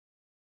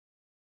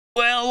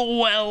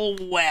Well,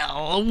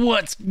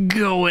 what's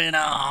going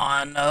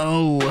on?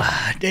 Oh,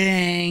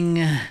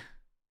 dang.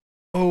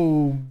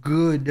 Oh,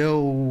 good day.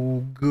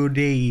 Good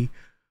day.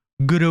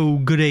 Great.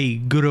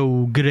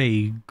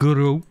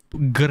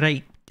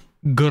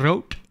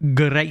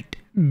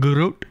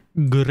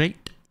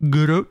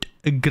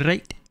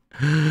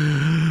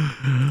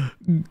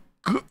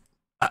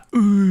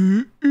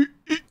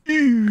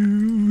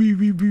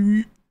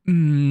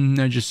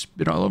 I just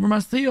spit all over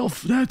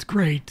myself. That's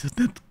great.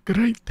 That's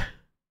great.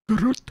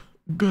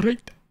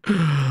 Great. I'm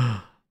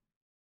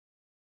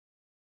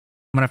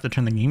gonna have to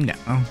turn the game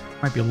down.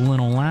 Might be a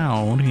little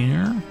loud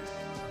here.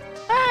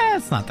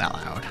 It's not that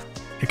loud.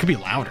 It could be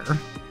louder.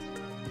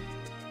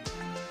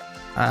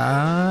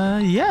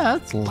 Yeah,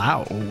 it's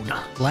loud.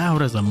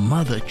 Loud as a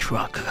mother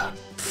trucker.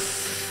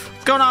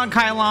 What's going on,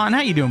 Kylon?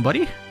 How you doing,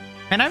 buddy?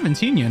 Man, I haven't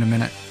seen you in a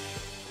minute.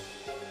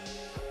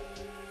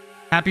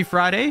 Happy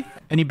Friday.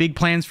 Any big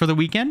plans for the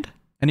weekend?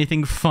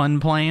 Anything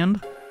fun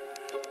planned?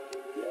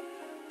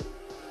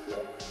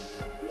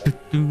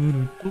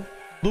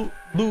 Hold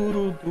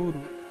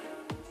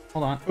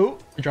on. Oh,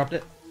 I dropped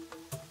it.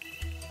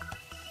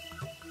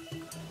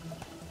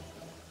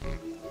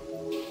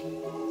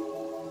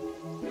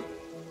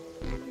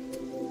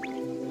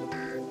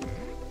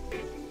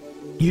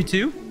 You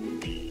too?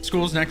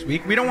 School's next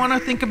week. We don't want to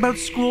think about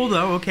school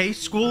though, okay?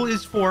 School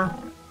is for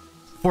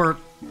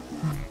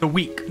the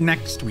week,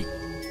 next week.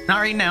 Not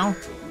right now.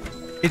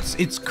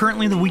 It's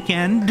currently the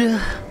weekend.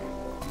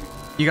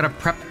 You gotta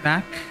prep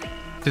back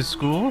to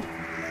school.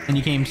 And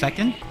you came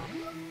second?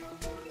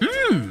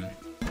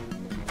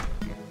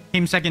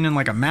 Came second in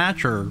like a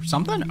match or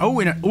something? Oh,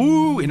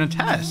 in a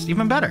test.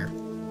 Even better.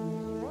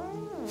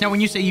 Now, when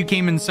you say you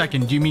came in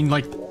second, do you mean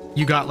like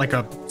you got like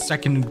a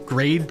second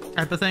grade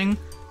type of thing?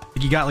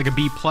 Like you got like a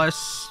B+,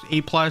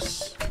 A+?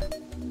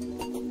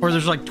 Or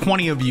there's like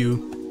 20 of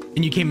you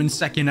and you came in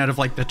second out of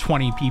like the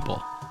 20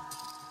 people?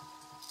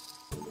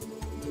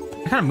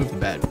 I kind of moved the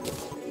bed.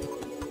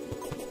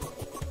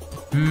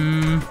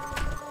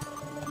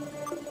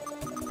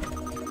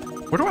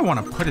 Where do I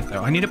want to put it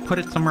though? I need to put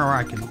it somewhere where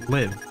I can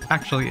live.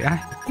 Actually, I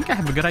think I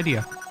have a good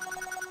idea.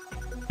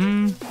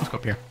 Let's go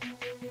up here.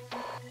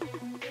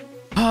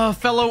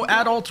 Fellow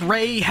adult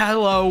Ray.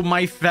 Hello,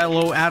 my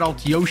fellow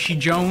adult Yoshi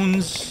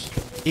Jones.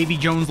 AB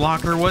Jones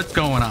Locker. What's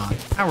going on?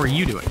 How are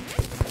you doing?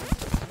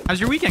 How's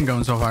your weekend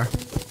going so far?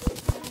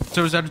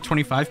 So it was out of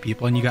 25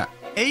 people and you got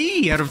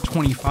A out of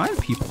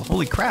 25 people.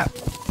 Holy crap.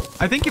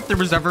 I think if there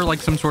was ever like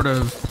some sort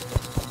of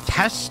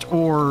test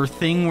or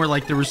thing where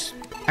like there was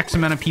X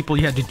amount of people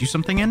you had to do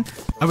something in,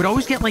 I would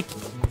always get like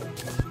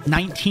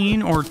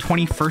 19 or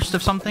 21st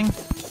of something.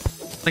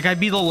 Like I'd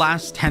be the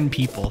last 10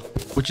 people,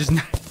 which is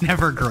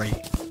never great.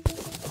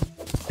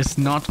 It's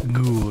not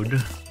good.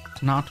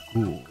 It's not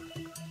good.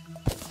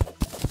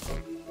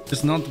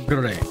 It's not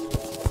great.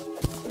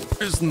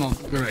 It's not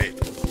great.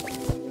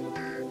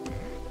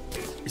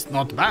 It's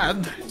not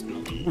bad. It's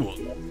not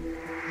good.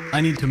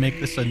 I need to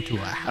make this into a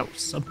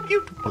house, a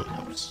beautiful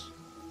house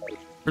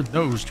for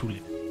those who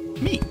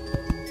live. Me.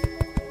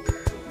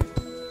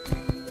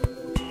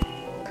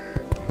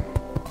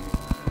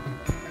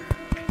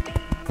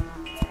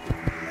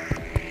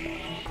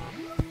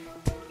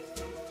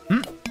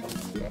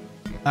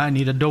 I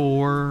need a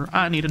door.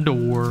 I need a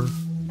door.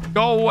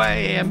 Go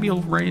away,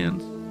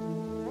 ambulance.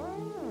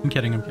 I'm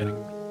kidding. I'm kidding.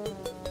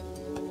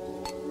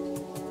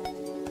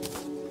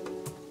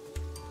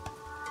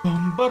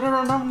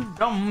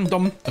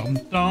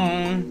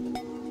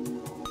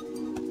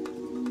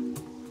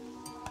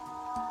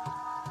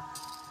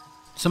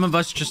 Some of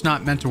us just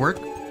not meant to work.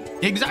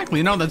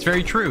 Exactly. No, that's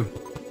very true.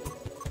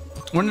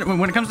 When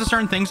it comes to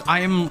certain things,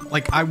 I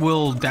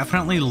will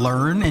definitely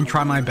learn and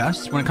try my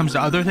best. When it comes to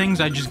other things,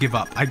 I just give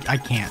up. I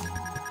can't.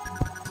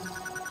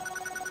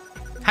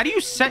 How do you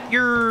set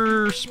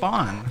your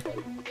spawn?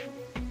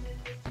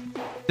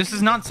 This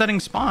is not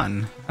setting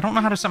spawn. I don't know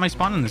how to set my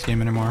spawn in this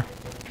game anymore.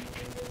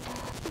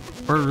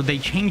 Or they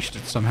changed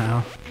it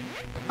somehow.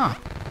 Huh.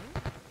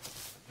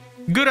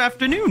 Good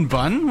afternoon,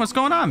 Bun. What's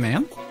going on,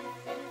 man?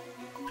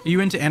 Are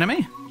you into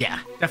anime? Yeah,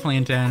 definitely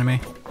into anime. I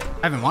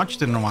haven't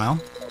watched it in a while.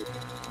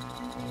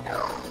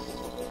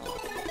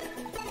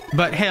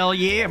 But hell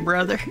yeah,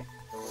 brother.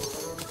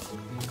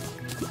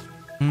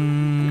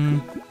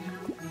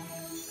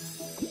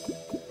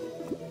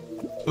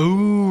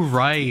 Ooh,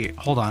 right.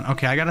 Hold on.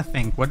 Okay, I gotta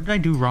think. What did I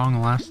do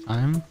wrong last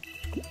time?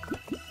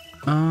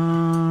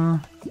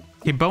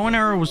 Okay, bow and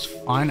arrow was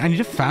fine. I need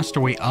a faster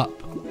way up.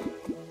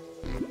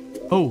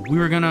 Oh, we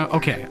were gonna...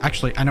 Okay,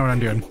 actually, I know what I'm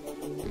doing.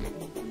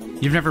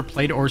 You've never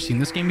played or seen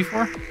this game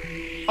before?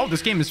 Oh,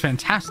 this game is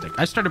fantastic.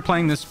 I started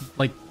playing this,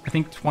 like, I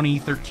think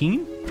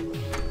 2013?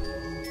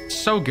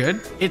 So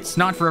good. It's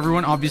not for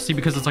everyone, obviously,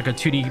 because it's like a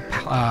 2D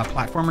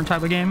platformer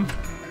type of game.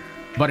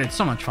 But it's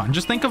so much fun.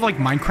 Just think of, like,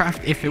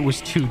 Minecraft if it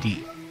was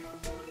 2D.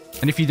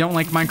 And if you don't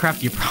like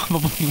Minecraft, you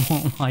probably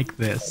won't like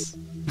this.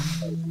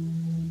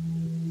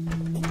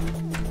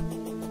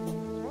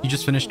 You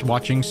just finished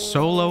watching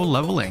Solo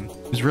Leveling.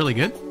 It was really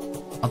good.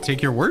 I'll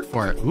take your word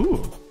for it.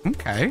 Ooh,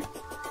 okay.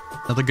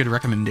 Another good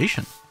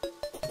recommendation.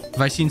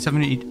 Have I seen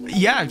 70?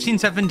 Yeah, I've seen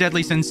 7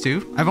 Deadly Sins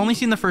too. I've only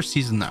seen the first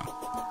season though.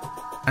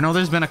 I know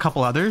there's been a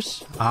couple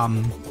others.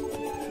 And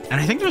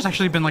I think there's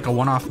actually been like a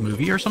one-off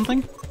movie or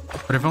something,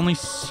 but I've only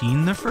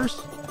seen the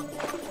first.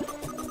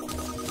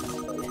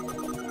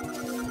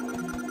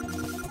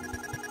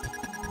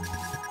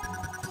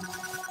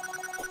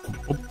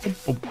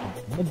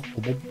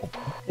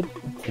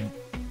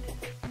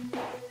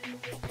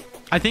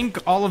 I think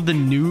all of the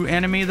new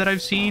anime that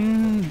I've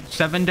seen,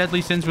 7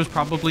 Deadly Sins was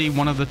probably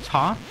one of the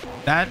top.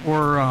 That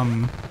or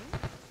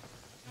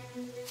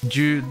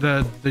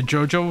the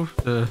JoJo,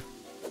 the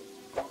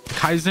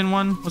Kaizen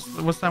one.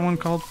 What's that one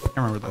called? I can't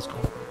remember what that's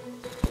called.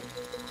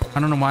 I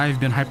don't know why I've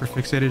been hyper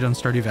fixated on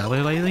Stardew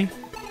Valley lately.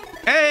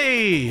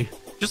 Hey,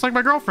 just like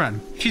my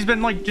girlfriend, she's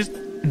been like just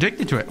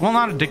addicted to it. Well,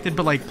 not addicted,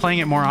 but like playing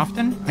it more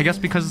often. I guess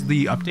because of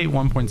the update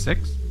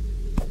 1.6.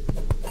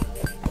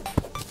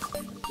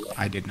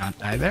 I did not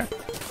die there.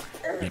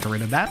 Get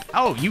rid of that.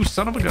 Oh, you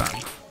son of a gun.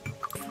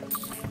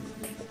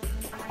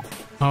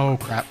 Oh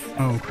crap.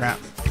 Oh crap.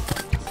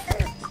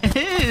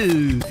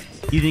 You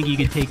think you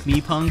can take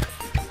me, punk?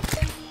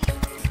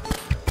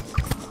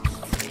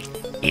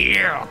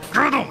 Yeah,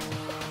 get him.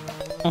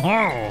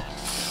 Oh.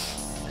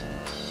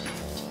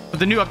 But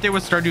the new update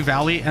was Stardew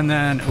Valley, and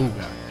then oh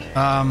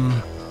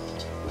god.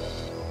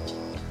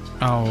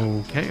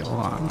 Okay, hold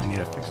on. I need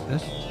to fix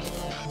this.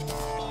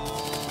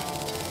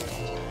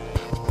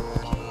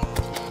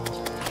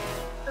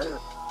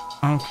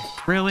 Okay,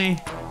 really?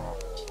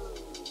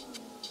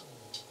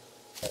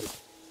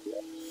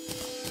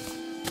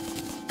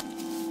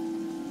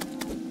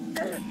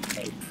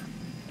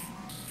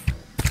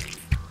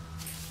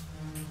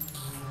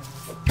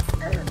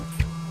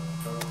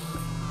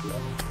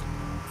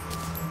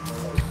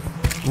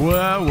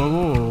 Whoa, whoa,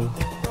 whoa.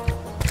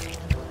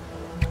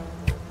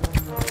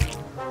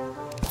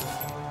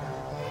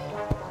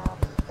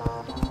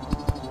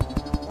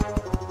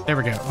 There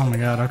we go. Oh my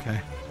god,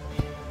 okay.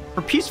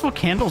 For peaceful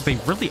candles, they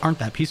really aren't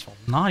that peaceful.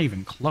 Not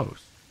even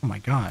close. Oh my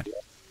god.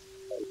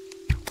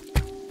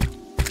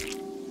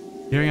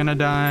 You're gonna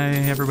die.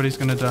 Everybody's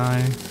gonna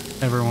die.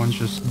 Everyone's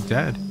just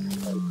dead.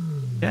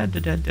 Dead,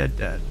 dead, dead, dead,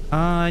 dead.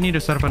 I need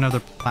to set up another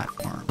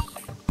platform.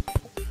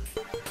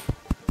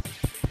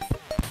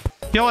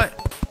 Kill it.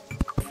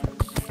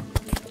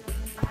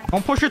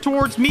 Don't push it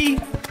towards me.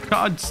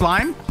 God,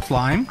 slime.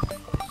 Slime.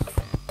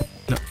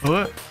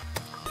 No,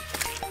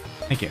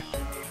 thank you.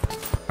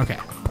 Okay.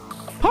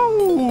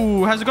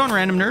 Oh, how's it going,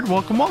 random nerd?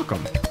 Welcome,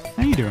 welcome.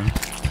 How you doing?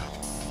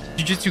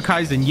 Jujutsu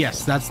Kaisen.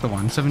 Yes, that's the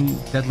one. 7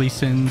 Deadly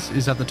Sins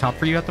is at the top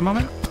for you at the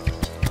moment.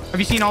 Have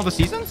you seen all the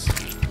seasons?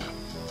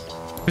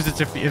 Because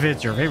if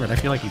it's your favorite, I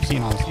feel like you've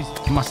seen all the seasons.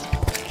 You must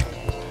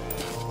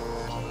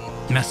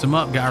mess them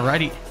up. Got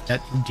ready.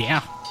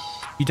 Yeah.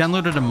 You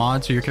downloaded a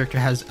mod so your character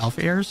has elf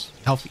ears.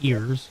 Elf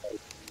ears.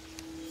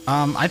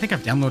 I think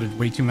I've downloaded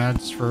way too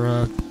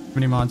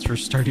many mods for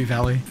Stardew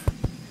Valley.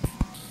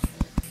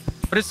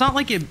 But it's not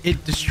like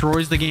it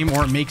destroys the game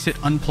or it makes it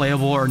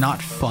unplayable or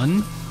not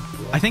fun.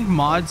 I think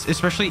mods,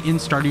 especially in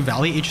Stardew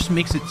Valley, it just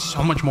makes it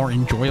so much more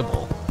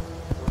enjoyable.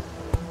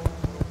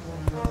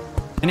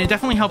 And it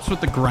definitely helps with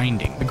the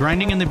grinding. The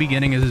grinding in the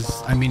beginning is,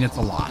 I mean, it's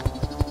a lot.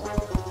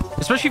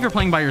 Especially if you're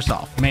playing by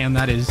yourself. Man,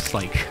 that is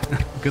like,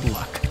 good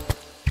luck.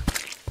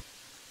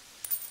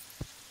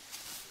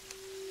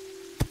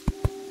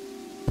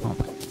 Oh,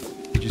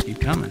 you just keep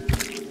coming.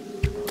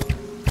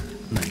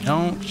 And then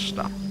don't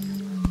stop.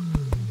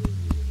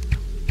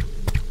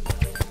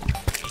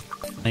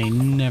 They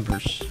never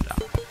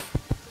stop.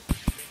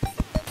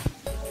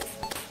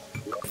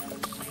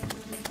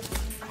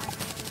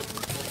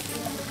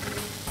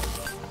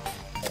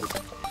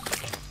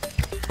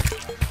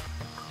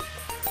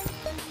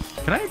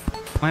 Can I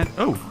plant?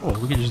 Oh,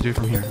 we can just do it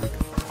from here.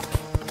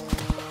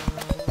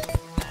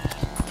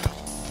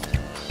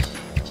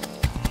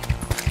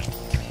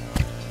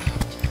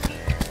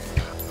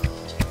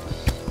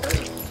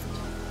 Okay.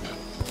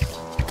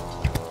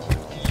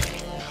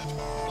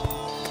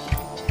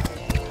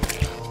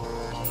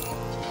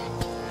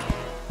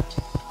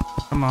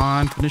 Come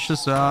on, finish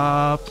this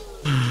up.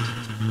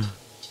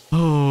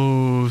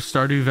 Oh,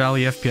 Stardew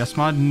Valley FPS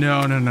mod?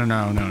 No.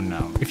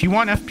 If you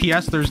want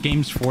FPS, there's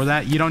games for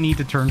that. You don't need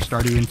to turn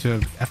Stardew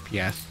into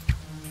FPS.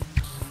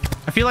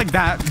 I feel like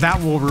that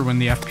will ruin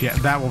the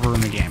FPS. That will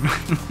ruin the game.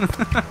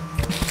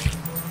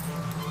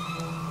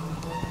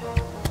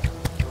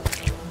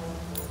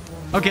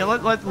 Okay,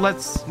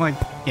 let's like,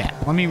 yeah,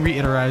 let me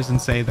reiterate and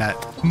say that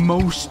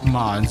most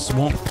mods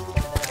won't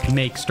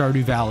make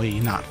Stardew Valley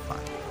not fun.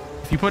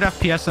 If you put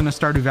FPS in a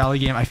Stardew Valley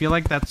game, I feel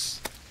like that's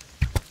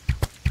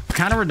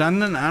kind of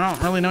redundant. I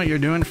don't really know what you're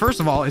doing.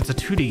 First of all, it's a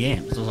 2D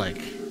game, so like,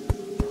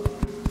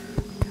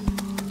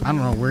 I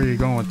don't know where you're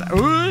going with that.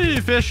 Ooh,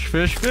 fish.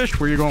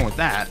 Where you going with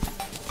that?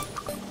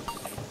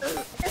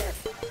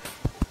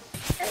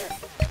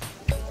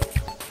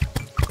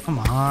 Come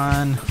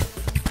on.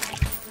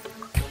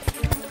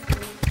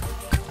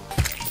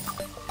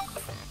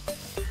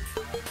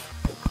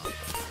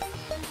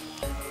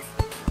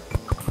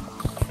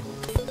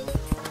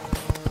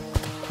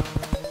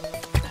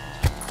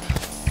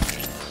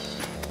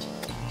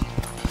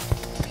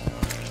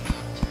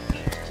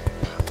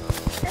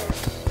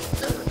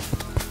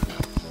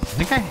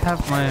 think I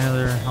have my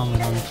other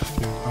helmet on too.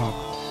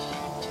 Oh.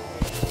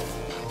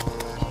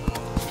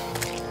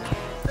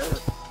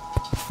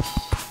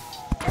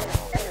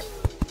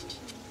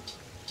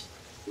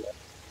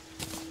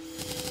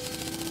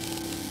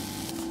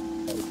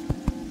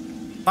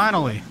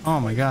 Finally! Oh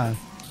my god.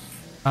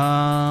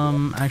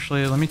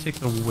 Actually, let me take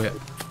the whip.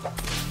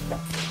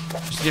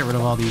 Just to get rid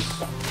of all these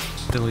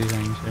silly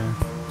things here.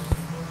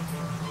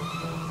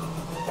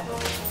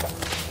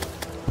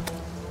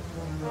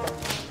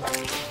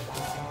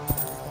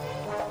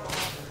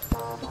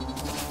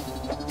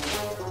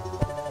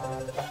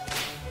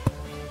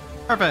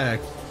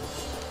 Perfect.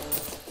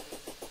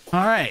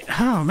 All right.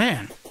 Oh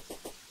man.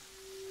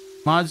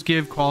 Mods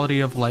give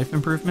quality of life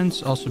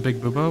improvements. Also, Big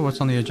Boobo.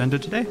 What's on the agenda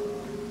today?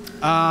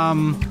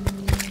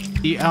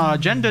 The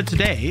agenda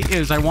today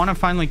is I want to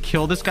finally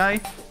kill this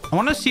guy. I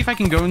want to see if I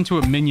can go into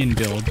a minion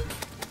build.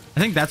 I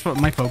think that's what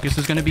my focus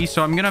is going to be.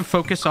 So I'm going to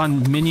focus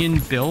on minion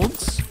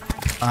builds.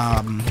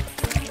 And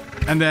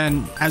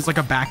then as like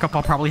a backup,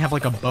 I'll probably have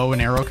like a bow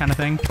and arrow kind of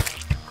thing.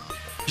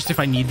 Just if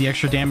I need the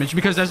extra damage.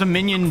 Because as a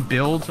minion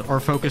build or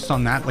focused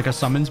on that, like a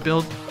summons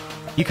build,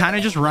 you kind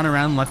of just run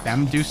around and let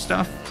them do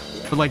stuff.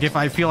 But like if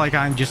I feel like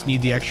I just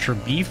need the extra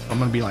beef, I'm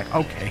going to be like,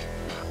 okay,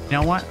 you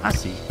know what? I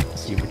see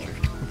what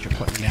you're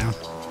putting down.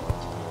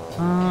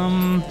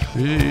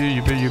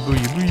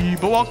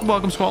 But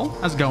welcome, Squall.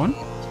 How's it going?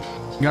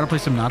 You gotta play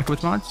some Nautica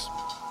with mods.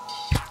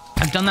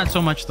 I've done that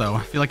so much though.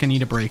 I feel like I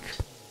need a break.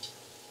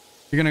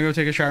 You're gonna go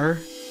take a shower?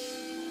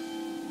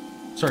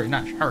 Sorry,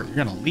 not shower. You're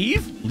gonna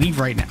leave? Leave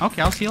right now.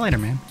 Okay, I'll see you later,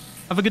 man.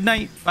 Have a good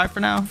night. Bye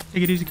for now.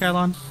 Take it easy,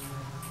 Kylon.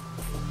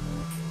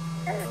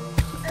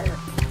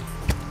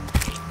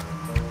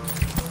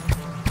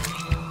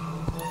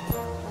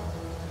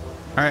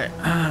 All right.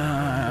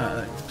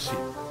 Let's see.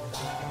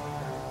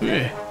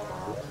 Yeah.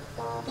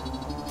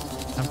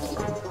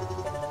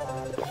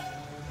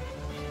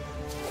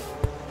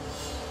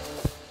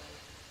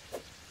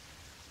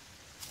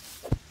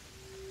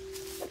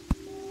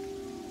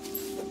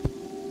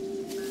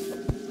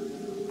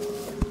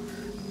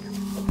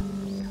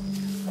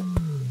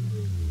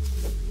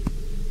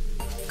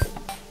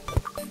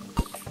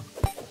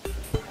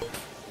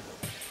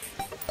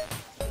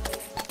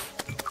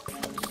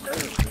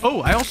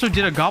 Oh, I also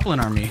did a goblin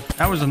army.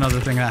 That was another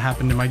thing that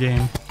happened in my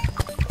game.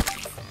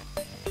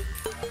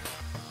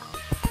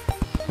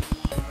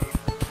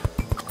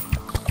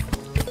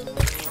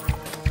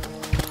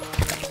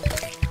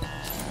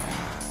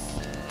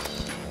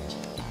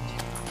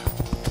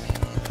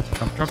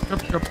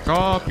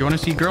 Chop. You want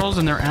to see girls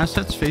and their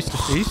assets face to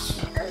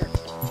face?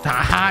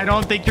 I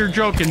don't think you're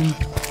joking.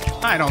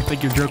 I don't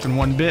think you're joking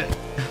one bit.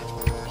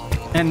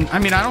 And I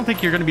mean, I don't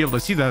think you're going to be able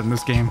to see that in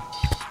this game.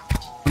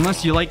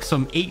 Unless you like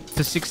some 8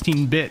 to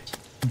 16-bit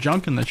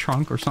junk in the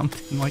trunk or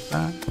something like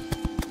that.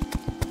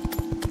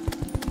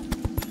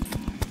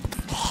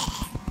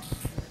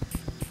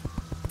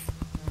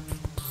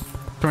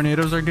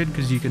 Tornadoes are good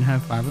because you can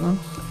have 5 of them.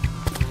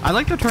 I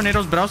like the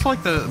tornadoes, but I also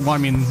like the... Well, I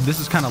mean, this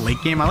is kind of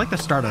late game. I like the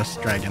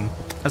Stardust Dragon.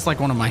 That's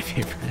like one of my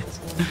favorites.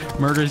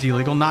 Murder is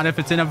illegal. Not if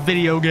it's in a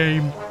video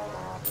game.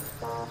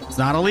 It's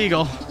not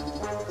illegal.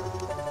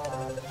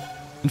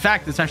 In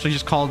fact, it's actually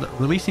just called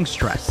releasing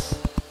stress.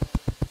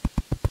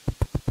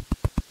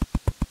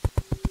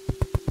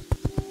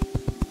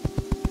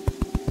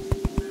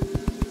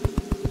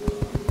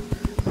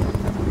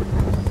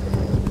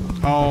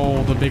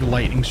 Oh, the big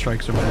lightning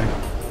strikes are back.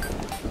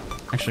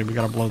 Actually, we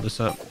gotta blow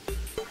this up.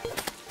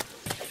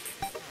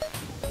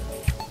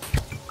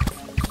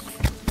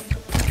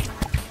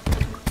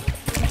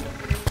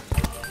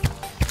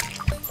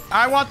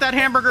 I want that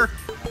hamburger.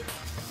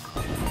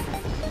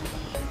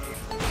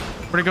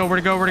 Where'd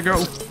it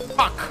go?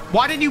 Fuck.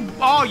 Why did you...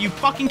 Oh, you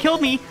fucking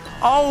killed me.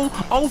 Oh,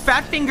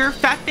 fat finger.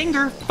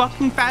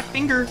 Fucking fat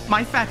finger.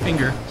 My fat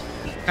finger.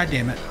 God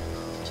damn it.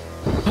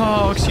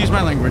 Oh, excuse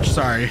my language.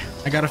 Sorry.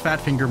 I got a fat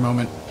finger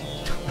moment.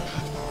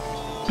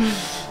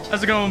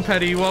 How's it going,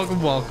 Petty?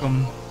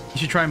 Welcome. You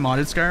should try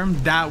modded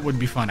Skyrim. That would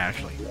be fun,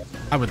 actually.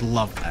 I would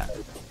love that.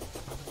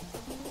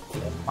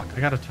 Fuck, I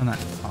gotta turn that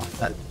off.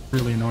 That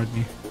really annoyed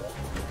me.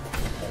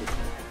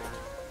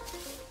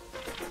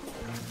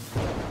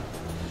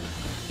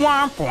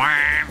 Womp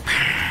womp.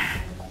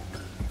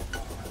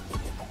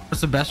 What's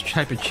the best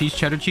type of cheese?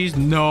 Cheddar cheese?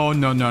 No.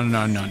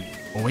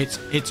 Oh,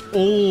 it's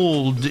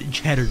old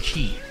cheddar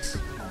cheese.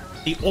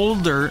 The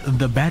older,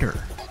 the better.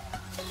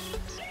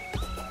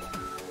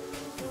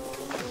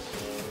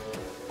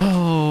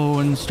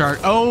 And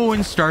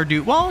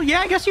Stardew. Well,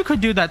 yeah, I guess you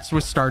could do that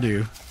with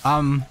Stardew.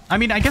 I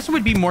mean, I guess it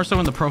would be more so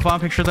in the profile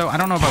picture, though. I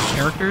don't know about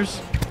characters,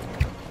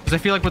 because I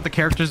feel like with the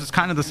characters, it's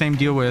kind of the same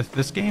deal with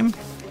this game.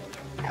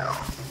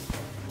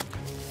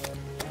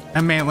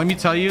 And man, let me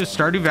tell you,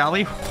 Stardew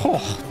Valley,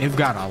 oh, they've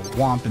got a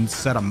whomping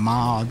set of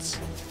mods.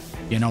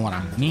 You know what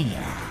I mean?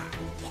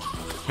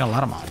 Got a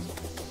lot of mods.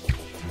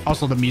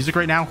 Also, the music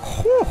right now,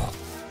 whew,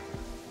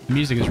 the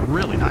music is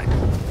really nice.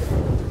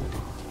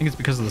 I think it's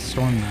because of the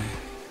storm, though.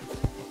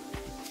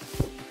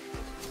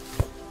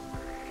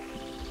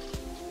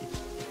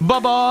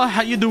 Bubba,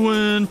 how you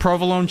doing?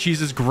 Provolone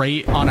cheese is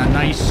great on a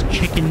nice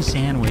chicken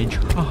sandwich.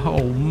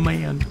 Oh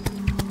man.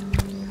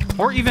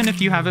 Or even if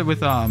you have it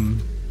with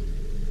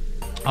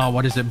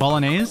what is it,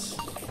 bolognese,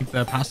 like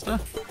the pasta.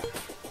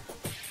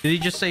 Did he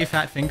just say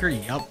fat finger?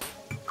 Yup.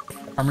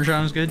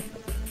 Parmesan is good.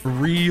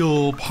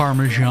 Real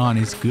Parmesan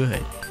is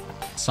good.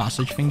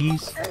 Sausage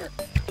fingies.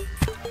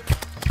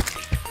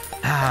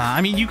 I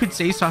mean, you could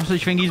say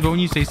sausage fingies, but when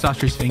you say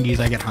sausage fingies,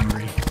 I get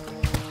hungry.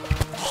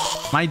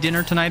 My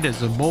dinner tonight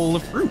is a bowl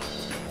of fruit.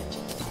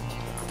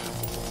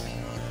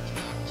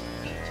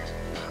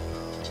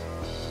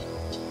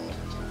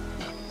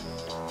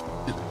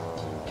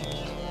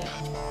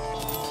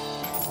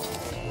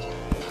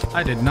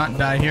 I did not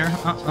die here.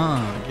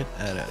 Get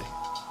that out of here.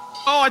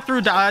 Oh,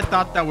 I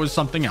thought that was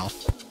something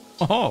else.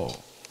 Oh.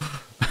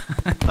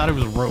 I thought it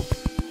was rope.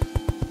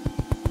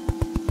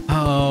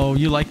 Oh,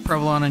 you like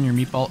provolone on your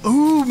meatball?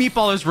 Ooh,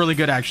 meatball is really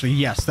good, actually.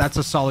 Yes, that's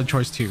a solid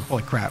choice, too.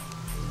 Holy crap.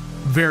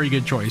 Very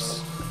good choice.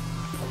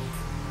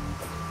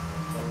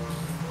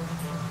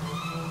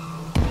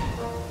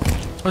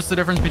 What's the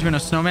difference between a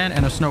snowman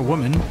and a snow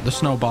woman? The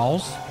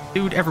snowballs.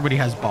 Dude, everybody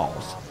has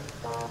balls.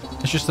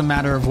 It's just a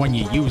matter of when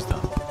you use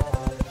them.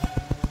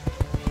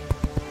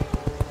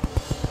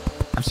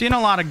 I've seen a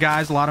lot of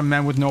guys, a lot of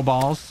men with no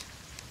balls.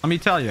 Let me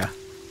tell you,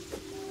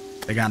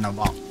 they got no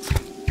balls.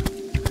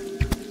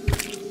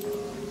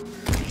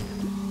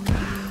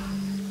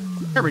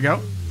 There we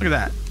go. Look at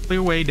that.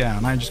 Flew way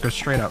down. I just go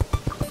straight up.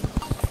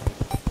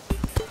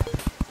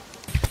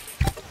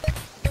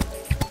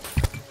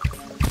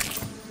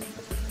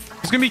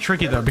 It's gonna be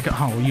tricky though because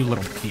oh, you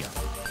little idiot.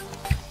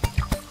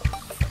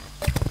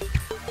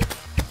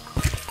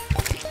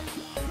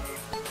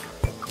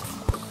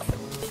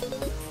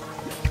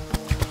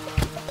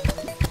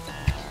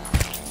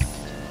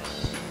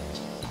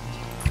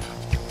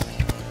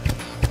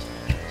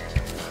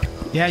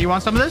 Yeah, you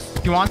want some of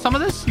this? You want some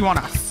of this? You want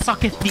to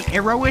sucketh the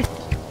arrow with?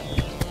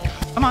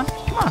 Come on,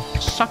 come on.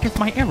 Sucketh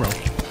my arrow.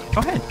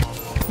 Go ahead.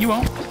 You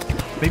won't.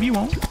 Maybe you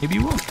won't. Maybe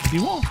you won't. Maybe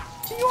you won't.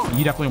 Maybe you won't.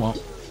 You definitely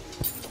won't.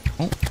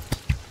 Oh.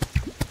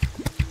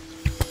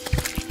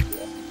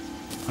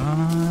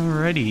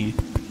 Alrighty.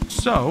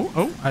 So,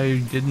 oh,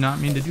 I did not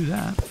mean to do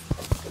that.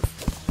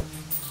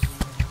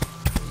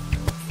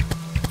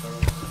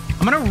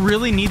 I'm gonna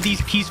really need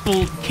these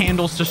peaceful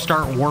candles to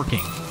start working.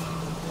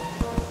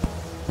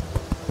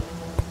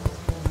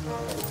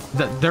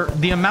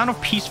 The amount of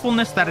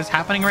peacefulness that is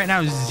happening right now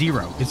is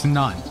zero. It's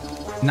none.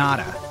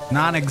 Nada.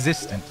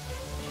 Non-existent.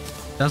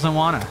 Doesn't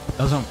wanna.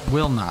 Doesn't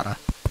will nada.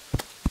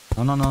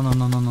 No, no, no, no,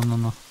 no, no, no, no,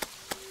 no.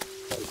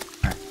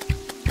 Alright.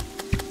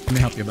 Let me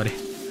help you, buddy.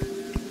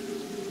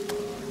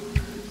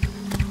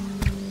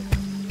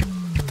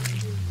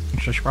 I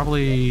should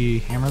probably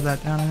hammer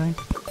that down, I think.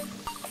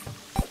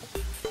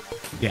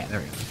 Yeah, there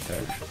we go.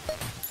 There.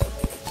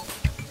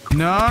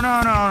 No,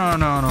 no, no,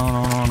 no, no, no,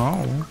 no, no,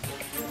 no.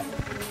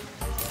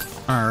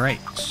 All right.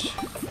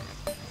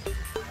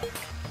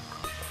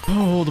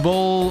 Oh, the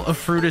bowl of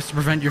fruit is to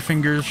prevent your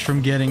fingers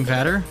from getting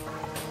fatter.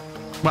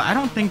 Well, I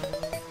don't think...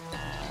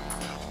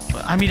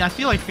 I mean, I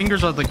feel like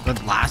fingers are like the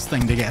last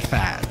thing to get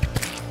fat.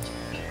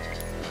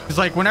 Because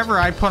like whenever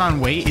I put on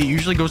weight, it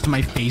usually goes to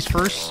my face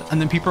first. And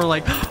then people are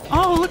like,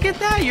 oh, look at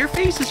that. Your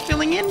face is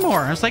filling in more.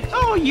 I was like,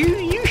 oh,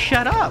 you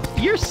shut up.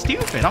 You're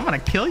stupid. I'm going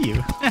to kill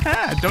you.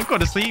 Don't go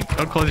to sleep.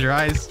 Don't close your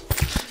eyes.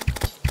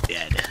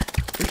 Dead.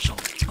 There's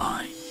something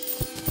fine.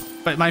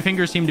 But my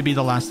fingers seem to be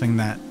the last thing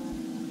that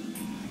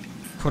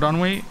put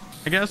on weight,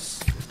 I guess.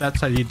 If that's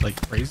how you'd like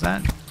phrase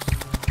that.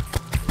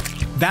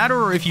 That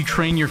or if you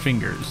train your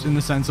fingers in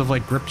the sense of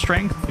like grip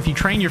strength. If you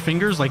train your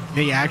fingers, like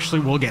they actually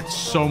will get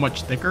so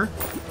much thicker.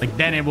 Like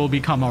then it will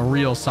become a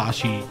real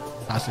sausage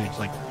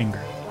like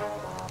finger.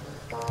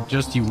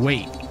 Just you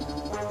wait.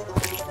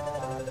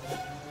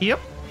 Yep.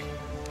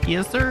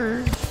 Yes,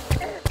 sir.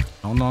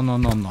 No, no, no,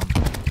 no, no.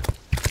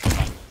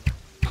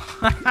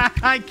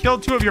 I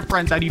killed 2 of your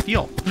friends. How do you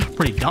feel?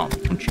 Pretty dumb,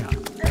 don't ya?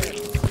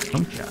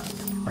 Don't ya?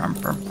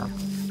 Don't ya?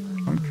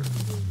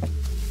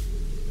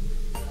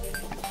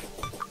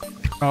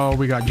 Oh,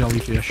 we got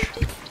jellyfish.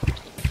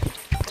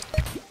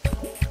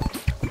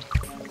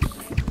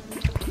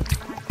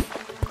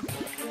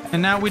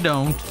 And now we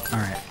don't. All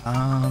right.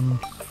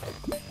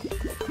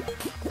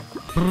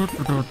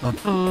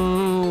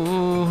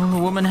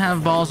 Women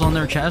have balls on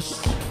their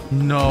chests?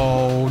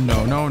 No,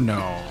 no, no,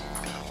 no.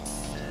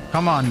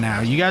 Come on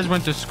now. You guys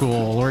went to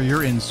school or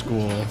you're in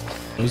school.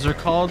 Those are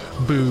called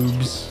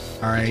boobs.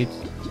 All right.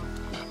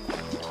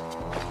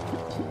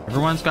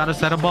 Everyone's got a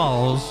set of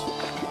balls.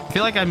 I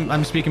feel like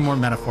I'm speaking more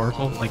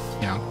metaphorical. Like,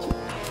 you know,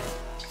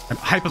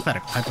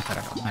 hypothetical.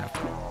 Hypothetical.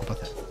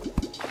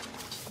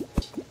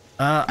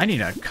 I need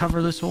to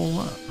cover this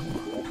all up.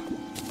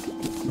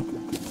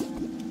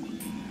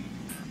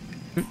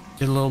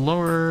 Get a little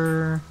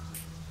lower.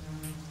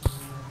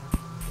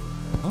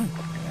 Oh.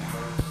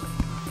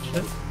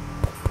 Shit.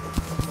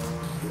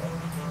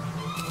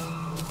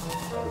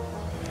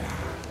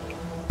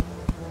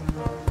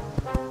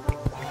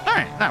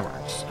 Alright, that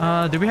works.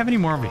 Do we have any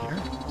more over here?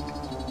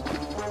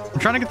 I'm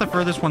trying to get the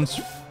furthest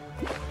ones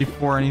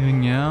before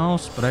anything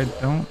else, but I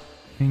don't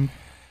think...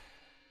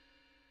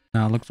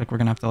 No, it looks like we're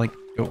gonna have to like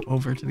go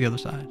over to the other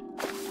side.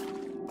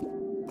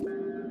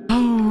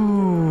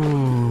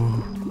 Oh,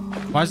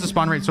 why is the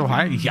spawn rate so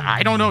high? Yeah,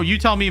 I don't know. You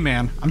tell me,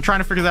 man. I'm trying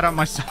to figure that out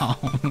myself.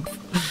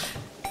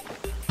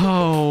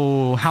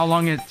 Oh, how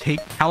long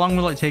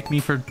will it take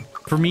me for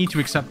me to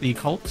accept the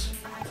cult?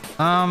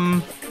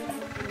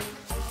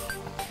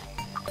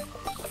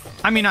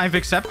 I mean, I've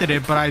accepted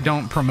it, but I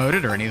don't promote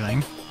it or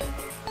anything.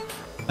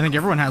 I think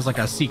everyone has like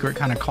a secret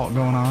kind of cult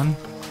going on.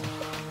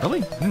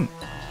 Really?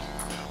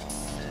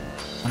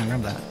 I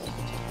grab that.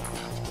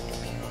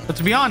 But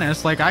to be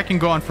honest, like, I can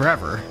go on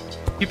forever.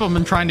 People have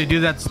been trying to do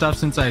that stuff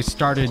since I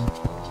started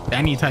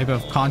any type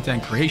of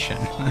content creation.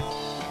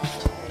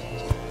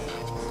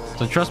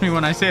 So trust me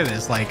when I say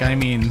this. Like, I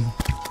mean,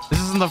 this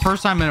isn't the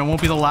first time and it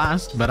won't be the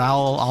last, but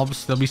I'll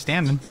still be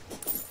standing.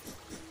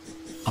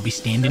 I'll be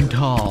standing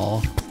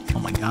tall. Oh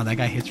my god, that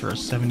guy hits for a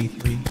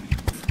 73.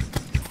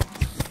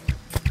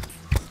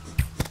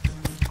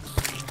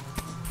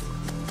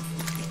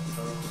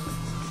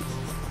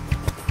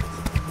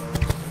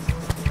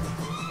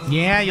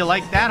 Yeah, you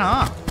like that,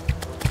 huh?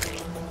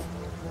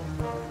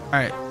 All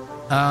right.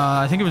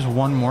 I think it was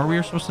one more we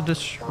were supposed to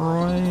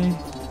destroy.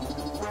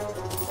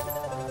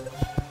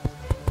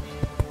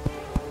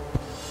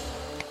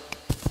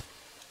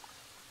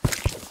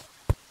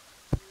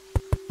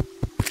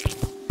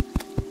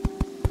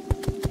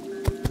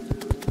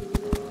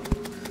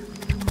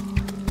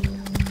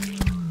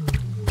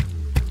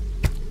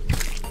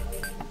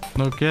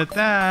 Look at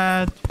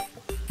that.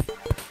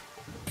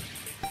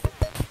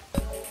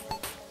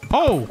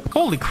 Oh,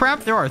 holy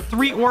crap. There are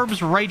 3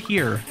 orbs right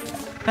here.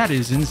 That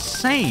is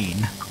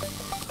insane.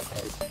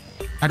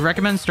 I'd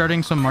recommend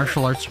starting some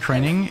martial arts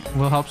training.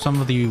 Will help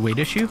some of the weight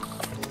issue.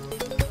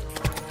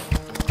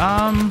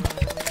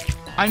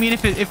 I mean,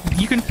 if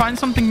you can find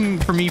something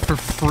for me for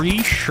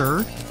free,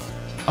 sure.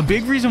 A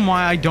big reason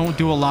why I don't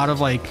do a lot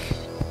of like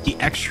the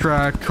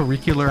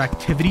extracurricular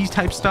activities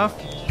type stuff,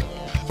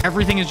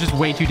 everything is just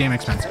way too damn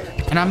expensive.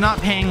 And I'm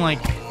not paying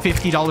like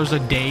 $50 a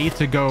day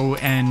to go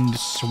and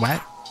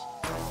sweat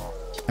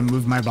and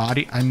move my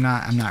body. I'm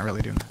not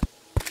really doing that.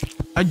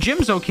 A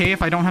gym's okay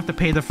if I don't have to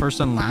pay the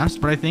first and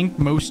last, but I think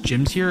most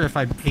gyms here, if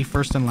I pay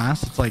first and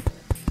last, it's like,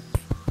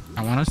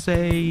 I want to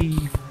say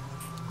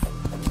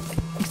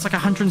it's like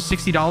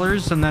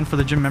 $160, and then for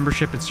the gym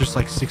membership it's just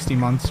like 60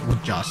 months. Well,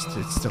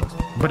 it's still,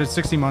 but it's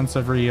 60 months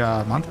every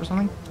month or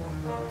something.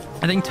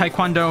 I think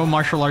Taekwondo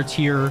martial arts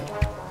here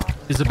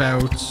is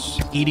about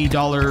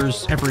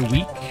 $80 every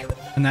week,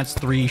 and that's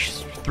three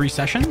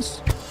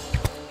sessions.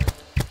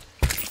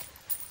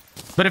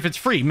 But if it's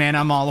free, man,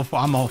 I'm all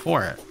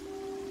for it.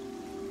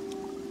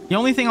 The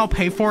only thing I'll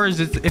pay for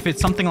is if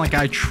it's something like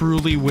I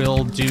truly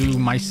will do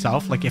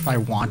myself, like if I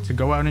want to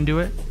go out and do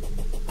it.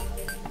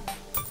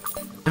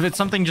 If it's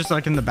something just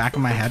like in the back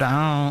of my head,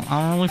 I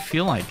don't really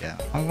feel like it.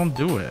 I won't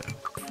do it.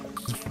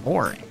 It's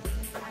boring.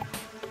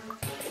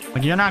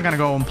 Like, you're not gonna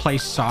go and play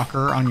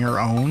soccer on your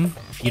own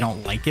if you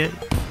don't like it,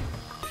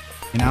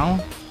 you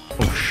know?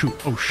 Oh shoot!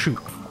 Oh shoot!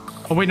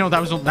 Oh wait, no, that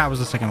was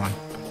the second one.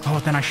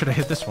 Oh, then I should have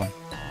hit this one.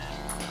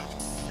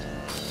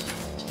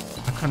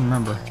 I couldn't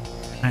remember.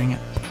 Dang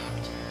it!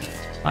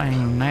 Dang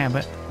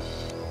nabbit.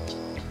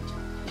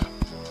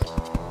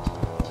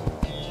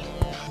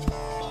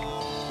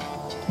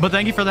 But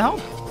thank you for the help.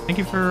 Thank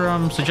you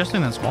for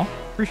suggesting that, Squall.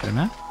 Appreciate it,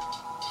 man.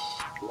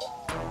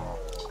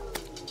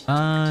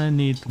 I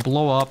need to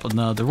blow up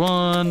another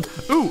one.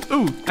 Ooh,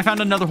 I found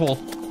another hole.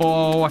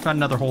 Oh, I found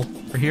another hole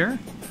over here.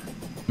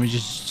 Let me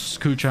just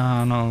scooch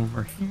on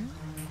over here.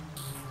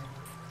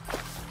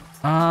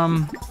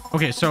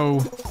 Okay,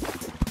 so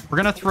we're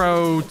gonna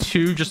throw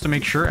 2 just to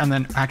make sure, and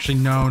then actually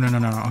no.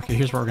 Okay,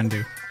 here's what we're gonna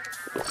do.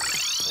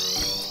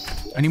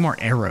 I need more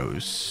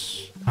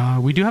arrows.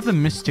 We do have the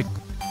Mystic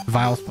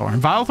Vilethorn.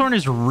 Vilethorn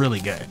is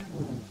really good.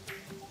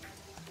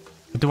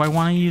 But do I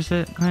want to use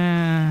it?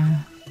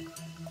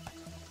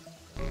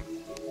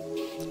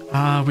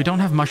 We don't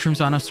have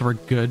mushrooms on us, so we're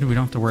good. We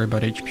don't have to worry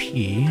about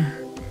HP.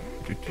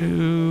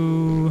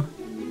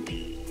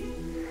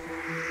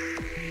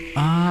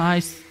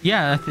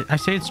 Yeah, I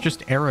say it's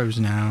just arrows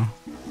now.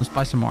 Let's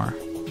buy some more.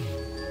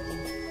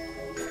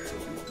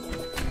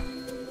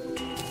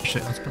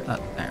 Shit, let's put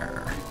that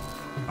there.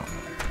 Oh.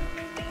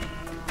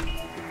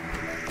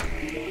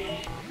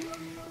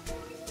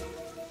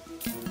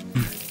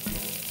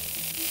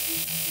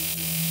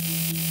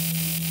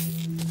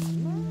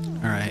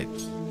 All right.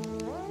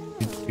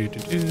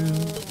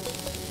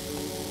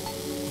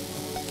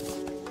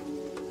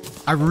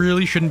 I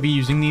really shouldn't be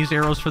using these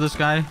arrows for this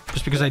guy,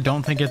 just because I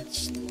don't think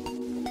it's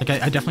like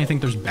I definitely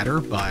think there's better,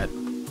 but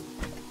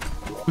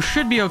we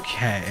should be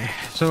okay.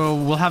 So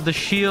we'll have the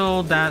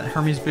shield, that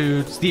Hermes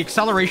boots. The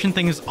acceleration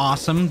thing is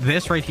awesome.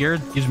 This right here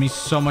gives me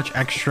so much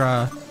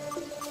extra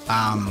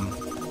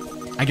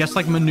I guess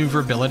like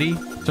maneuverability.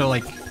 So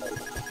like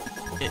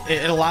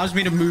it allows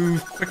me to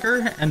move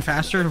quicker and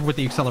faster with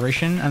the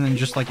acceleration, and then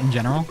just like in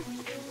general,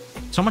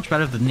 so much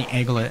better than the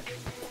aglet.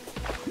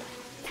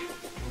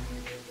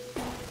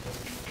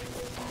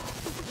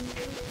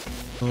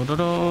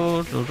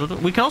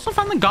 We can also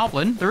find the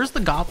goblin. There is the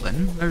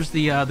goblin. There's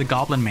the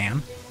goblin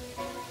man.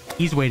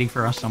 He's waiting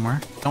for us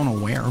somewhere. Don't know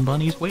where, but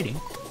he's waiting.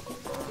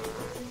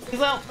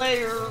 He's out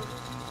there.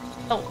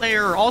 Out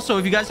there. Also,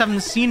 if you guys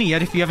haven't seen it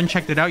yet, if you haven't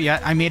checked it out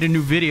yet, I made a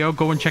new video.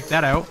 Go and check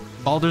that out.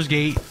 Baldur's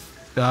Gate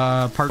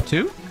Part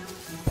 2.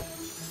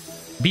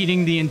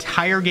 Beating the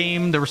entire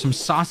game. There were some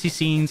saucy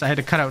scenes. I had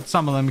to cut out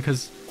some of them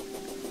because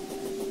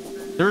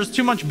there was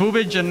too much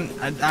boobage, and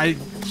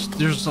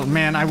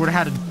I would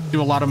have had to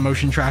do a lot of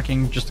motion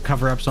tracking just to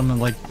cover up some of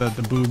like the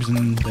boobs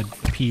and the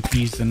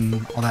PPs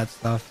and all that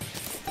stuff,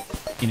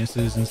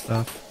 penises and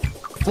stuff.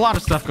 There's a lot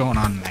of stuff going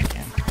on in that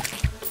game.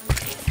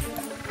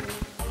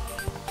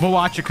 We'll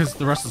watch it because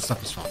the rest of the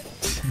stuff is fun.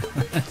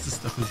 This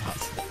stuff is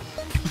awesome.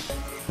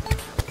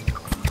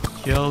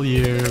 Kill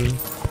you.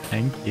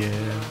 Thank you.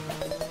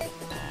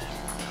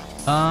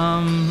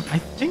 I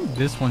think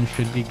this one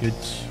should be good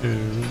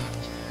too.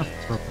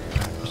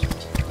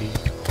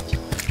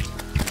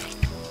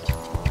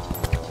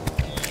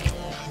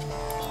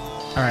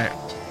 All right.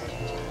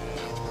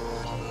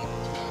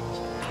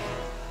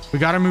 We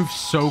gotta move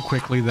so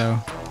quickly though.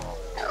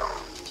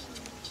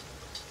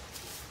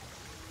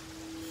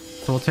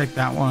 So we'll take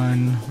that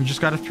one. We just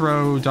gotta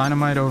throw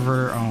dynamite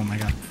over. Oh my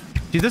god.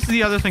 See, this is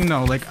the other thing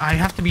though. Like, I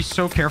have to be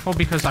so careful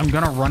because I'm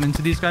gonna run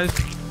into these guys.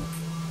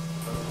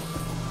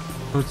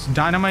 So it's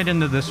dynamite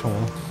into this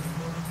hole.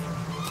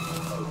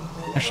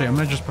 Actually, I'm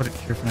gonna just put it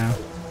here for now.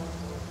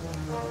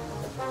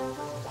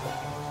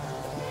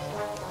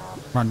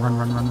 Run, run,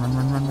 run, run, run,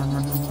 run, run, run,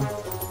 run, run.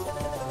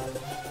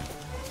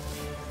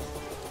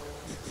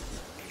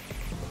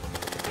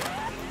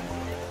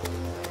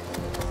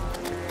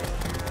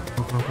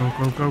 Go, go, go,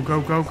 go, go,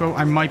 go, go, go.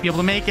 I might be able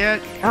to make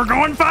it. We're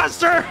going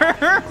faster.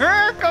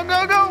 Go,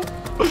 go, go.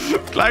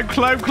 Climb,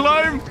 climb,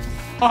 climb.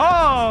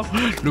 Oh,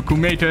 look who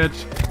made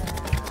it.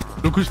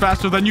 Look who's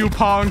faster than you,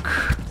 punk.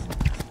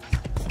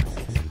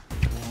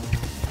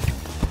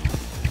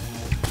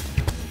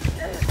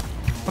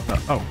 What the?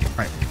 Oh,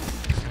 right.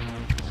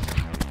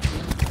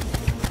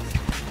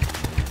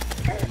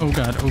 Oh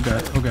god, oh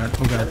god, oh god,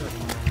 oh god.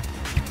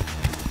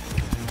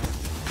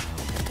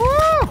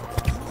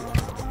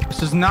 Woo!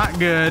 This is not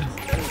good.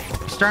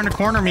 He's starting to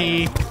corner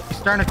me. He's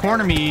starting to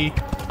corner me.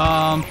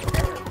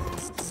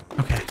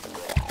 Okay.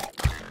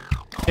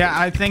 Yeah,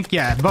 I think,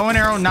 yeah, bow and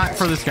arrow, not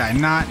for this guy.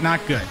 Not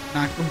good.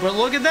 Not good. But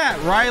look at that.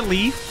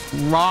 Raleigh's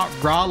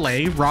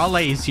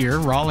here.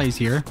 Raleigh's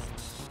here.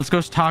 Let's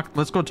go talk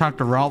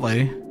to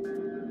Raleigh.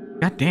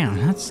 God damn,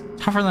 that's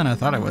tougher than I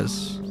thought it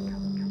was.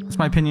 That's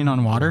my opinion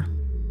on water.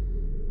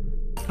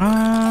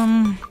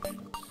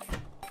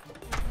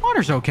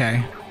 Water's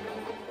okay.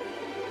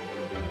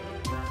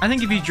 I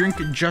think if you drink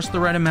just the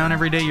right amount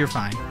every day, you're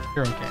fine.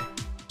 You're okay.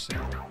 So.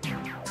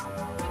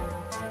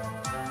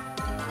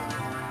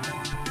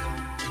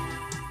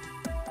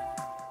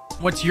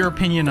 What's your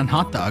opinion on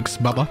hot dogs,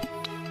 Bubba?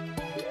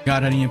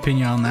 Got any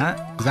opinion on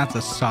that? 'Cause that's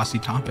a saucy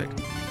topic.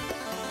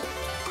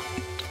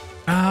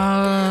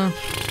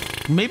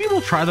 Maybe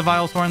we'll try the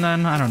Vile Thorn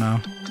then. I don't know.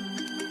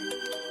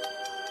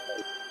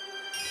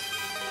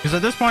 Because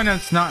at this point,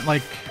 it's not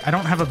like I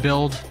don't have a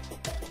build.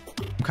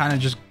 I'm kind of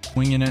just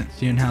winging it,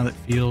 seeing how it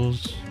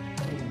feels.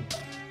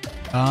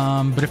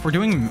 But if we're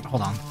doing,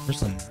 hold on, there's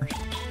the nurse.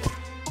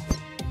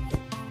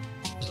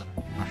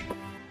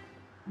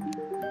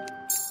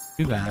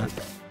 Do that.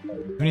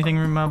 Do anything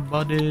with my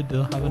buddy?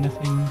 Do I have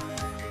anything?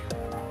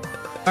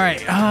 All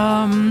right.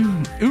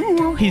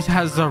 Ooh, he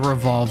has a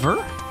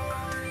revolver.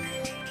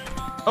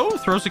 Oh,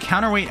 throws a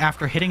counterweight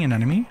after hitting an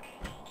enemy.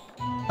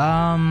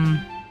 Nah,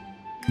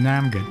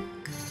 I'm good.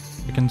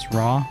 Chicken's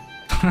raw.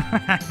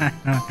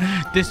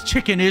 This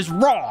chicken is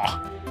raw.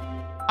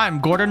 I'm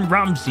Gordon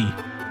Ramsay.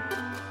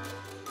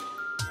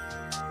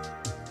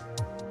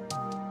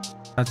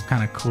 That's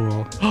kind of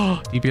cool.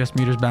 DPS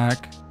meter's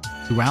back.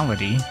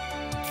 Duality.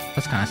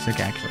 That's kind of sick,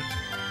 actually.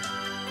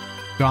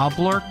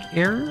 Gobbler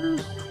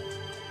errors.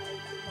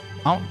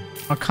 I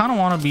kind of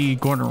want to be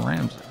Gordon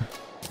Ramsay.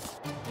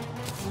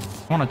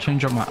 I want to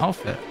change up my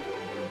outfit.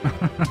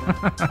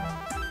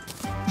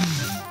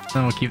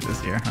 Then we'll keep this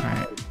here. All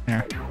right,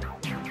 here.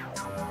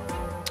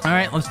 All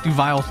right, let's do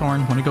Vile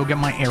Thorn. Want to go get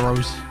my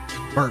arrows,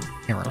 or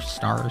arrows,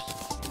 stars.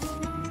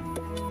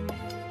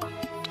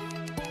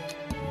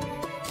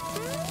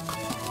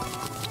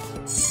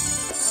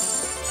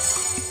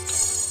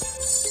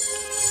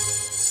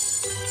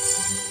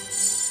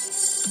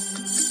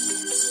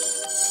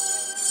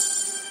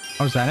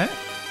 Oh, is that it?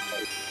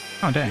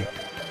 Oh, dang. I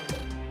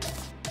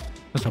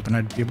was hoping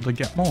I'd be able to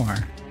get more.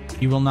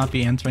 You will not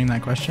be answering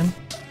that question?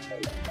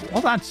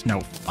 Well, that's no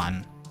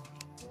fun.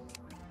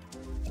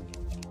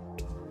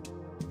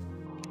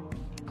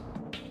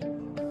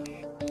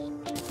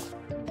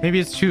 Maybe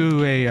it's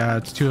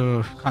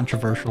too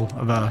controversial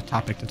of a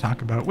topic to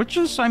talk about, which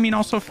is, I mean,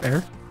 also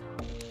fair.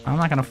 I'm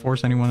not gonna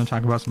force anyone to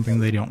talk about something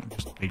they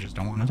just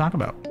don't want to talk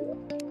about.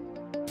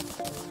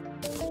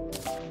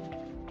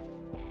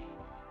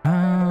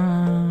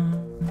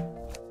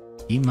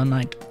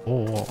 Demonite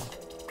ore.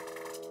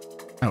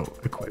 Oh,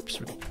 equips.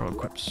 Throw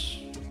equips.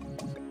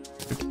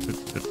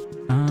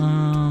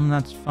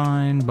 That's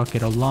fine.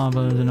 Bucket of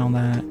lavas and all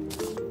that.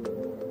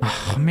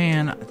 Oh,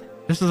 man.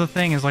 This is the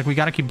thing, is like we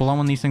gotta keep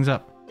blowing these things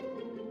up.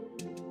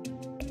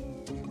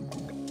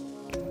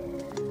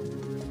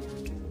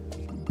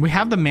 We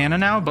have the mana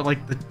now, but like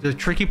the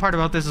tricky part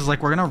about this is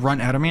like we're gonna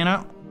run out of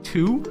mana.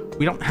 Two,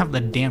 we don't have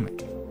the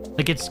damage.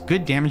 Like it's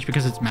good damage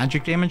because it's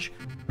magic damage,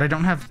 but I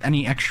don't have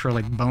any extra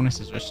like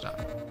bonuses or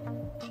stuff.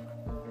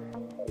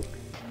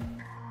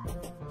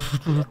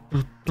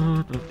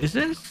 Is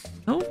this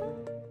silver?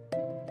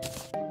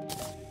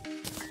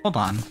 Hold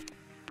on.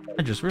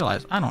 I just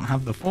realized I don't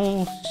have the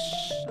full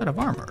set of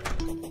armor.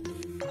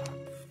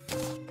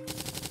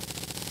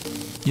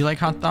 You like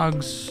hot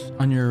dogs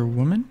on your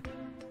woman?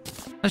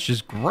 That's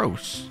just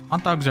gross.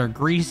 Hot dogs are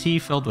greasy,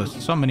 filled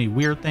with so many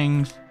weird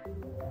things.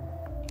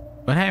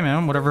 But hey,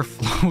 man, whatever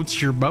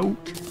floats your boat,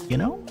 you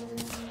know?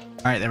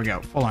 All right, there we go.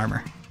 Full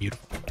armor.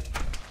 Beautiful.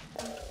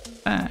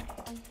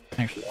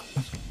 Actually,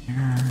 let's go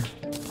here.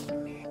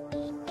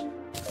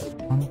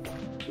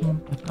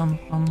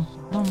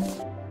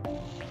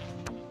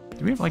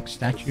 Do we have like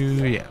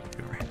statue? Yeah.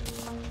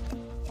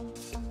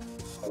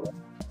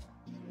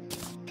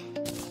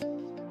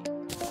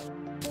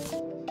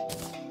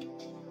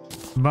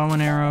 Bow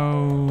and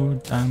arrow,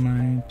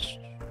 dynamite.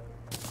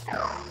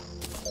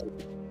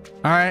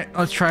 All right,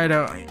 let's try it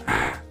out.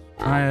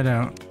 Try it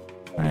out.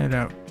 Try it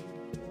out.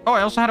 Oh,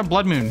 I also had a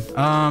blood moon.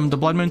 The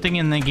blood moon thing,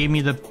 and they gave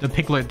me the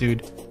piglet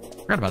dude.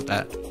 Forgot about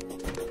that.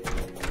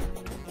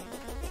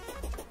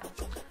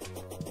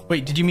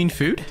 Wait, did you mean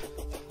food?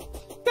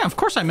 Yeah, of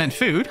course I meant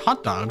food.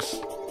 Hot dogs.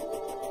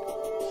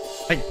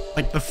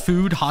 Like the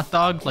food hot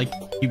dog. Like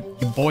you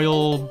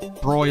boil,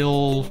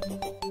 broil,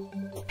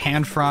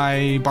 pan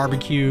fry,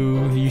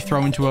 barbecue. You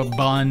throw into a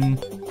bun.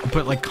 You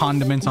put like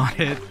condiments on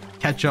it,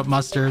 ketchup,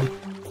 mustard.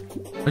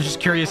 I was just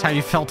curious how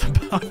you felt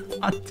about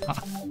hot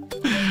dog.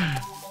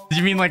 Did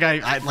you mean like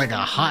I like a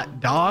hot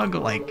dog,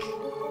 like,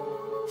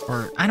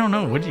 or I don't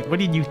know. What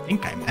did you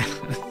think I meant?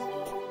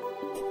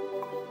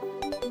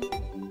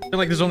 I feel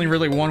like there's only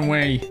really one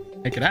way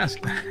I could ask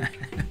that.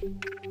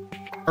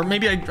 Or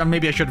maybe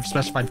I should have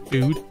specified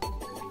food.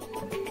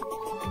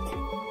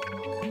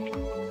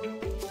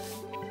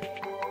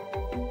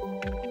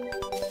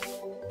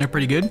 They're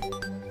pretty good.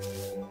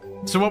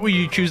 So what would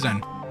you choose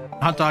then?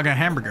 A hot dog or a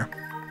hamburger?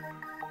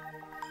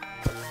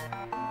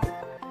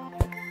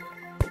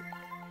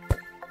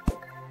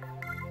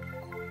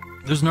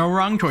 There's no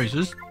wrong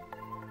choices.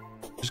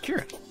 Just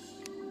curious.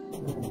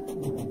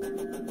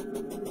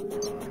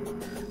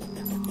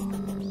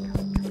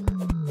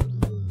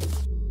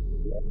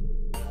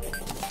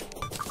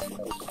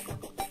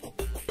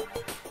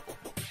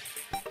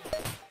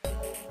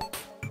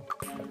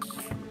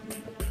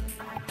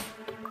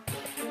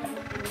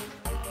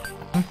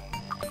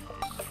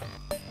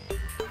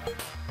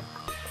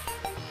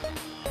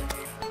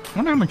 I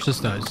wonder how much this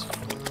does.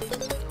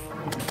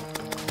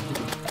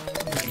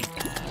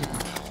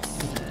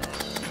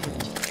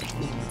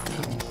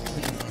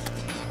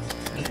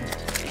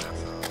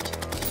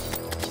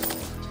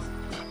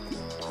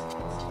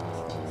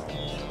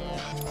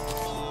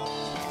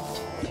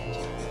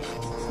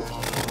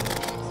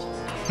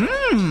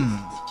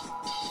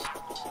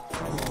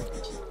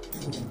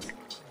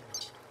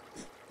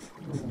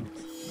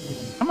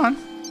 Come on.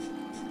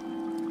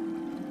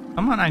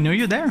 Come on, I know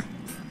you're there.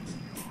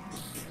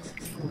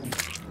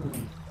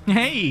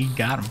 Hey,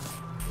 got him.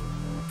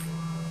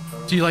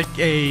 So you like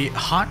a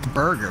hot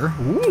burger?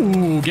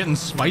 Ooh, getting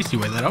spicy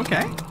with it.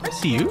 Okay, I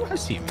see you. I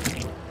see you.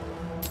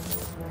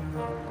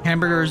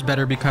 Hamburger is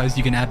better because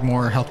you can add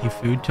more healthy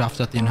food to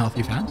offset the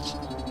unhealthy fats.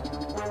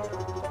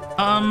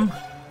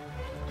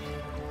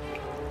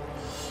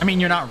 I mean,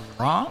 you're not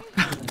wrong.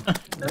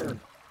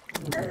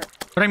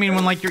 But I mean,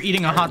 when like you're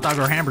eating a hot dog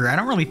or hamburger, I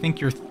don't really think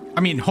you're...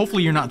 I mean,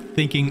 hopefully you're not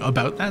thinking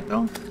about that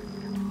though.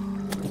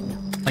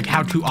 Like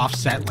how to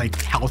offset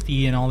like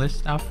healthy and all this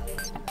stuff.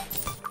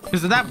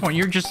 Because at that point,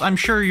 you're just... I'm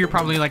sure you're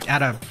probably like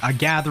at a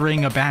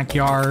gathering, a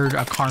backyard,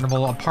 a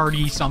carnival, a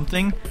party,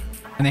 something.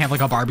 And they have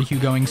like a barbecue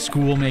going,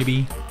 school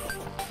maybe.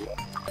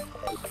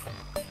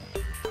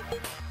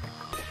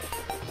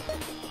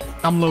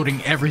 I'm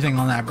loading everything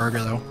on that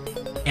burger though.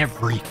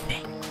 Everything.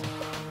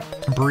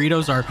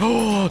 Burritos are...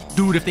 Oh,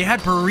 dude, if they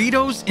had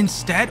burritos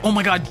instead... Oh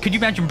my god, could you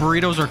imagine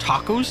burritos or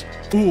tacos?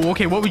 Ooh,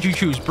 okay, what would you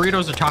choose?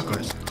 Burritos or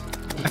tacos?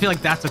 I feel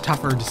like that's a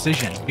tougher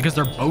decision because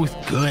they're both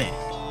good.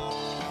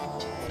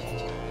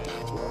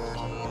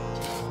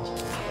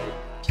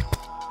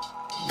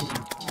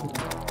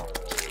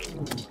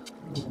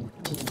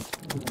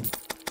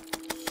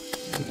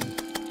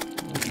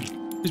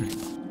 Excuse me.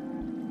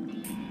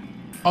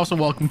 Also,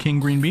 welcome King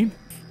Green Bee.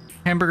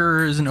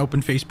 Hamburger is an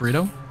open-faced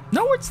burrito.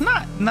 No, it's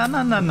not. No.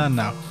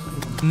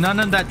 None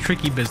of that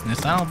tricky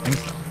business. I don't think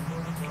so.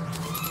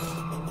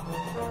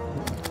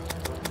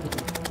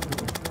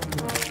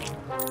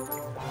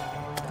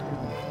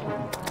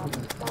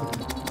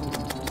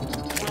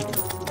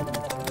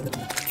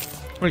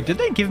 Wait, did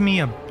they give me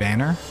a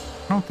banner?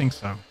 I don't think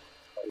so.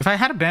 If I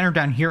had a banner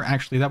down here,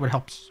 actually, that would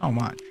help so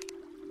much.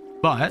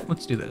 But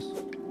let's do this.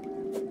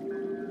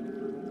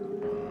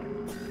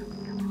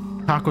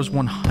 Tacos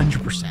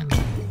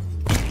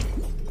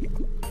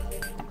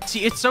 100%.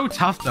 See, it's so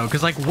tough though,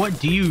 because like, what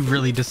do you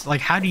really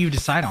like? How do you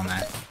decide on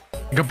that?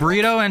 Like a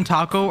burrito and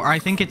taco, or I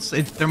think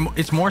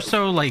it's more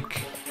so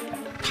like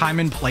time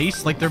and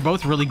place. Like they're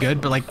both really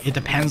good, but like it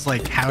depends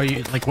like how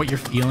you like what you're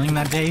feeling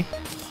that day.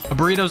 A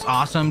burrito's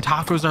awesome.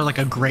 Tacos are like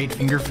a great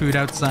finger food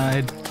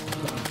outside.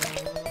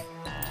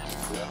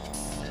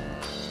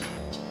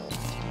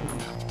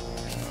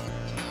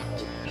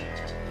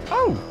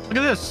 Oh, look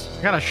at this.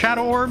 I got a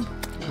shadow orb.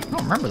 I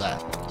don't remember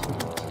that.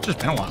 It's just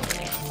been a while.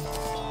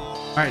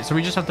 All right, so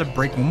we just have to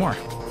break one more.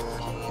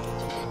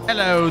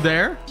 Hello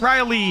there,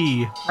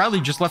 Riley. Riley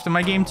just left in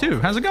my game too.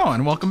 How's it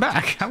going? Welcome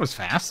back. That was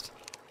fast.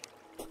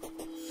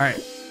 All right,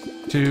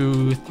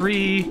 2,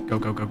 3, go,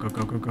 go, go, go,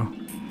 go, go, go.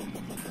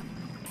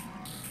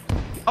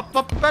 Up,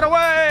 up, and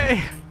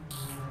away.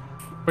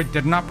 Wait,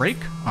 did it not break?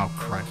 Oh,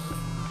 crud.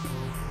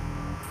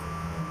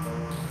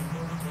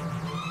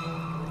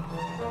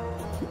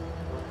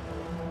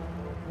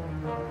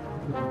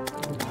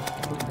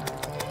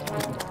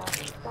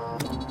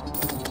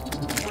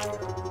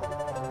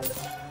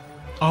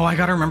 Oh, I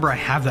gotta remember I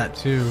have that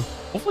too.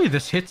 Hopefully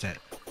this hits it.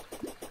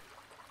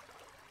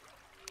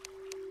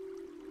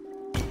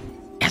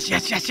 Yes,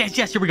 yes, yes, yes,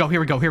 yes. Here we go,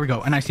 here we go, here we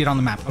go. And I see it on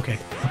the map. Okay,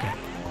 okay.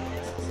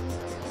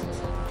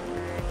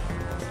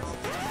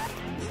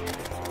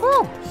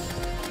 Woo!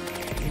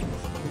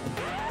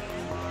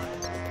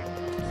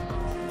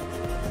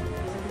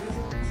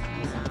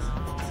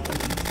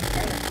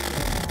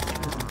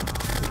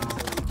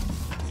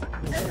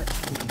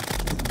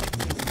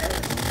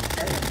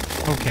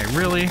 Okay,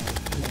 really?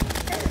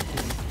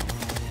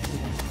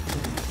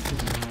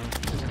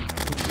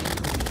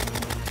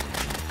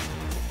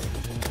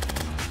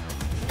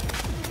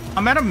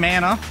 I'm out of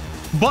mana,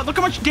 but look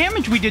how much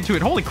damage we did to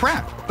it. Holy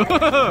crap.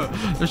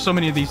 There's so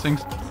many of these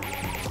things.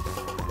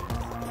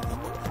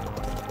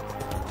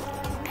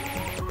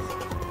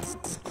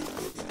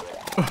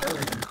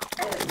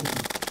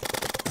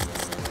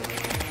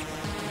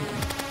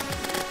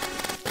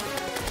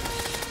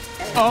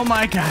 Oh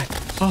my god.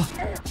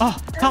 Oh,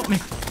 help me.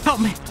 Help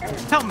me.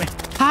 Help me.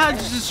 Ah,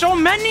 there's so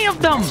many of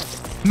them.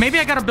 Maybe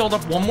I gotta build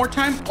up one more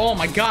time. Oh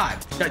my god.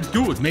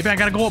 Dude, maybe I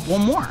gotta go up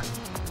one more.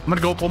 I'm gonna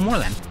go up one more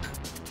then.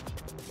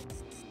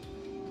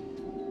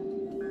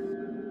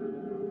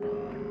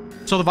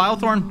 So the Vile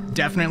Thorn,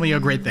 definitely a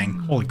great thing.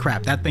 Holy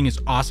crap, that thing is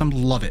awesome.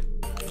 Love it.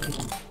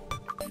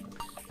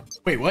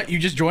 Wait, what? You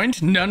just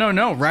joined? No, no,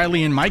 no.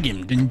 Riley in my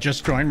game didn't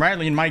just join.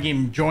 Riley in my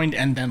game joined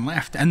and then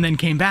left and then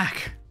came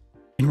back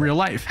in real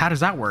life. How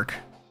does that work?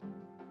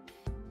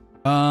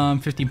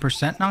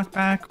 15%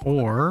 knockback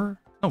or...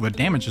 Oh, but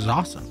damage is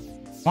awesome.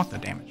 I want the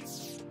damage.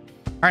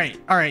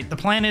 All right. The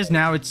plan is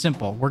now it's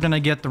simple. We're going to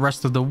get the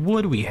rest of the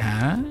wood we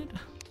had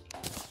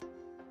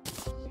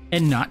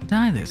and not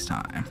die this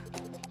time.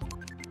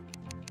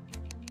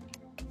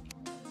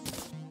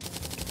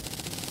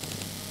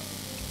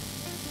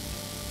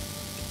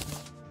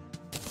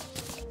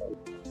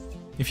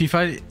 If you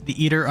fight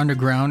the Eater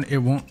underground, it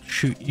won't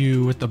shoot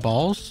you with the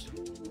balls.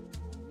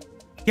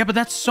 Yeah, but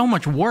that's so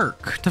much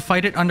work to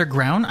fight it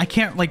underground. I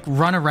can't like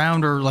run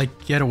around or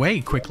like get away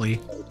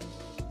quickly.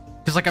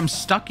 Because like I'm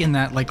stuck in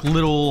that like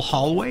little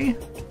hallway.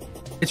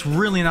 It's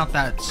really not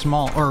that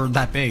small or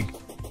that big.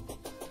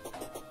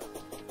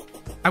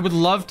 I would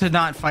love to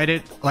not fight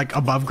it like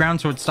above ground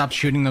so it stops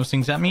shooting those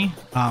things at me.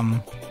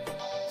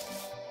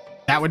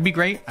 That would be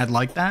great. I'd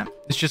like that.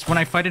 It's just when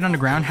I fight it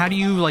underground, how do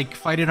you like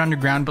fight it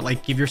underground but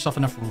like give yourself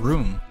enough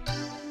room?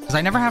 Because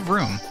I never have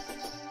room.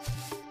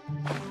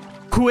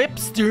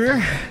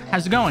 Quipster,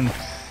 how's it going?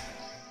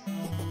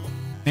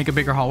 Make a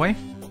bigger hallway?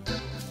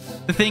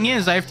 The thing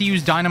is, I have to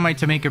use dynamite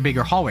to make a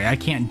bigger hallway. I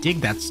can't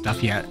dig that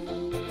stuff yet.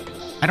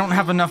 I don't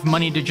have enough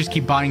money to just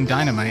keep buying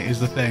dynamite is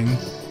the thing.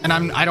 And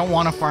I don't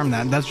want to farm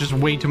that. That's just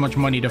way too much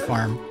money to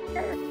farm.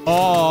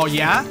 Oh,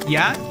 yeah.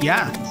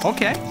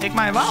 Okay, take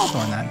my Vile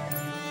Thorn then.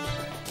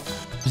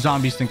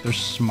 Zombies think they're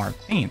smart.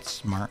 They ain't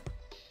smart.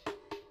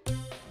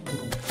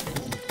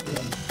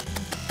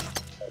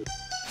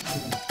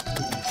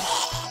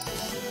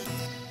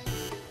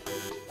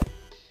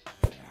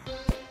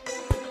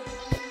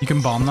 You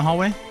can bomb the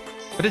hallway,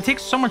 but it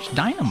takes so much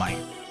dynamite.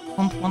 I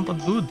don't want to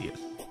do this.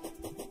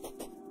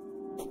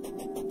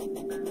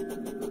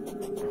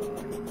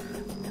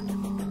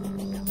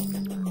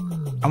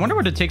 I wonder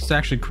what it takes to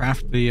actually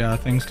craft the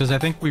things, because I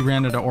think we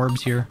ran out of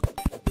orbs here.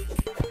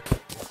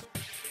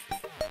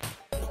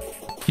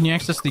 Can you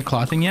access the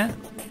clothing yet?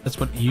 That's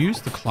what you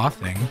use, the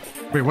clothing.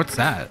 Wait, what's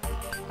that?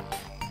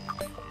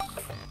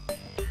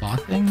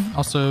 Clothing?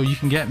 Also, you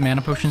can get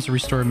mana potions to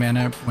restore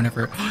mana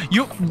whenever...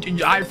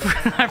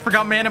 I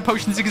forgot mana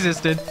potions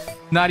existed.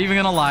 Not even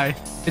gonna lie.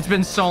 It's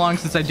been so long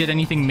since I did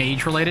anything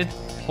mage related.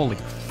 Holy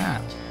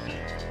crap.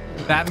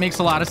 That makes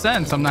a lot of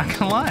sense. I'm not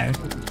gonna lie.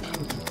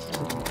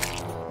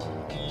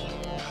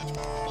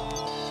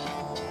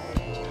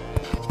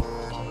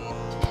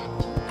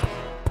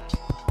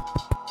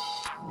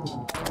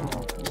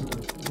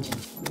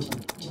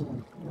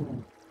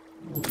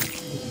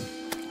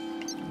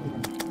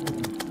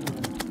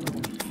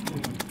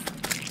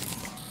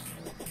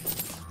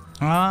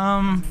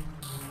 I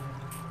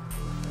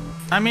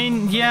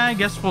mean, yeah, I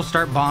guess we'll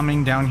start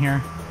bombing down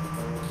here.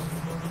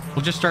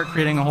 We'll just start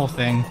creating a whole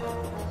thing.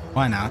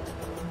 Why not?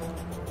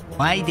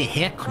 Why the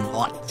heck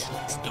not?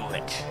 Let's do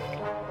it.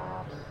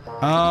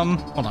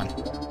 Hold on.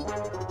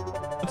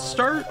 Let's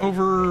start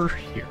over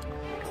here.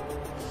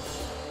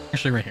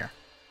 Actually, right here.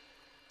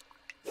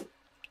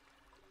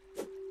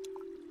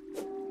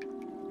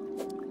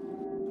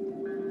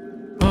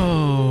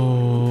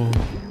 Oh,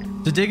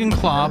 the dig and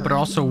claw, but it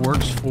also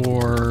works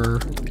for.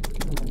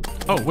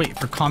 Oh wait,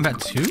 for combat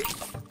 2?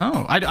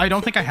 Oh, I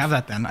don't think I have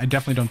that then. I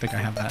definitely don't think I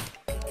have that.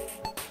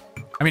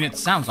 I mean, it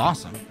sounds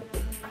awesome.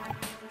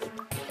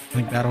 I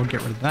think that'll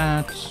get rid of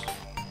that.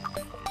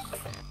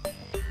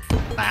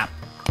 Bap.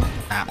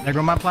 Bap. There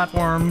go my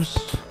platforms.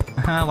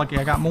 Lucky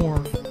I got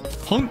more.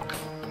 Hunk.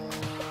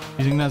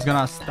 You think that's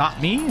gonna stop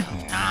me?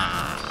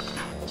 Nah.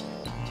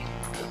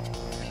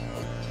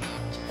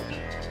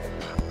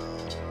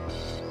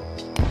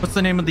 What's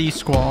the name of the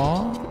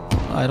squall?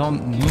 I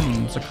don't.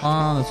 It's a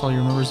con. That's all you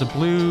remember is a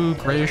blue,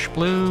 grayish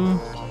blue.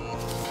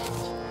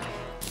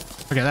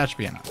 Okay, that should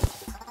be enough.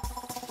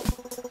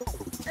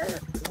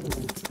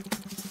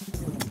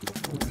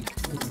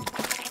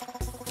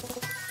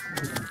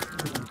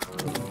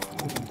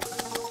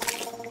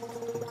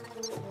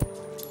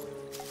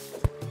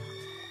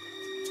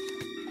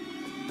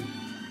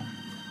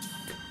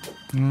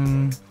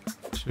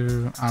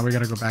 We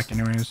gotta go back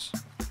anyways.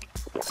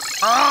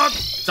 Ah,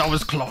 that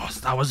was close.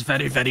 That was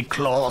very, very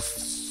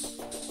close.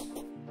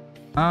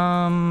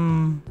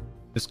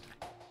 This guy.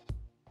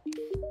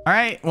 All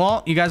right.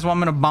 Well, you guys want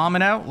me to bomb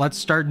it out? Let's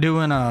start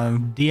doing a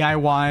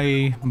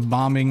DIY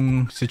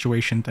bombing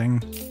situation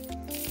thing.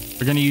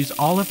 We're gonna use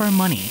all of our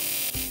money.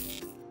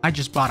 I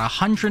just bought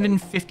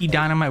 150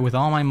 dynamite with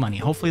all my money.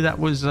 Hopefully that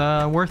was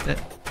worth it.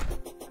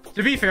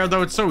 To be fair,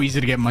 though, it's so easy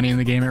to get money in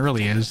the game. It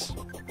really is.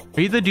 Are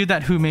you the dude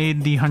that who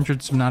made the 100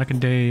 Subnautica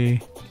Day?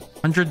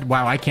 100?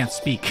 Wow, I can't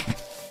speak.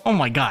 Oh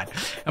my god.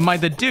 Am I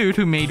the dude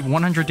who made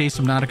 100 Day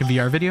Subnautica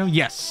VR video?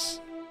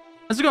 Yes.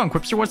 How's it going,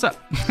 Quipster? What's up?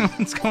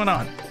 What's going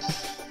on?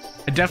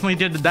 I definitely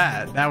did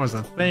that. That was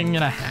a thing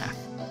and a half.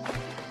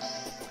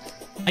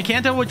 I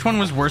can't tell which one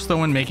was worse, though,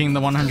 when making the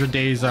 100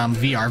 Days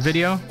VR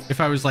video. If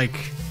I was like...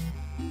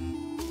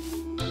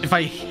 If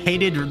I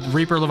hated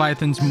Reaper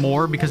Leviathans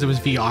more because it was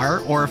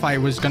VR, or if I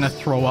was gonna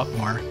throw up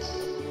more.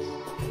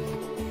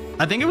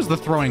 I think it was the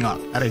throwing up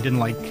that I didn't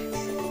like.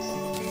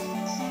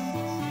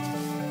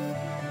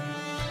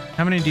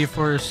 How many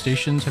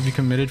deforestations have you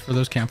committed for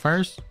those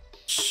campfires?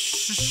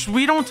 Shh,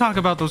 we don't talk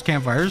about those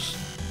campfires.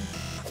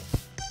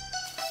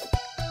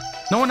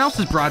 No one else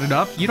has brought it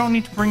up. You don't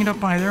need to bring it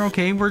up either,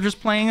 okay? We're just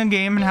playing a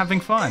game and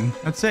having fun.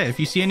 That's it. If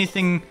you see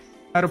anything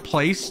out of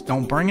place,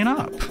 don't bring it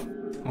up.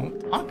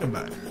 Don't talk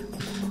about it.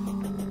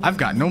 I've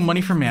got no money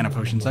for mana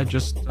potions. I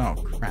just... Oh,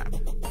 crap.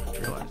 I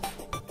realized.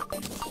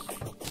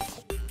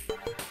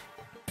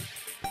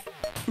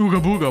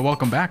 Ooga booga,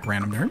 welcome back,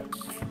 random nerd.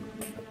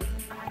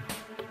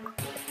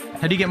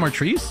 How do you get more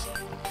trees?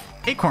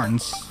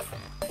 Acorns.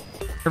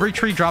 Every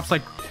tree drops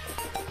like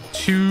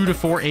 2 to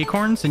 4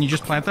 acorns, and you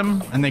just plant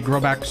them, and they grow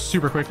back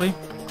super quickly.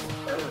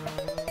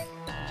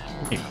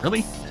 Hey,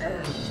 really?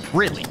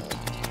 Really?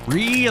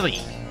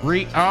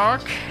 Really?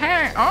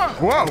 Okay. Oh,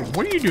 whoa.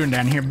 What are you doing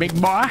down here, big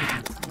boy?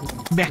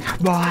 Big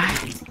boy.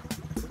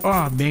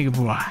 Oh, big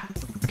boy.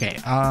 Okay,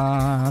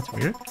 that's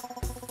weird.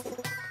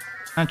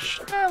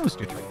 Let's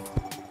do 3.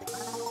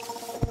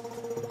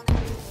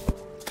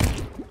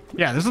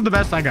 Yeah, this is the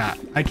best I got.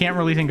 I can't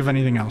really think of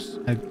anything else.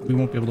 We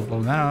won't be able to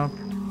blow that up.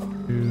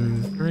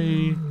 2,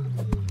 3.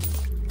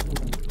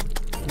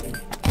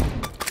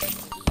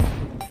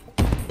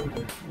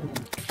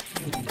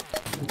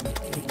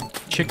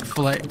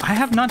 Chick-fil-A. I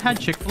have not had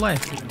Chick-fil-A.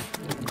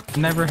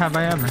 Never have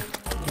I ever.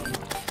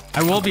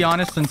 I will be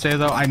honest and say,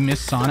 though, I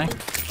miss Sonic.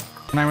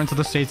 When I went to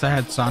the States, I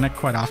had Sonic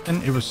quite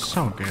often. It was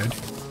so good.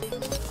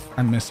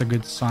 I miss a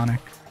good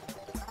Sonic.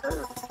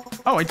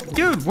 Oh,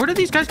 dude, where do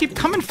these guys keep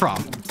coming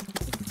from?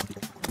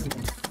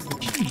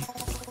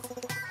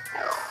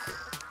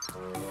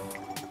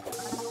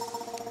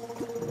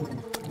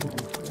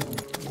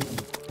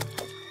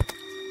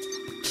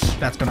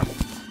 That's gonna...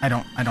 I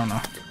don't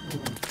know.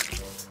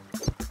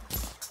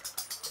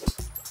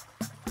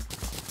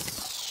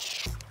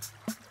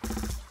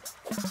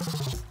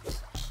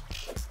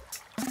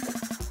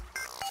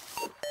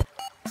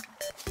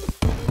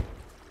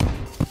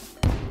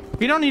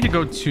 We don't need to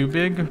go too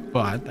big,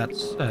 but that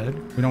said,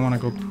 we don't want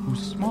to go too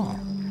small.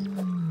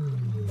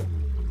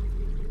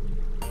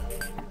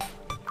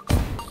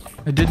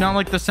 I did not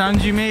like the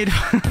sounds you made.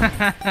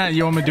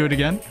 You want me to do it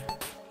again?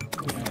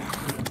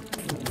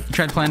 You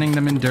tried planting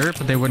them in dirt,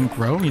 but they wouldn't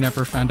grow. You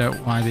never found out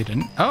why they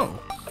didn't. Oh.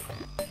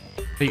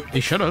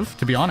 They should have,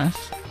 to be honest.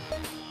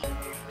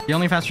 The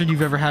only fast food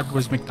you've ever had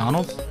was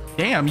McDonald's?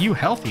 Damn, you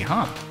healthy,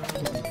 huh?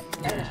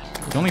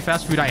 The only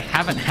fast food I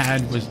haven't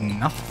had was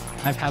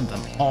nothing. I've had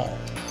them all.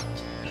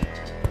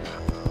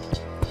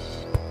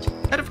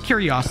 Out of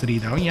curiosity,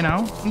 though, you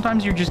know?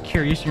 Sometimes you're just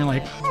curious and you're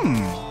like,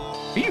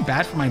 are you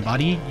bad for my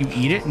body? You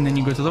eat it and then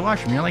you go to the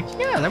washroom. You're like,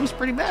 yeah, that was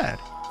pretty bad.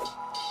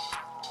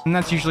 And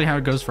that's usually how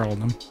it goes for all of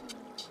them.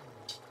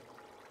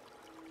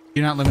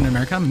 You not live in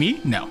America?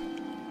 Me? No.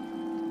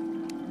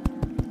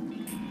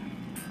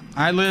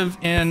 I live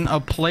in a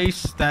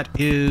place that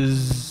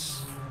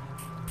is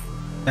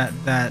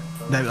that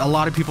a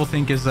lot of people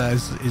think is a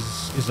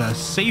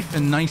safe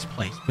and nice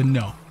place, but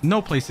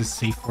no place is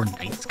safe or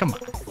nice. Come on,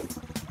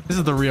 this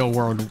is the real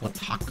world we're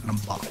talking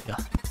about. Yeah.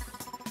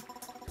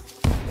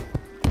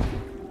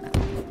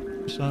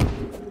 So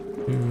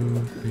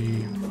 2,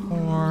 3,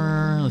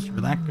 4. Let's see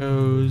where that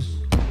goes.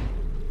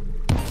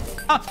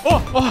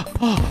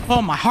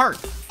 Oh, my heart.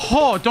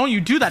 Oh, don't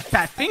you do that,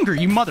 fat finger,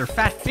 you mother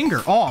fat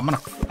finger. Oh, I'm gonna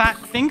fat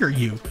finger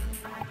you.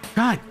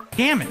 God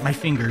damn it, my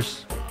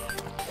fingers.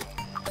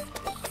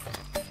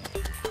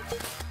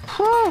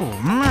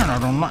 Oh, man, I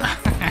don't like.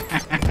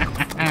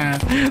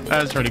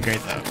 That was pretty great,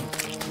 though.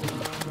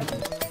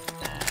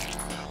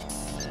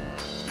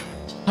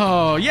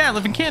 Oh, yeah, I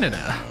live in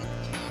Canada.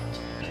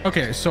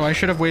 Okay, so I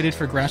should have waited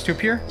for grass to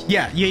appear?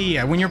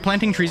 Yeah. When you're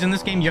planting trees in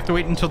this game, you have to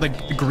wait until the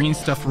green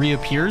stuff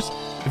reappears.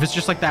 If it's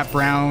just like that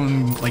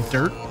brown, like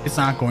dirt, it's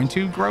not going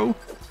to grow.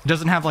 It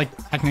doesn't have like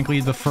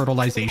technically the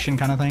fertilization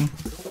kind of thing.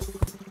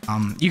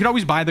 You could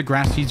always buy the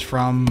grass seeds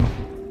from,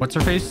 what's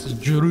her face?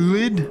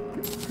 Druid?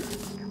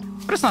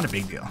 But it's not a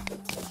big deal.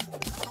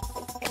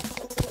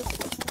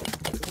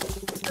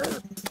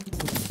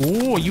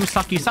 Oh, you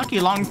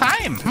sucky long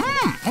time.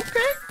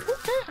 Okay.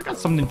 I got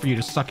something for you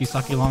to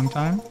sucky long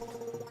time.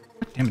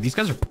 Damn it, these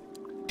guys are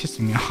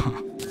pissing me off.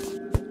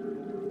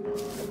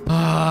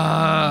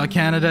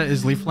 Canada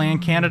is leaf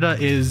land. Canada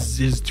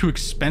is too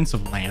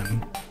expensive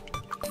land.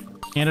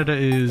 Canada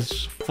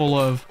is full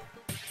of...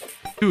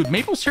 Dude,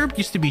 maple syrup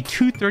used to be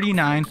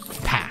 $2.39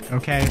 a pack,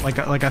 okay? Like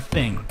a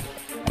thing.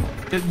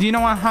 Do you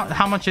know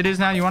how much it is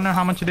now? You want to know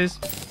how much it is?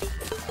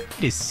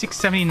 It is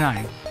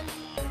 $6.79.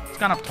 It's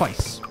gone up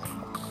twice.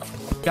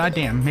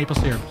 Goddamn, maple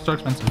syrup. So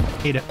expensive.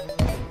 Hate it.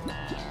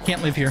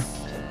 Can't live here.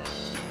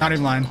 Not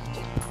even lying.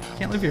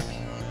 Can't live here.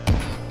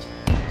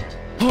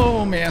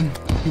 Oh, man.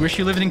 You wish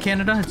you lived in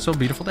Canada? It's so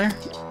beautiful there.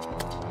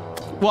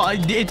 Well,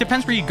 it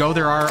depends where you go.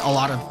 There are a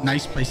lot of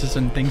nice places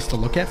and things to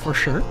look at, for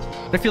sure.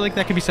 But I feel like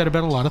that could be said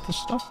about a lot of this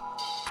stuff.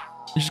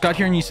 You just got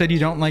here and you said you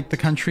don't like the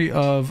country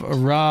of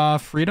raw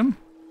freedom?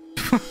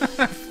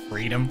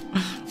 Freedom?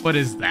 What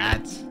is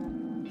that?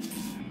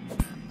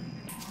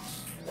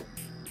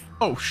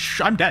 Oh,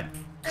 I'm dead.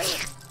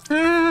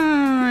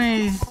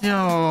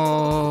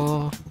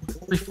 So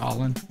free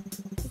falling.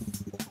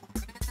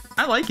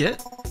 I like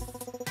it.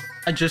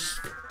 I just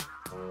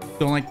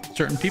don't like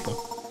certain people.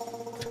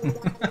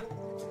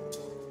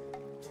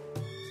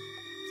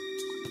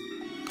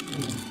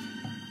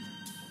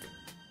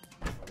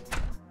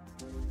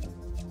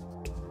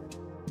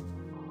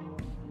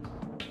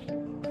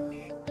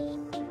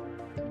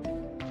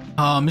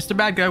 Mr.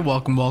 Bad Guy,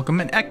 welcome,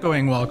 and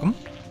echoing welcome.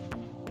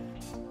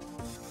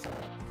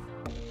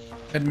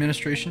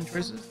 Administration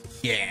choices?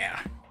 Yeah.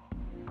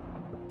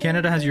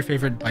 Canada has your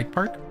favorite bike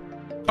park?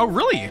 Oh,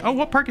 really? Oh,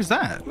 what park is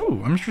that?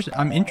 Ooh,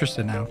 I'm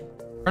interested now.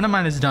 A friend of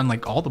mine has done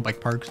like all the bike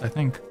parks, I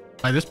think,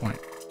 by this point.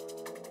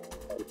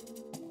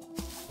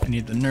 I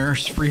need the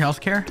nurse, free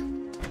healthcare.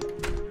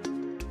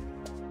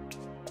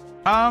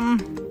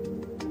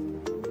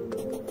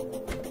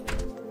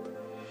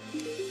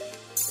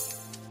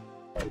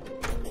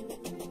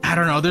 I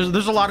don't know.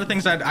 There's a lot of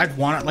things I'd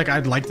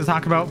like to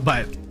talk about,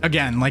 but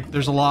again, like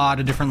there's a lot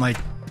of different, like,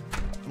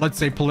 let's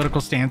say political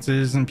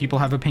stances, and people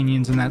have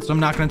opinions and that. So I'm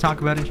not going to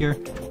talk about it here.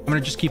 I'm going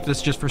to just keep this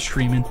just for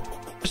streaming,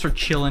 just for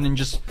chilling and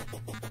just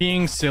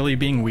being silly,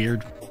 being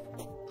weird.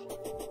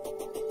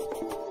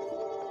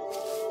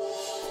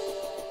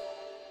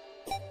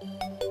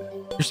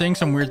 You're saying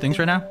some weird things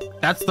right now?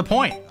 That's the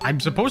point.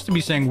 I'm supposed to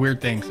be saying weird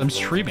things. I'm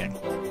streaming.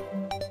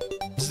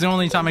 This is the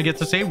only time I get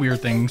to say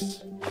weird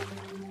things.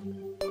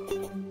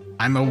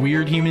 I'm a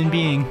weird human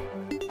being.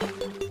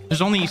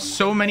 There's only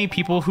so many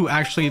people who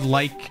actually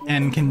like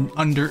and can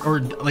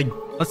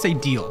let's say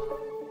deal.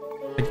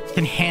 Like,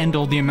 can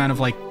handle the amount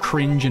of like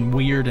cringe and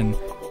weird and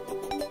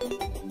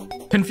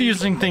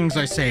confusing things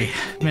I say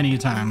many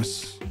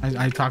times.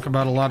 I talk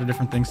about a lot of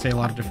different things, say a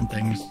lot of different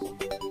things.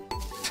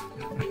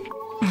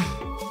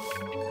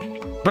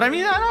 But I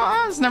mean,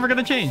 it's never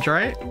gonna change,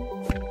 right?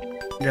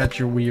 I got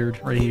your weird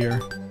right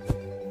here.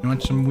 You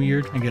want some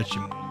weird? I got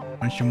you.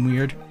 Want some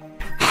weird?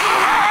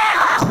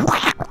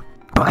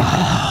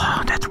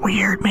 Oh, that's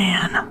weird,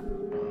 man.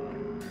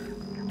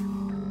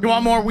 You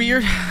want more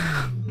weird?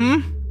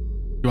 You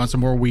want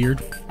some more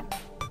weird?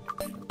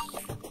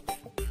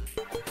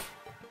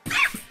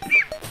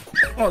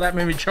 Oh, that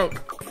made me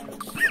choke.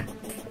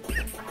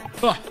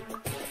 Oh,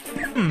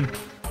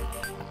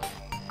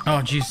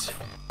 jeez.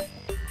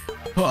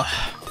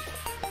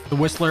 The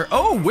Whistler.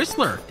 Oh,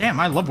 Whistler. Damn,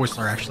 I love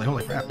Whistler, actually.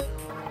 Holy crap.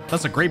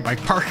 That's a great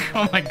bike park.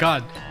 Oh my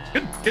god.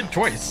 Good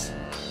choice.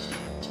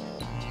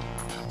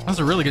 That's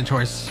a really good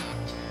choice.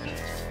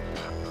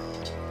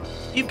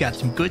 You've got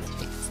some good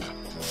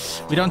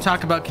taste. We don't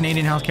talk about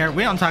Canadian healthcare.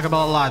 We don't talk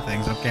about a lot of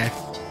things, okay?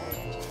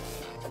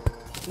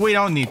 We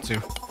don't need to.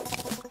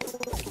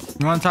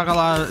 You want to talk a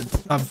lot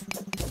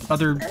of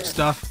other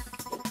stuff?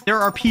 There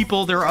are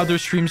people, there are other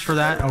streams for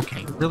that.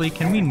 Okay, really?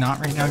 Can we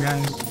not right now,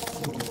 guys?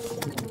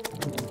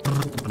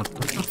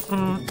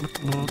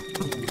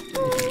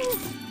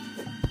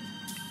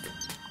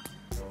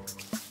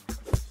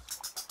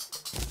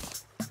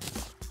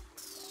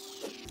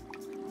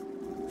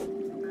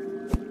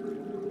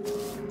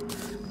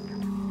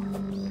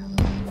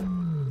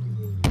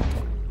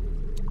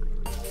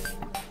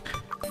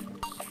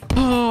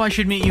 I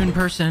should meet you in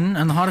person,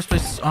 and the hottest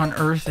place on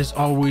earth is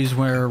always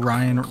where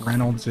Ryan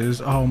Reynolds is.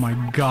 Oh my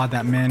god,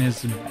 that man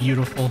is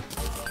beautiful.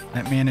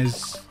 That man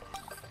is...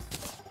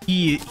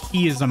 He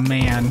is a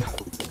man.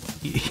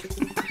 He's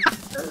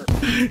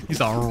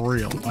a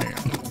real man.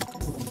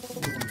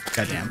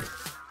 Goddamn.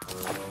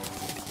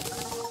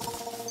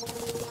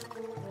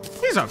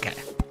 He's okay.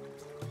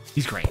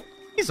 He's great.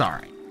 He's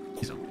alright.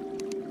 He's okay.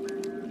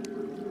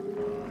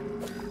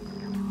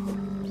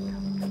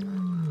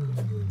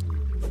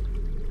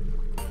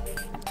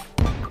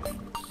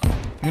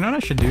 You know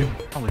what I should do?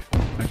 Probably.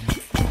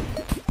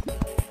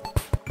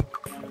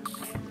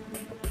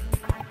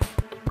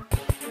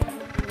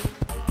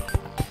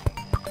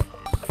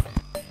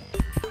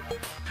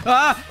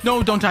 Ah!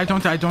 No, don't die,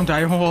 don't die, don't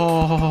die.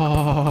 Oh.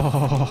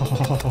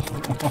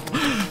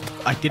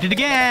 I did it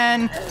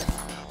again.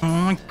 Oh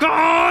my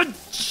god!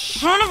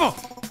 Son of a...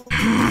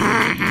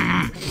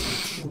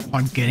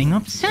 I'm getting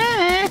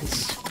upset.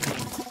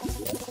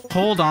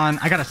 Hold on.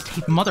 I gotta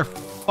take mother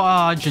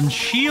fudge, and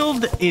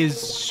shield is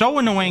so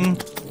annoying.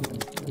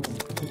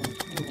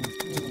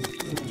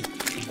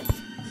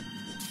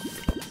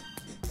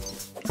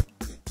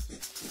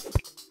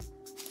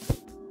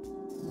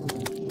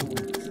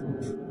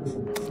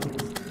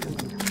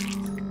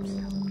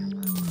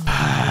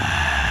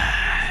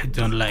 I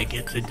don't like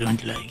it. I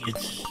don't like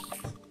it.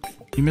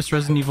 You miss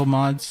Resident Evil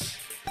mods?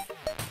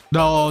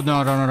 No.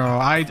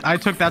 I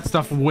took that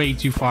stuff way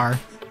too far.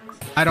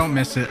 I don't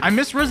miss it. I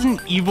miss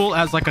Resident Evil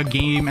as like a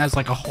game, as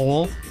like a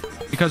whole,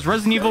 because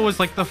Resident Evil was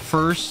like the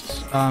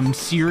first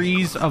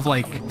series of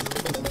like,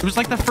 it was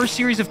like the first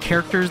series of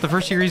characters, the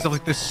first series of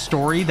like this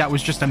story that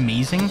was just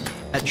amazing,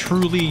 that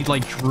truly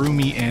like drew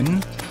me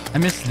in. I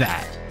miss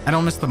that. I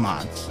don't miss the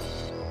mods.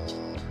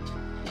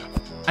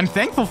 I'm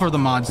thankful for the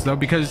mods though,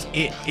 because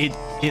it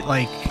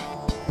like,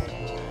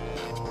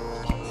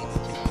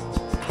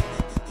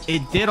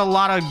 it did a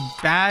lot of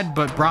bad,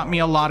 but brought me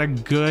a lot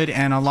of good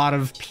and a lot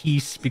of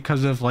peace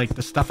because of like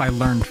the stuff I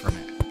learned from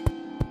it.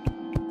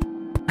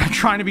 I'm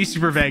trying to be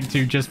super vague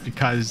too, just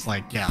because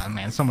like, yeah,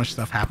 man, so much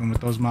stuff happened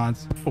with those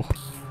mods. Ooh.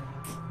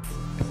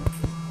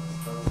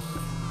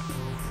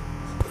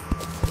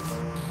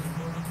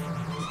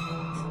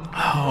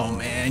 Oh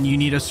man, you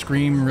need to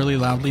scream really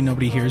loudly.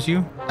 Nobody hears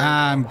you.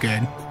 I'm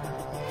good.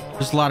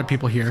 There's a lot of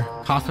people here.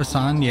 Koth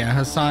Hassan, yeah,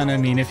 Hassan. I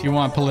mean, if you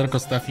want political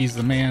stuff, he's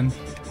the man.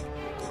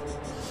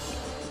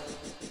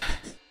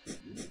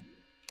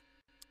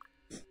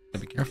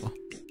 Be careful.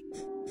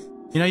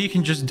 You know, you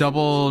can just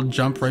double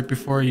jump right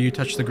before you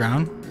touch the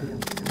ground.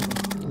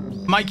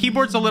 My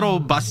keyboard's a little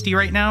busty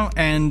right now,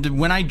 and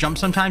when I jump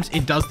sometimes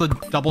it does the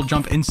double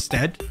jump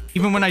instead,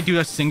 even when I do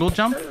a single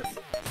jump.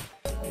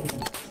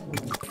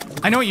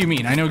 I know what you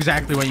mean. I know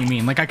exactly what you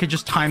mean. Like I could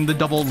just time the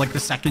double, like the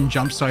second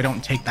jump, so I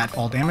don't take that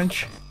fall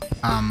damage.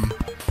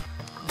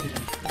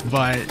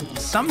 But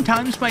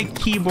sometimes my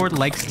keyboard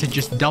likes to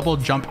just double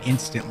jump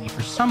instantly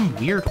for some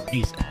weird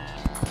reason.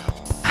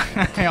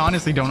 I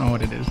honestly don't know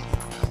what it is.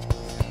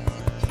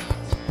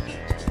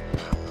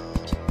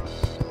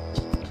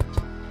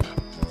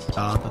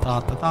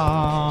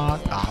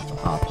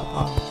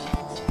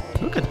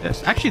 Look at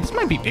this. Actually, this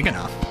might be big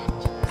enough.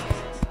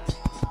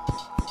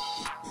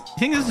 You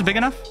think this is big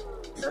enough?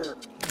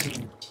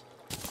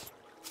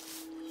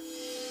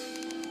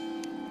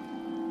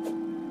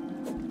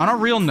 On a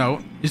real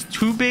note, is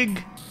too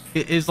big,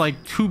 is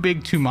like too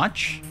big too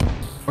much?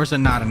 Or is it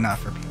not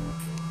enough for people?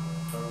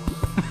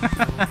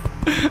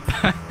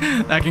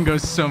 That can go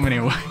so many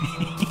ways.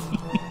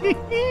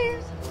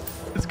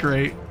 It's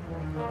great.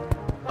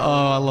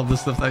 Oh, I love the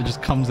stuff that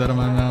just comes out of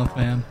my mouth,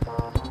 man.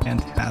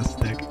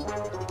 Fantastic.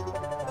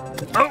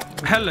 Oh,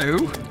 hello.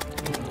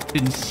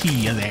 Didn't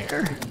see you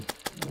there.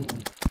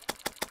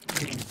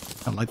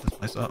 I light this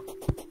place up.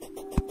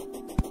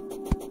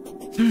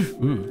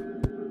 Ooh.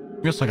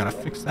 I guess I gotta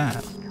fix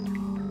that.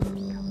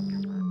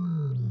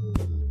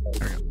 There we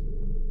go.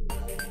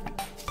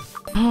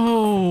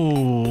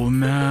 Oh,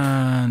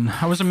 man.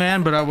 I was a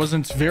man, but I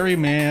wasn't very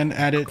man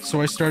at it,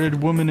 so I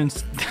started woman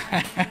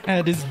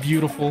instead. Is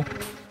beautiful.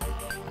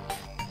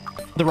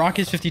 The Rock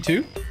is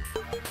 52.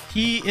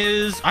 He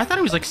is... I thought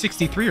he was like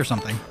 63 or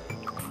something.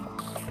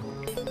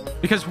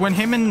 Because when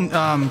him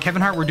and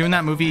Kevin Hart were doing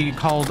that movie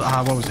called...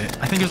 what was it?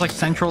 I think it was like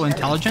Central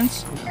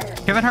Intelligence.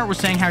 Kevin Hart was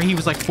saying how he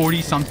was like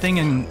 40 something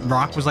and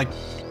Rock was like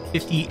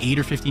 58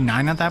 or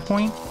 59 at that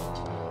point.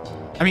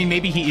 I mean,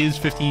 maybe he is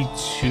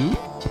 52.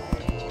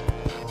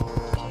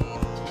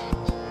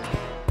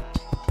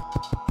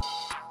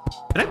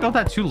 Did I build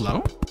that too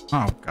low?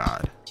 Oh,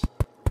 God.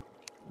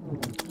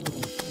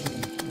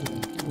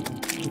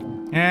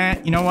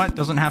 You know what?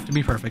 Doesn't have to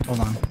be perfect.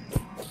 Hold on.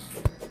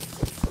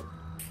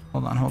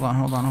 Hold on, hold on,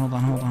 hold on, hold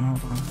on, hold on,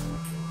 hold on.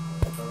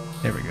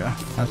 There we go.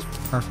 That's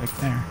perfect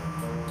there.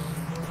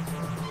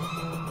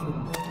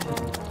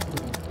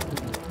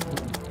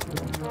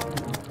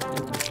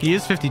 He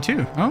is 52.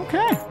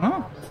 Okay.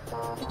 Oh.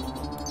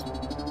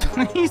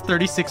 He's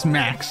 36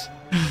 max.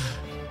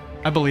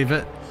 I believe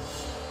it.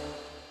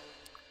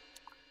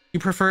 You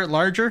prefer it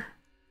larger?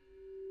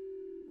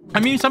 I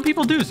mean, some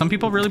people do. Some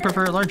people really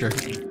prefer it larger.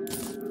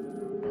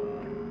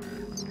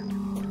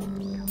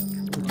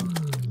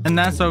 And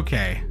that's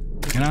okay.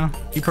 You know,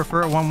 you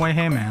prefer it one way.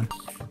 Hey, man.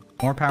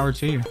 More power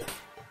to you.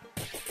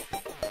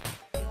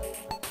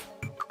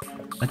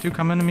 That dude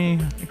coming to me?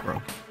 I think we're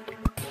okay.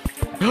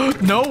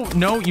 No,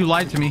 no, you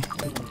lied to me.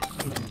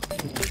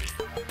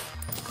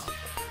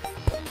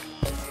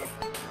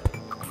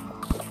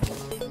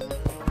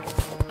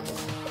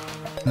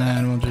 And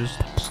then we'll just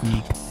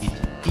sneak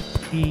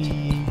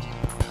peek.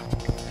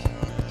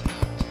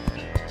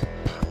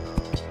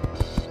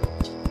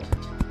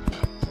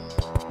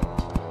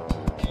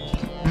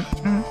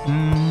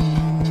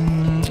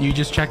 You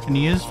just checked and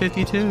he is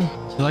 52. You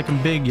like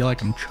him big, you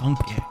like him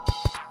chunky.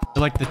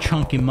 You like the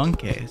chunky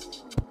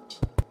monkeys.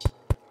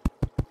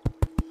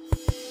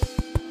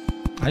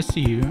 I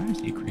see you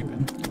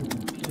creeping.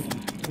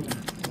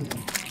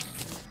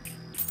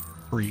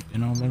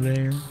 Creeping over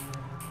there.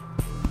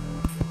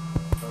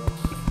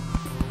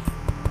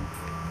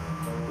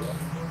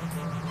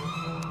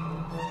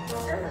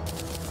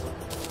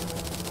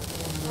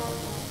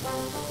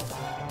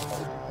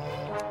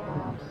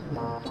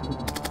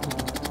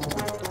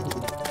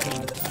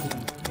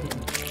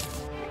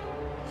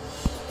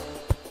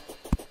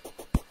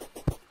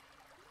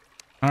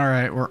 All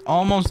right, we're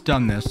almost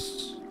done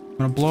this. I'm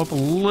gonna blow up a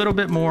little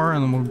bit more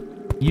and then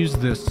we'll use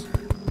this.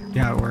 See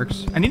how it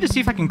works. I need to see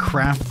if I can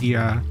craft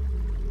the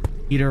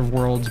Eater of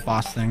Worlds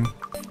boss thing.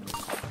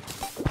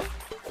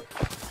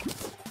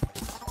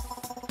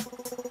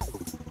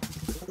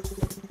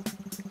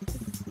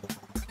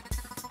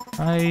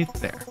 Right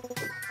there.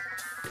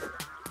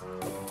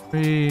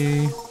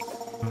 3,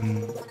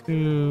 1,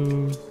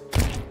 2.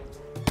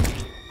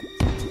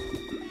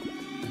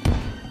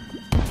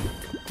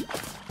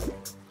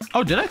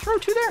 Oh, did I throw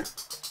 2 there?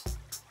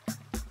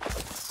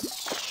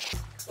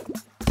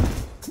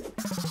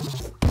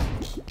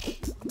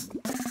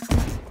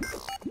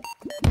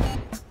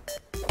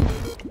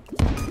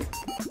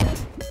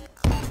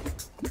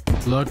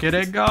 Look at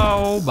it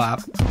go.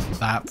 Bop,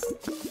 bop.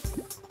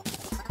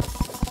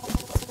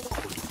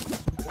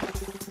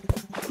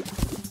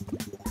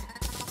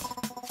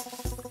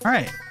 All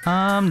right.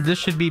 This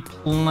should be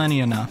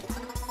plenty enough.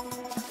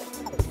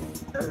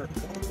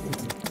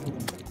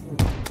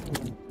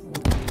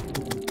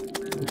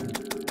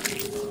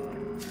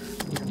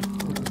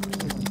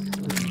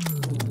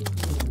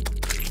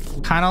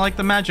 Kind of like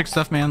the magic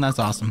stuff, man. That's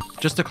awesome.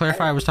 Just to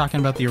clarify, I was talking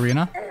about the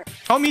arena.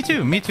 Oh, me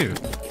too. Me too.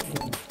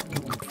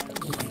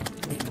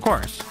 Of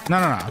course.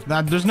 No.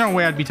 There's no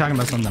way I'd be talking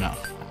about something else.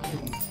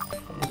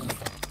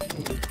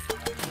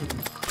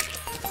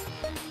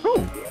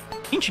 Ooh,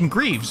 ancient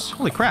greaves.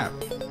 Holy crap.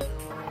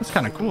 That's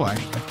kind of cool,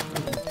 actually.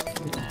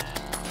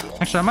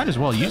 Actually, I might as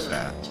well use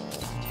that.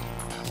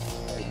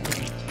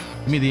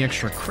 Give me the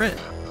extra crit.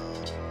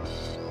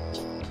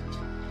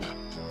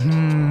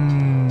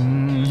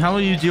 How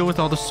will you deal with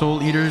all the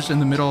soul eaters in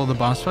the middle of the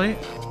boss fight?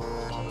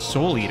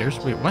 Soul eaters?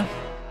 Wait, what?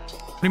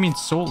 What do you mean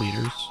soul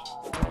eaters?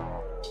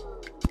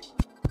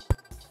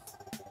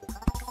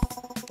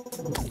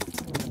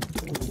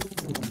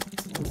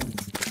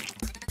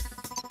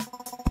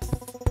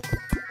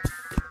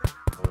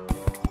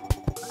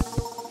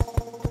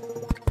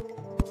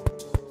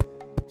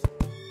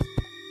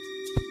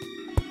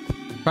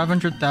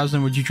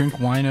 $500,000. Would you drink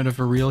wine out of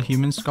a real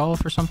human skull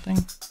for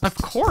something? Of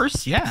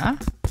course, yeah.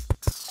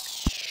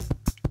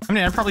 I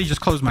mean, I'd probably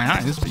just close my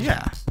eyes, but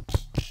yeah.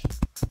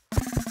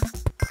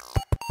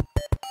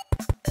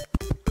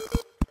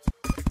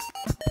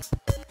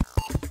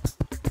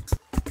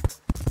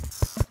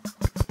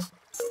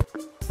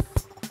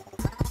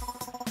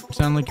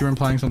 Sound like you were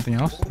implying something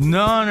else?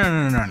 No.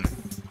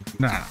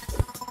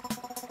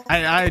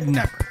 I'd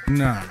never.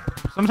 No.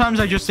 Sometimes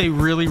I just say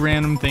really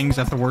random things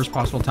at the worst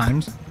possible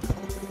times.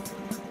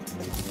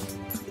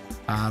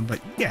 But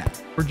yeah,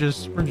 we're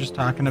just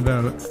talking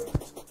about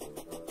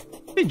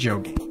video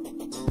games.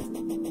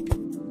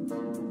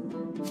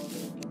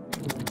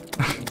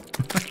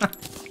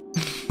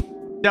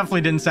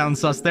 Definitely didn't sound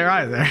sus there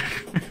either.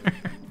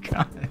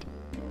 God.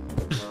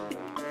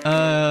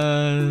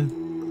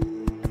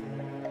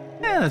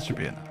 Yeah, that should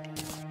be enough.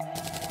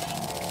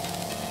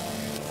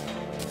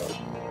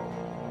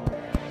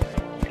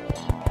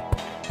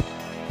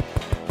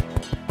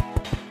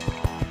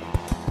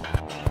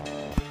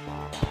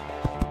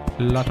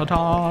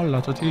 La-ta-ta.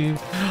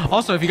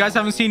 Also, if you guys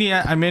haven't seen it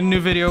yet, I made a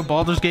new video,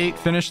 Baldur's Gate,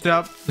 finished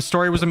up. The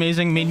story was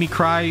amazing, made me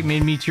cry,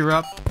 made me tear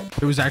up.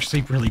 It was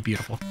actually really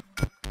beautiful.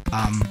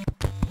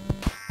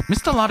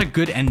 Missed a lot of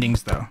good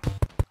endings though.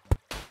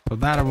 So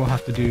that I will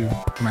have to do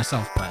for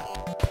myself, but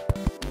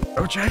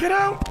go check it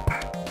out.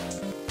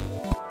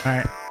 All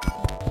right.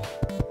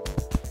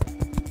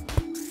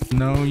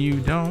 No, you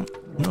don't.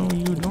 No,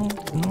 you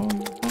don't. No,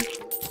 you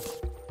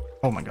don't.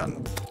 Oh my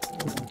god.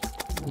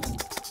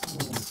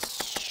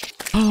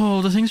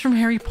 Oh, the things from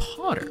Harry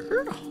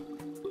Potter.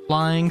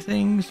 Flying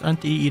things.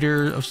 Aren't the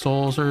Eater of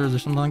Souls or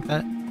there's something like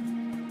that?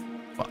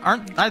 Well,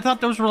 I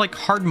thought those were like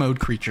hard mode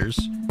creatures.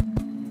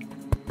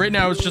 Right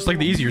now it's just like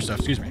the easier stuff.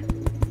 Excuse me.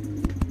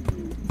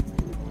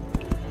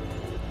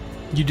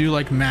 You do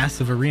like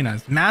massive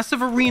arenas.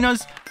 Massive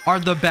arenas are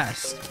the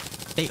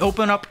best. They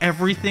open up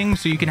everything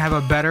so you can have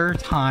a better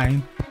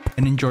time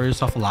and enjoy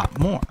yourself a lot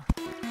more.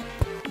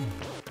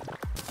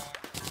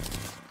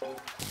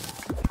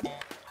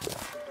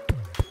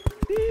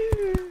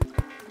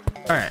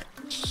 All right,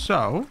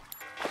 so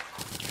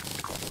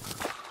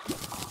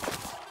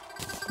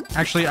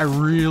actually I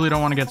really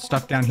don't want to get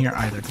stuck down here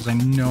either because I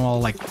know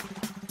I'll like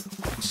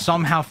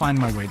somehow find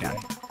my way down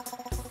here.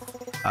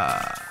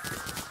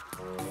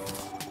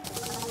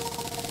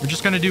 We're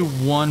just gonna do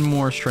one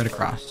more straight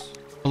across,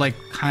 like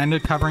kind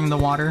of covering the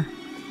water.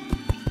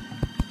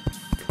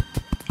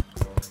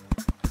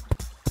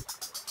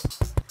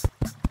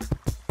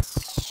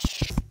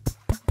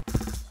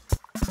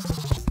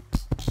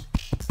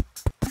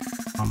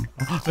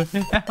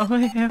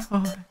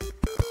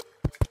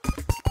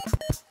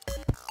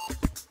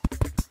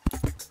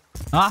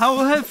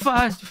 I'll have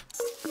fun.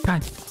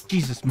 God,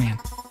 Jesus, man.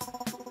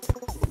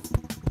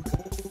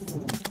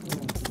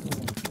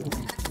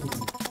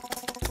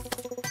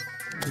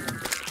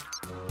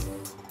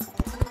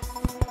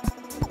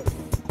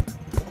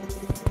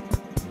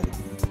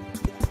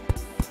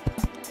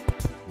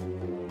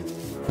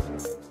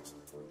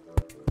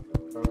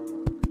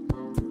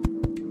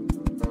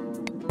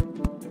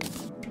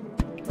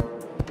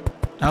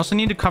 I also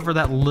need to cover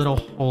that little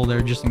hole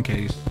there just in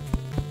case.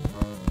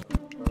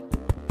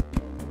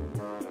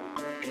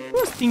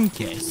 Just in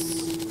case.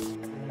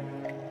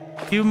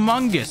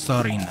 Humongous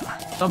arena.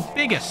 The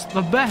biggest,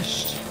 the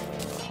best.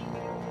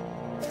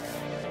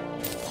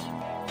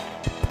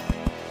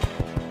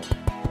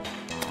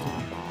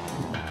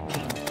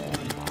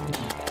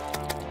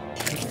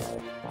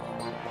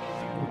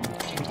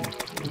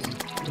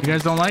 You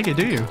guys don't like it,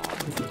 do you?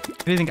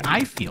 What do you think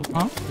I feel,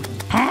 huh?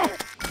 Ow.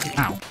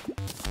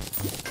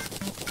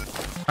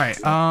 All right,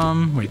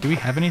 wait, do we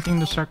have anything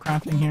to start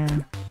crafting here?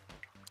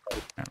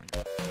 There we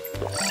go.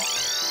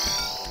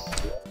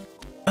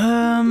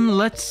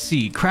 Let's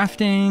see,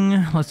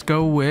 crafting. Let's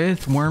go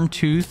with worm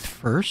tooth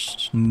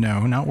first.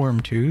 No, not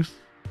worm tooth.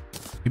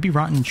 Maybe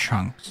rotten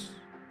chunks.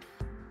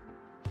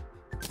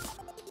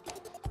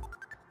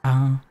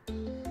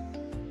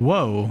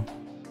 Whoa.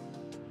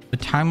 The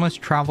timeless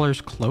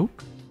traveler's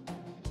cloak.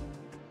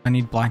 I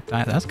need black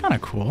dye. That's kind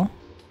of cool.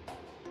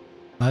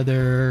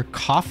 Leather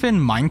coffin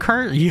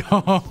minecart. Yo,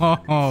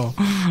 all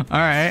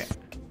right.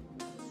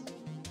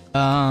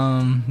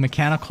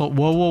 Mechanical.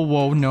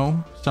 Whoa.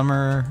 No,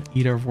 Summer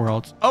Eater of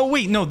Worlds. Oh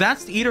wait, no,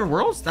 that's the Eater of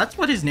Worlds. That's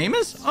what his name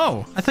is.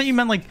 Oh, I thought you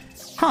meant like,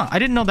 huh? I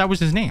didn't know that was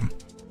his name.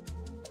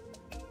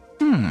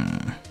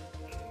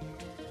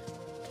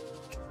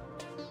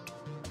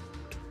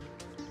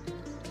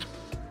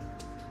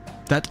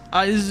 That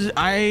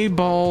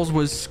eyeballs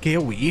was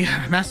scary.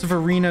 Massive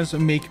arenas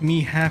make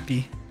me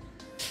happy.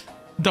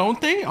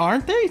 Don't they?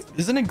 Aren't they?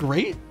 Isn't it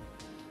great?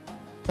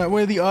 That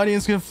way the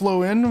audience can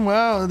flow in.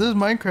 Wow, this is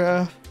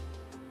Minecraft.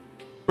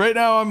 Right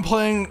now I'm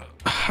playing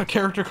a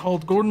character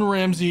called Gordon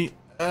Ramsay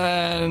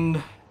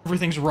and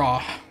everything's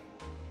raw.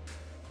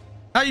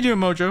 How you doing,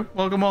 Mojo?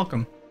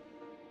 Welcome.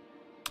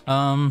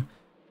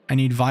 I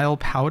need vial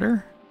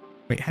powder.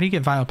 Wait, how do you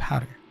get vial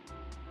powder?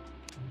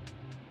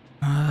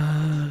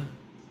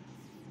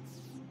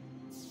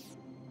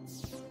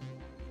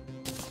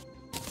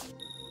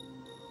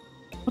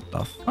 What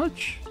the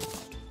fudge?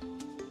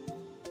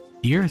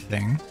 Deer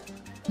thing?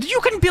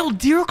 You can build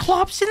deer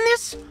clops in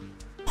this?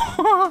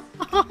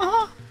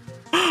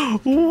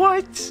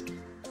 What?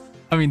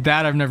 I mean,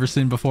 that I've never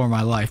seen before in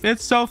my life.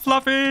 It's so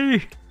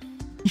fluffy.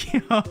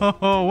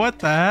 Yo, what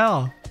the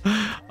hell?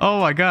 Oh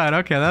my god.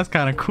 Okay, that's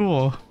kind of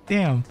cool.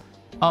 Damn.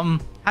 How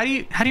do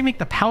you make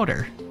the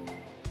powder?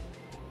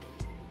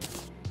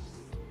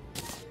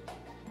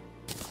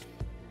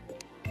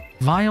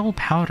 Vial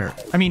powder.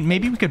 I mean,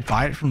 maybe we could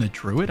buy it from the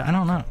druid. I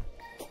don't know.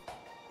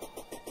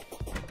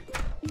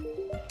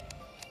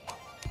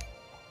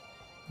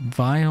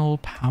 Vial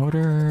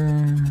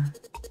powder.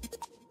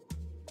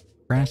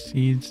 Grass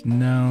seeds,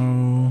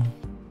 no.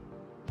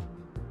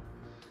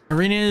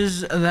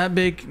 Arenas that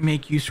big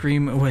make you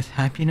scream with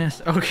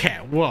happiness. Okay,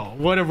 whoa.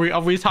 What are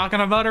we talking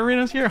about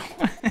arenas here?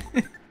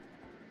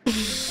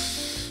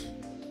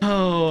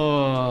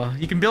 Oh,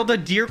 you can build a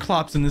deer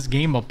clops in this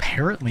game,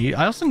 apparently.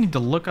 I also need to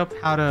look up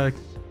how to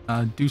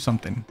do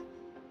something.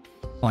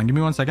 Hold on, give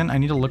me 1 second. I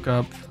need to look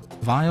up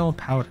vial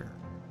powder.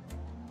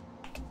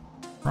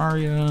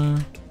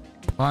 Terraria,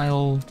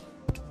 vial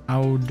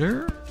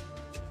powder.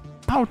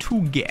 How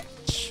to get.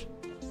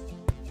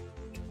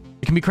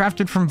 It can be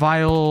crafted from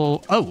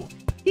vial. Oh,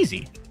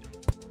 easy.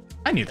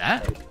 I knew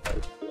that.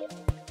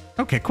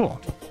 Okay,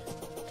 cool.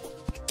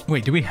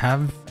 Wait, do we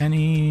have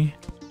any?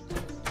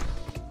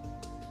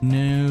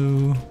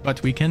 No,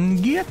 but we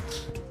can get.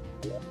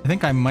 I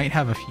think I might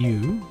have a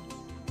few.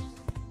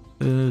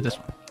 This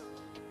one.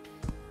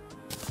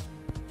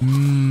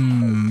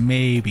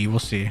 Maybe. We'll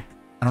see.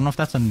 I don't know if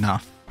that's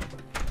enough.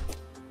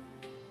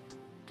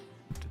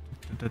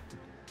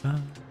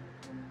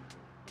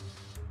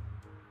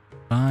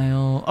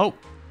 File. Oh.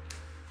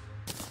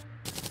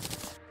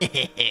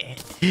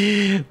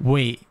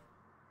 Wait.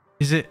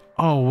 Is it?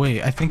 Oh,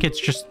 wait. I think it's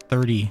just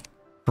 30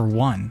 for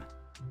one.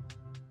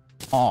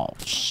 Oh,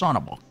 son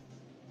of a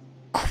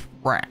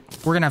crap.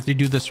 We're going to have to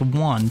do this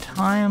one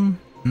time.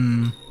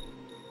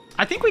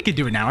 I think we could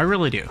do it now. I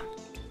really do.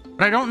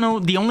 But I don't know.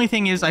 The only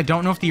thing is I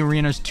don't know if the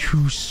arena is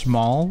too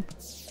small.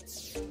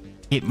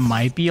 It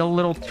might be a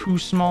little too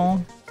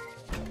small.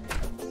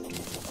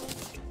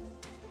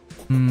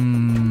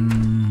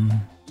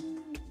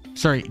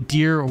 Sorry,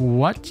 deer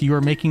what? You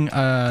are making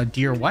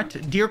deer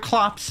what? Deer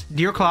clops.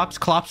 Deer clops.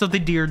 Clops of the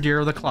deer.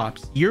 Deer of the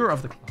clops. Year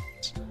of the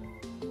clops.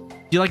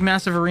 Do you like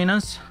massive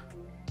arenas?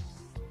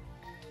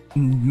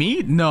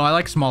 Me? No, I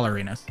like small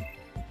arenas.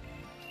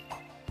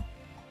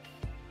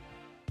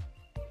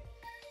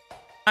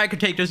 I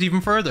could take this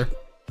even further.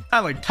 I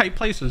like tight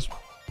places.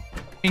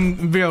 In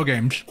video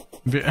games.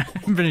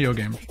 Video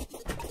games.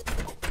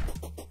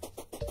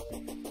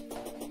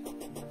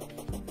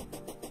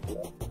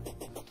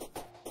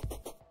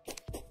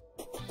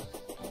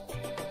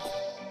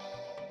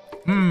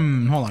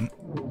 Hold on.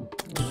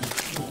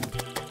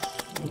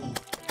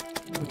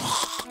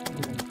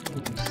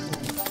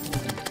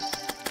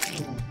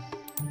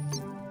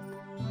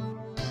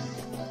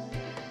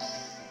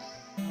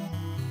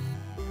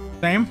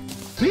 Same?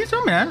 Me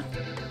too, man.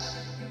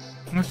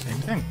 The same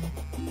thing.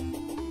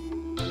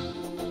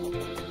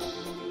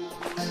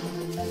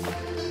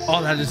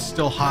 Oh, that is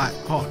still hot.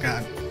 Oh,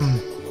 God.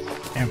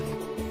 Damn.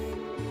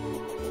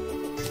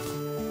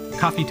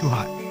 Coffee too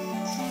hot.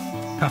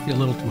 Coffee a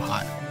little too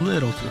hot. A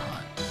little too hot.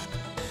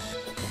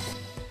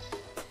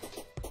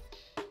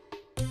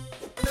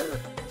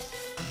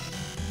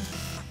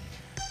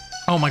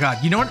 Oh my God.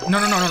 You know what? No.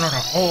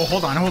 Oh,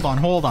 hold on.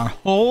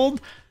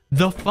 Hold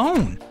the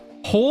phone.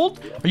 Hold.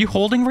 Are you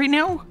holding right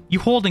now? You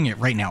holding it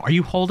right now? Are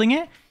you holding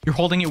it? You're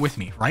holding it with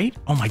me, right?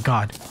 Oh my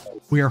God.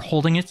 We are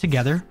holding it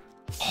together.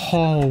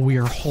 Oh, we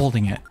are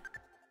holding it.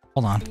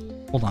 Hold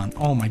on.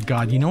 Oh my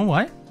God. You know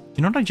what?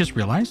 You know what I just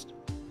realized?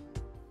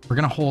 We're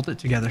gonna hold it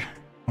together.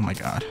 Oh my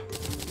God.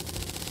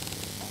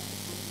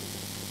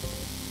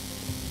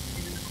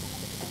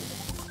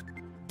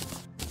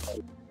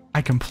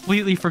 I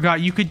completely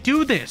forgot you could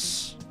do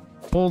this.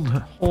 Hold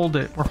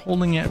it. We're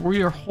holding it.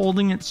 We are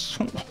holding it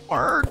so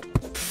hard.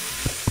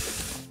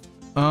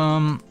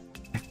 I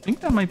think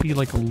that might be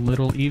like a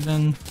little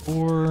even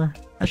for...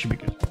 That should be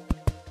good.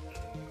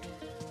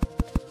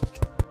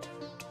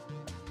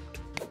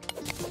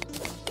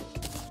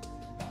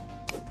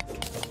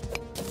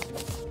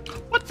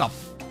 What the...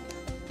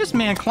 This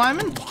man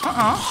climbing?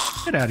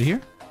 Get out of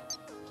here.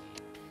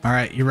 All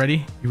right, you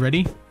ready? You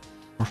ready?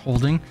 We're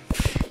holding.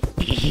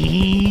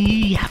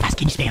 How fast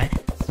can you spam it?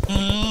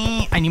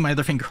 I need my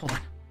other finger. Hold on.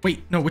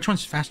 Wait, no, which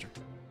one's faster?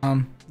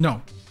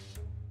 No.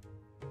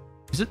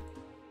 Is it?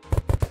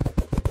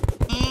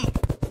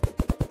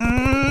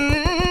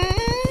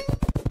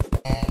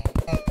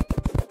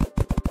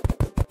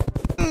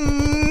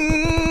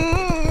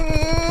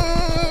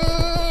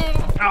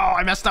 Oh,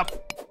 I messed up.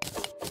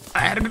 I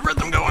had a good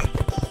rhythm going.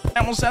 I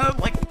almost sounded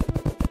like...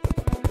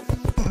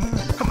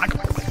 Come on.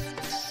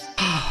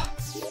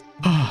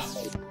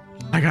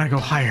 I gotta go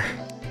higher.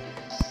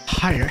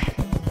 Higher.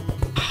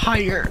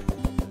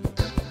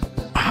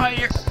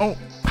 Oh,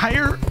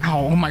 higher.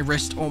 Oh, my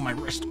wrist.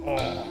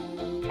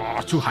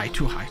 Oh, too high.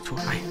 Come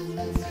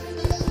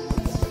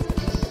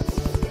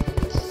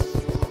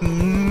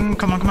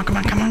on.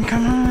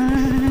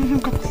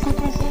 Go.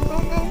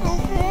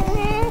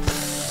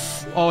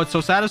 Oh, it's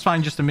so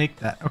satisfying just to make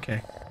that.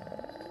 Okay.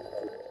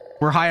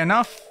 We're high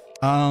enough.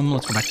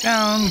 Let's go back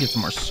down, get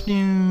some more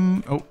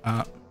stone. Oh,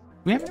 do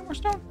we have any more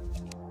stone?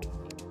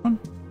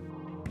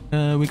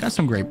 We got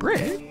some gray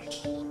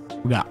bricks.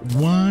 We got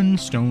one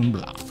stone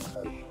block.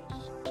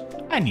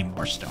 I need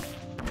more stone.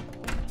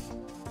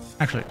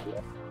 Actually,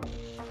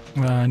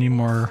 I need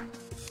more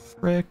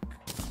brick.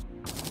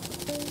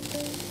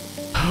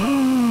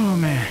 Oh,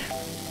 man.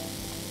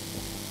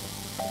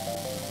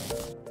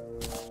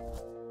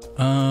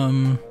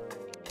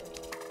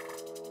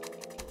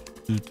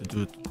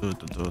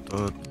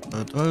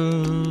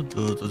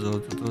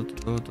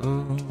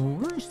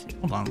 Where is it?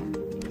 Hold on.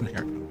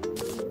 Here.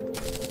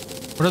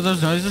 What are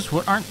those noises?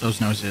 What aren't those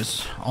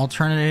noises?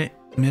 Alternate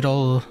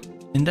middle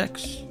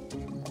index?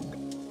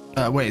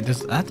 Wait,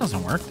 that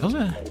doesn't work, does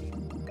it?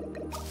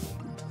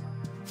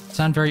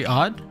 Sound very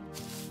odd?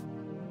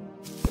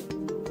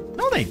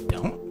 No, they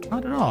don't.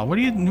 Not at all. What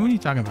are you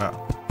talking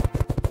about?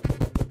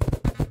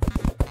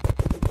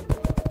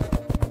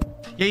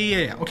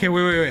 Yeah. Okay,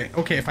 wait.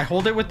 Okay, if I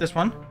hold it with this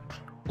one.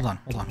 Hold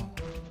on.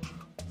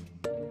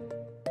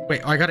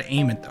 Wait, I gotta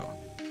aim it though.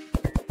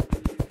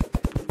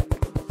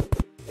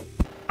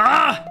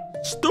 Ah!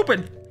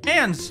 Stupid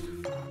hands!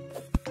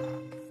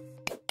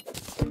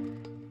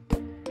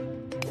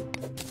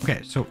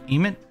 Okay, so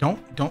aim it.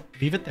 Don't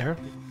leave it there.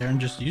 Leave it there and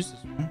just use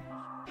this one.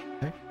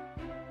 Okay.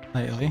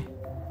 Lightly.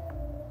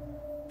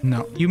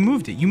 No, you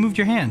moved it. You moved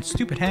your hand.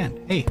 Stupid hand.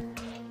 Hey.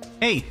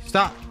 Hey,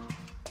 stop.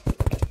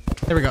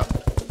 There we go.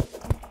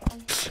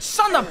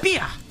 Son of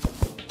beer.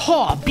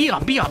 Oh, beer.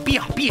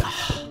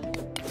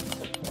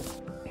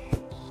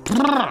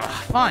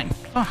 Fine.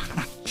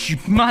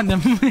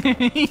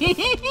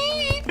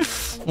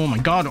 Oh my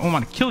god. Oh, I'm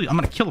gonna kill you. I'm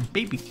gonna kill a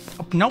baby.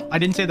 Oh, nope, I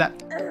didn't say that.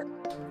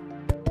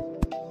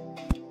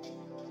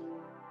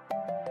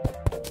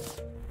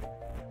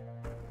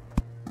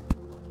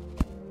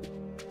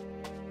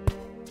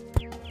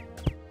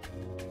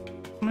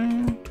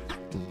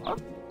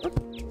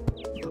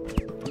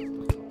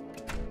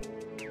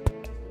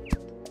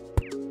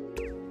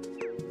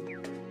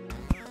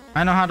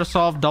 I know how to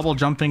solve double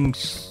jumping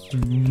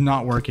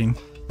not working.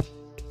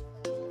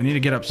 I need to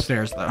get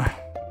upstairs though.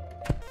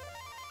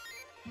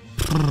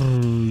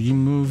 You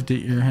moved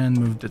it, your hand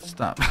moved it,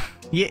 stop.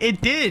 Yeah,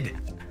 it did.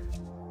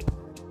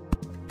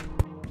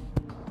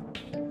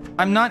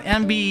 I'm not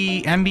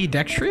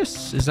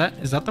ambidextrous. Is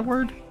that the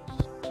word?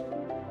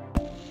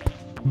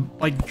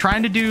 Like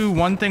trying to do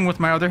one thing with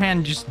my other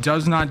hand just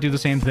does not do the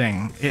same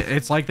thing.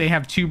 It's like they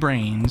have two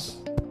brains.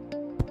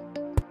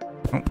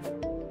 Oh.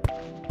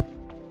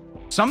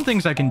 Some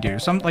things I can do.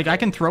 Some, like I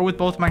can throw with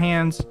both my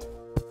hands.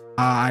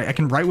 I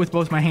can write with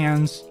both my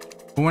hands.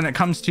 But when it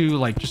comes to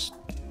like just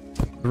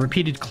the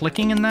repeated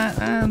clicking in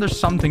that, there's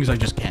some things I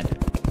just can't do.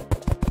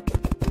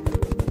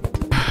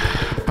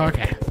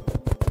 Okay.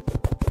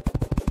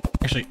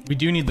 Actually, we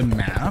do need the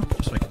map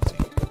just so I can see.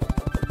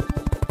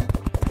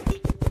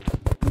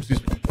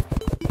 Excuse me.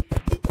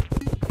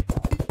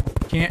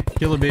 Can't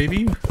kill a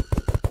baby.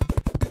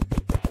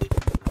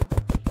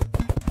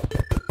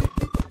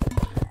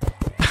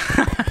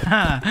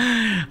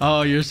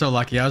 Oh, you're so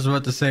lucky. I was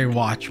about to say,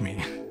 watch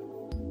me.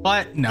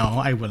 But no,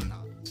 I will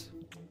not.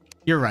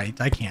 You're right.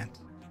 I can't.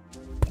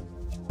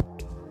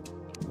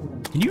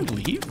 Can you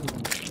leave?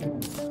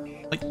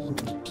 Like,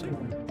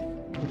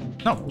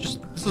 no,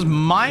 just, this is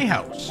my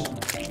house.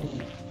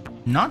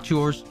 Not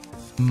yours,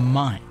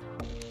 mine.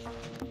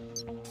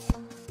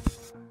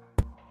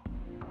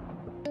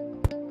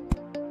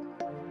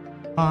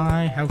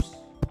 My house.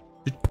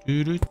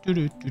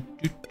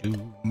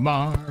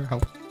 My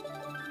house.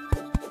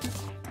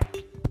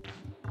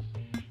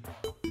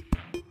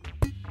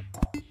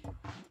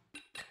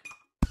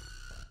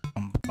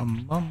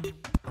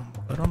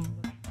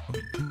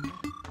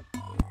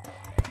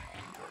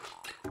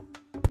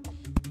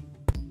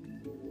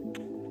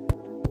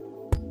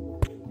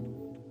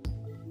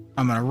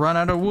 I'm gonna run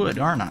out of wood,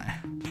 aren't I?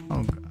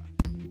 Oh god.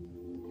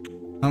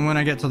 And when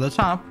I get to the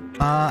top,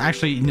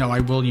 actually no, I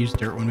will use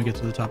dirt when we get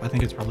to the top. I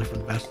think it's probably for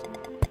the best,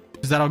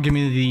 because that'll give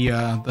me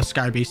the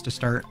sky base to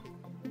start.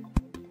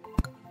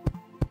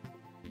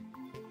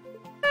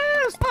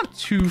 It's not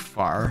too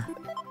far.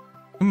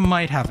 We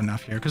might have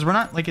enough here because we're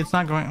not like it's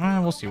not going.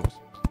 We'll see.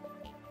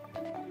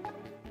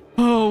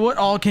 Oh, what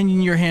all can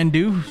your hand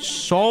do?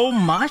 So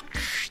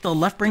much. The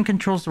left brain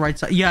controls the right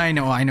side. Yeah, I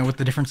know. With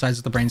the different sizes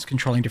of the brains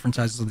controlling different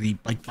sizes of the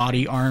like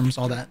body, arms,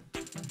 all that.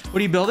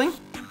 What are you building?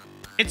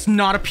 It's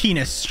not a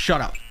penis.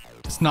 Shut up.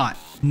 It's not.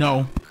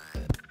 No.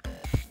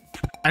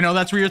 I know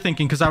that's what you're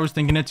thinking because I was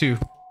thinking it too.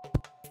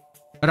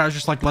 But I was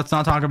just like, let's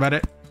not talk about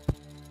it.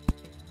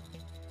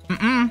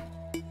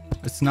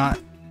 It's not.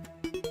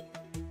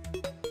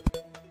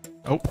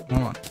 Oh, hold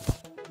on.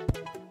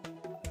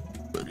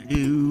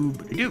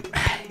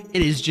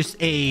 It is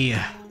just a...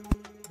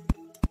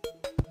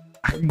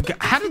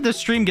 How did the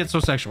stream get so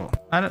sexual?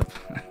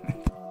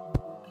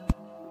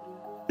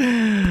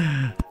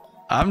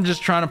 I'm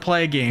just trying to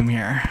play a game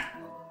here.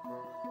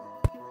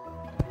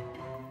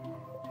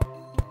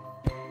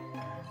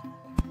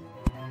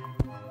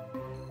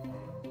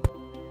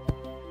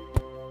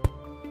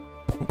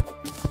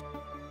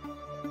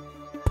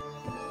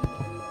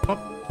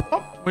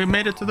 We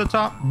made it to the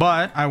top,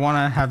 but I want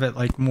to have it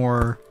like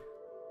more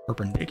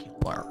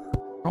perpendicular.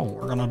 Oh,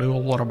 we're gonna do a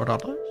little bit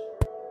of this.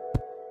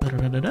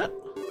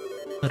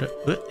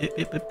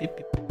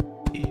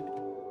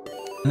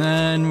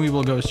 Then we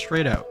will go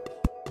straight out.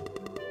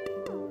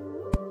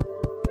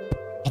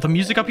 Oh, the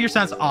music up here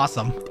sounds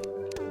awesome.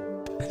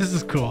 This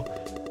is cool.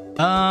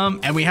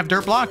 And we have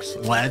dirt blocks.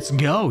 Let's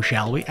go,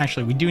 shall we?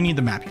 Actually, we do need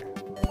the map here.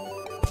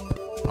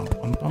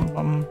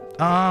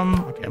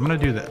 Okay, I'm gonna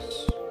do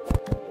this.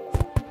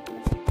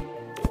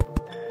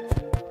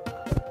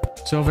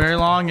 So very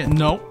long.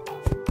 Nope.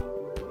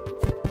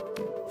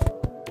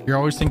 You're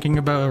always thinking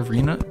about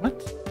arena. What?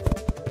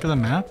 Look at the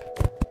map.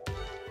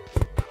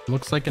 It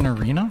looks like an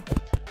arena.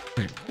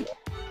 Wait. It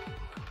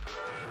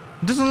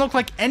doesn't look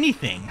like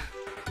anything.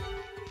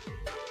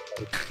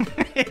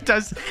 It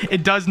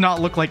does not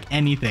look like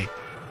anything.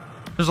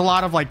 There's a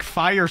lot of like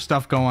fire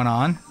stuff going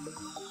on.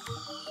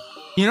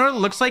 You know what it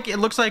looks like? It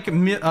looks like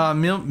how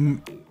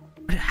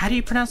do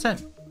you pronounce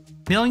that?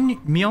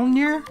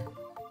 Mjolnir?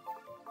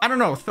 I don't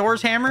know.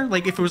 Thor's hammer?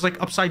 Like if it was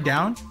like upside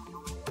down?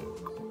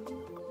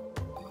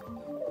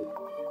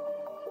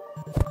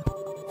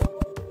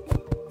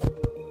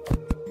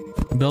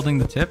 Building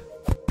the tip?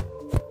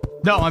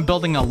 No, I'm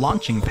building a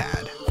launching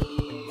pad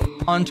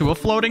onto a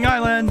floating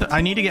island.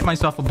 I need to get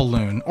myself a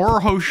balloon or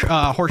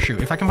a horseshoe.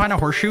 If I can find a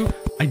horseshoe,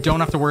 I don't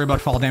have to worry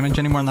about fall damage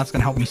anymore, and that's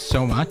going to help me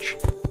so much.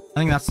 I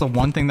think that's the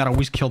one thing that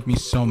always killed me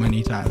so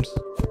many times.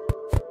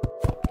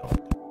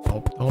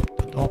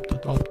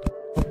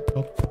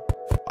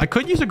 I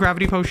could use a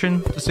gravity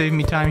potion to save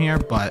me time here,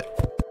 but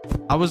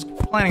I was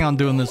planning on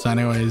doing this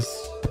anyways.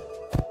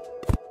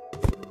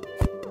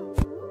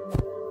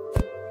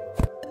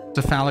 It's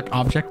a phallic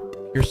object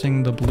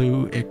piercing the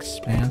blue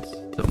expanse.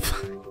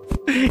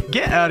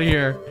 Get out of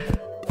here.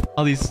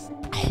 All these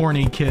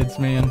horny kids,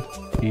 man.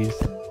 Jeez.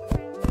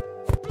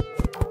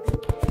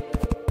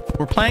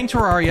 We're playing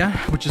Terraria,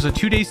 which is a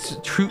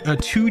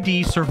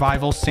 2D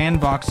survival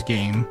sandbox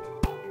game.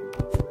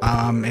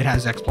 It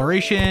has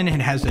exploration,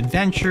 it has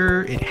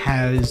adventure, it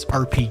has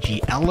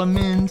RPG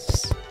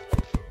elements.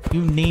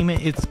 You name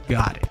it, it's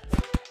got it.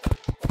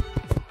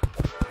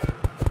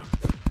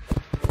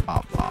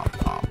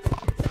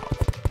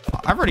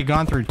 I've already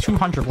gone through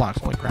 200 blocks.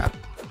 Holy crap.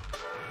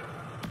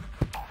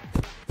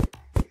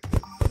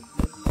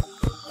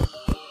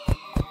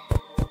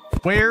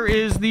 Where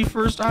is the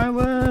first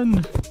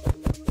island?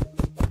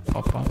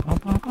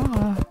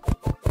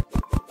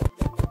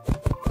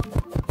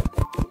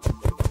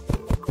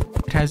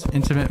 It has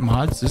intimate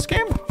mods. This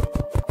game?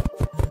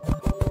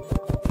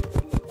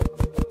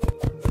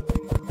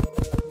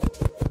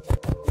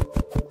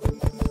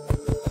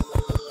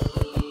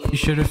 You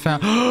should have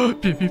found.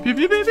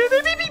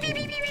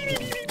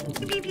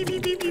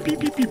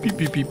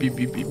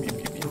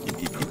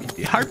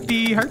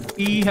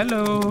 Heartbeat,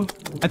 hello.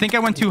 I think I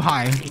went too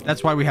high.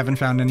 That's why we haven't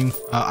found any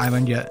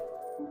island yet.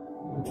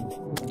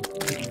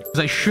 Because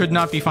I should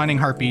not be finding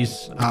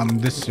harpies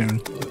this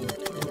soon.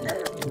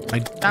 I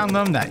found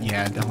them.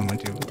 Yeah, definitely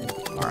went too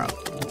far up.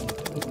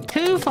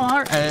 Too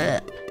far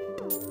up.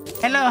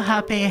 Hello,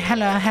 harpy.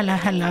 Hello.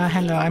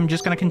 I'm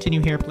just gonna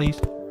continue here, please.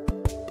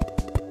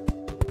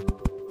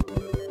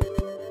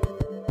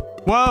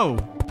 Whoa!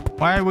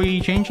 Why are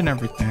we changing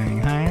everything?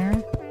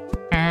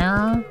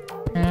 No.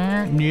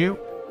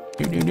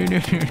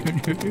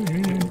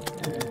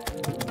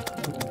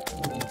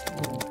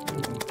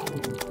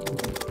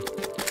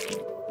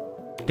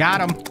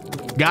 Got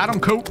him,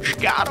 coach.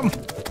 Got him.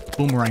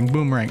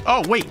 Boomerang.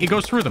 Oh wait, it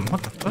goes through them.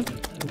 What the fuck?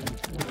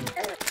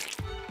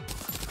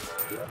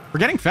 We're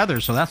getting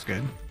feathers, so that's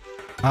good.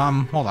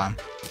 Hold on.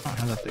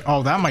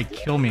 Oh, that might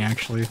kill me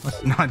actually.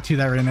 Let's not do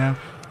that right now.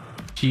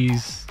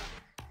 Jeez.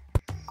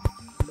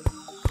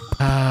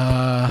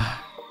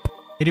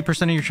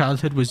 80% of your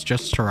childhood was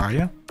just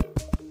Terraria.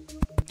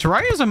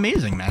 Terraria is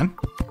amazing, man.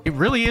 It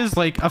really is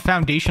like a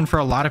foundation for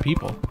a lot of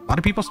people. A lot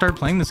of people started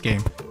playing this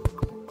game.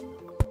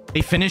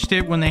 They finished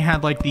it when they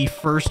had like the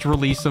first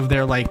release of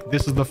their like,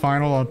 this is the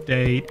final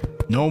update.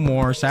 No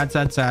more. Sad.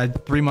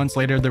 3 months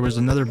later, there was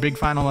another big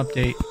final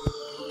update.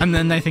 And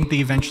then I think they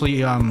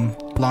eventually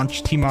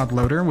launched Tmod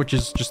Loader, which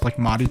is just like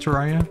modded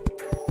Terraria.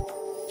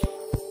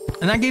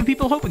 And that gave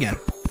people hope again.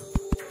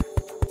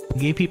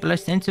 Gave people a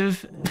sense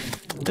of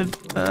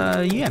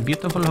yeah,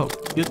 beautiful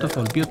hope.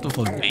 Beautiful.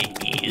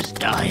 Baby is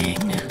dying.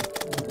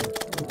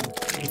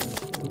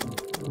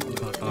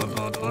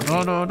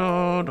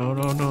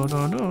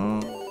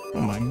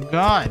 Oh my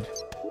god.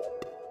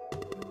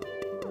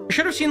 I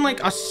should have seen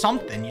like a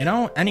something, you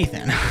know?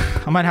 Anything.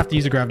 I might have to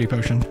use a gravity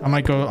potion. I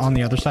might go on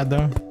the other side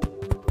though.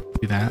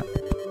 Do that.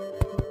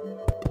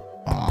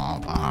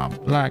 Oh,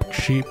 black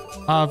sheep.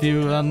 Have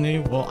you any?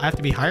 Well, I have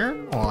to be higher?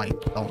 Oh, I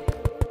don't.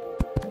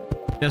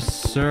 Yes,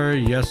 sir.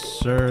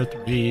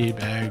 3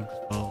 bags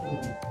full.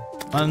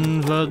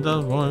 One for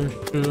the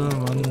horseshoe,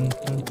 one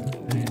for the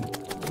train.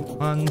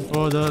 One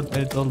for the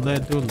little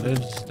lad who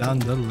lives down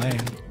the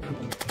lane.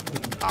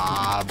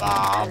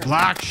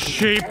 Black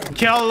sheep,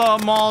 kill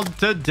them all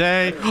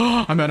today.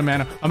 I'm out of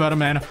mana.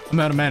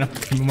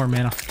 Give me more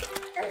mana.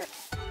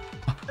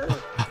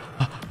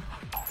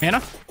 Mana?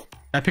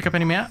 Did I pick up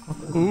any mana?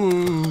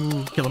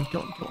 Ooh, kill him.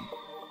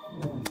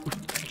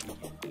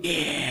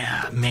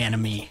 Yeah, mana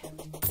me.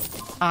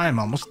 I'm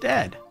almost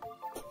dead.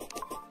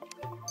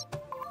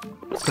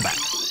 Let's go back.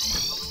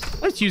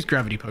 Let's use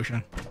gravity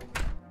potion.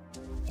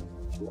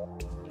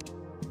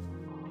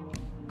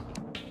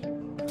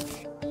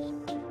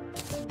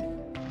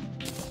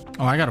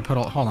 Oh, I gotta put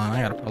a, hold on,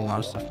 I gotta put a lot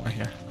of stuff right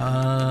here.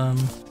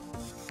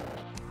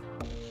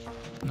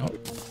 Nope.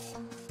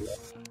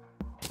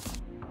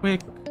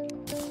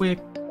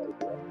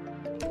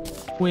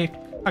 Quick.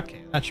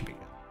 Okay, that should be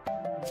good.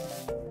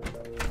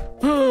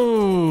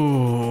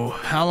 Oh,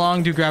 how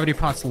long do gravity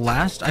pots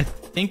last? I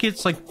think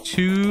it's like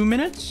 2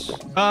 minutes.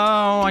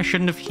 Oh, I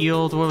shouldn't have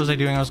healed. What was I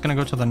doing? I was gonna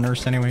go to the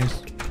nurse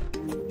anyways.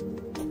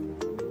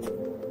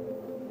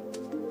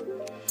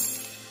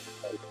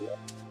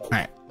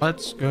 Alright,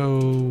 let's go.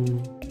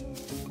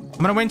 I'm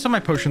gonna wait until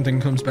my potion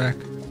thing comes back.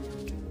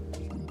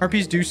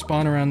 Harpies do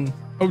spawn around.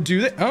 Oh,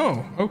 do they?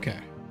 Oh, okay.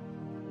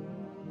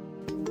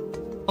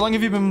 How long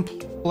have you been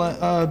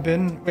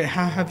wait,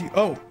 how have you?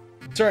 Oh,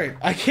 sorry,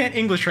 I can't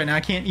English right now.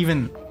 I can't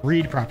even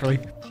read properly.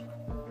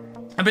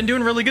 I've been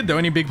doing really good though.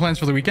 Any big plans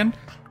for the weekend?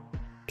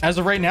 As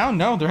of right now,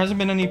 no, there hasn't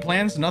been any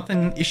plans.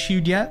 Nothing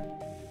issued yet.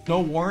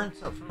 No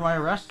warrants up for my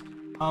arrest.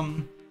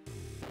 Not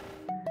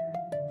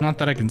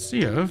that I can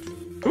see of.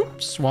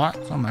 Oops,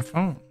 what's on my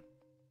phone?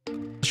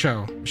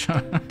 Show.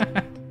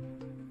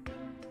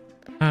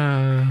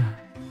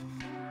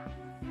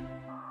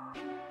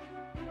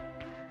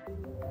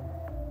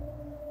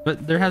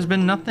 But there has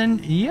been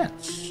nothing yet.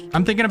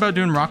 I'm thinking about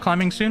doing rock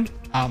climbing soon.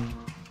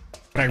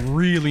 But I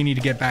really need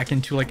to get back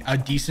into like a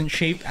decent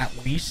shape at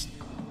least.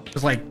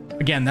 Because like,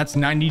 again, that's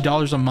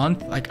 $90 a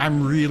month. Like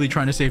I'm really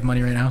trying to save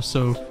money right now.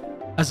 So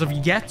as of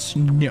yet,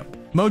 no.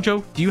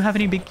 Mojo, do you have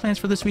any big plans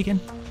for this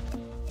weekend?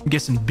 I'm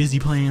guessing busy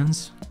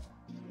plans.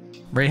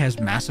 Ray has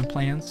massive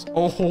plans.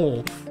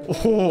 Oh,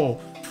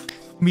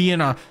 me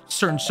and a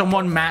certain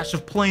someone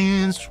massive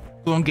plans.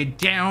 Gonna get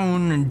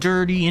down and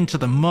dirty into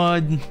the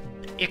mud.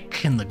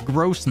 Ick and the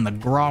gross and the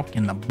grok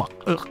and the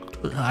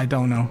I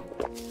don't know.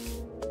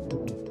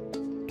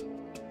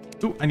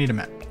 Ooh, I need a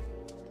map.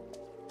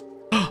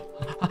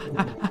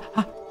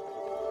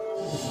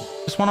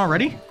 This one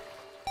already?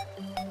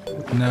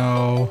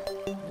 No.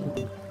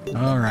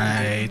 All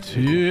right.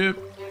 Yep.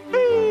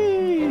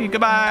 Hey,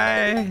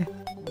 goodbye.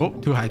 Oh,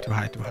 too high, too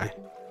high, too high.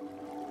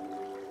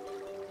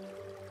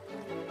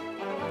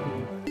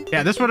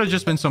 Yeah, this would have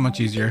just been so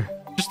much easier.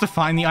 Just to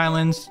find the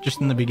islands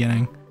just in the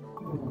beginning.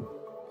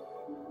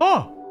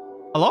 Oh,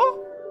 hello?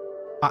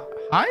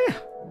 Hi?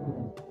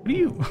 What are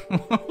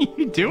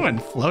you doing?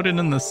 Floating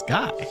in the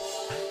sky.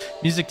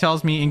 Music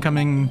tells me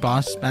incoming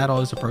boss battle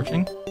is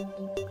approaching.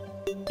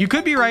 You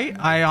could be right.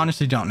 I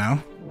honestly don't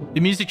know. The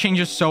music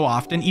changes so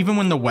often. Even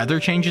when the weather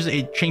changes,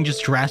 it changes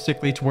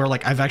drastically to where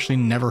like I've actually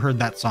never heard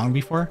that song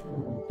before,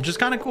 which is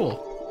kind of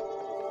cool.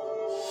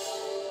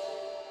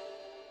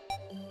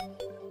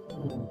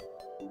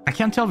 I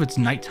can't tell if it's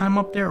nighttime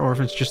up there or if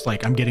it's just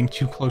like I'm getting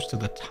too close to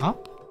the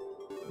top.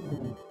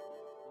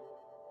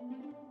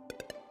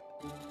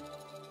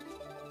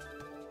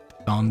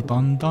 Dun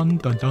dun dun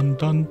dun dun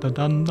dun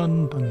dun dun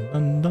dun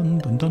dun dun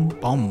dun dun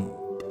bum.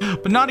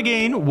 But not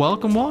again.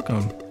 Welcome,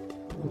 welcome.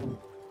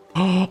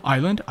 Oh,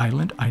 island,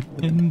 island,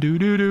 island, do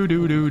do do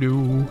do do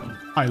do.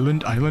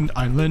 Island, island,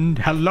 island.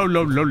 Hello,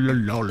 lo, lo, lo,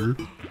 lol.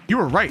 You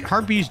were right.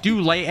 Harpies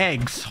do lay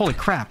eggs. Holy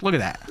crap! Look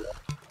at that.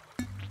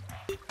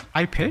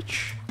 High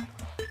pitch.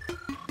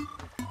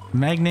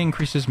 Magnet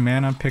increases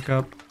mana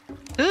pickup.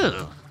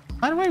 Ugh.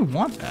 Why do I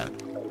want that?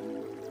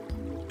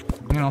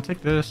 I mean, I'll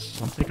take this.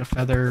 I'll take a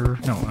feather.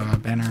 No,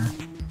 banner.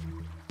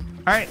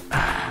 All right.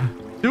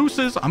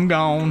 Deuces. I'm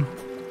gone.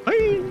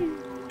 Bye.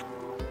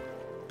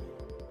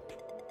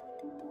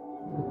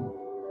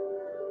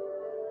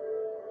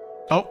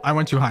 Oh, I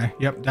went too high.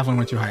 Yep, definitely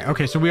went too high.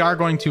 Okay, so we are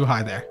going too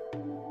high there.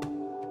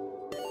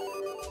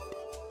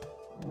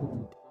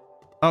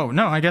 Oh,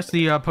 no, I guess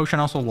the potion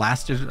also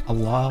lasted a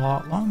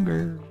lot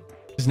longer.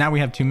 Because now we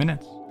have 2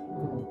 minutes.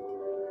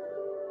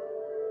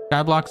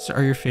 Sky blocks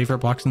are your favorite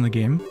blocks in the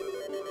game?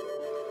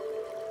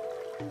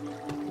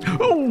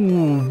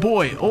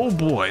 Oh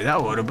boy,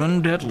 that would have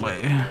been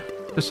deadly.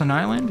 Is this an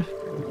island?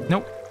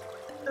 Nope.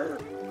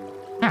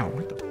 Ow,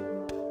 what the?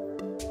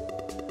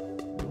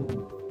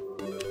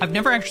 I've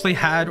never actually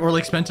had or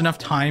like spent enough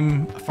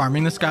time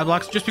farming the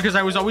skyblocks just because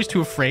I was always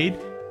too afraid.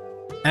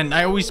 And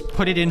I always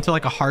put it into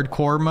like a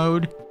hardcore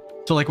mode.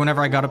 So like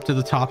whenever I got up to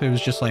the top, it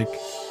was just like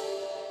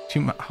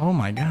too much. Oh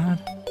my God.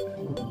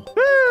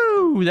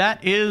 Woo!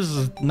 That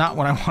is not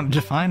what I wanted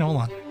to find. Hold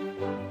on.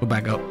 Go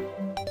back up.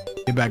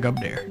 Get back up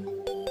there.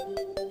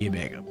 Get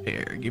back up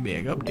there. Get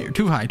back up there.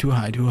 Too high, too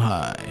high, too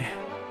high.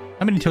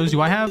 How many toes do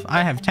I have?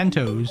 I have 10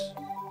 toes.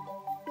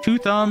 2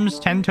 thumbs,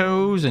 10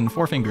 toes, and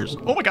 4 fingers.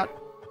 Oh my God.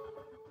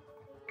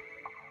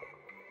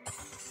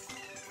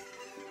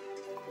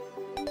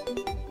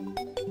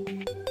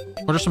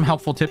 What are some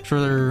helpful tips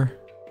for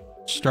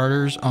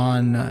starters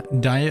on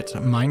diet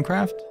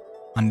Minecraft?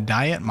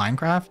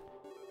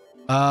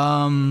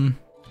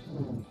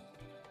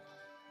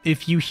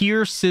 If you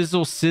hear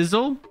sizzle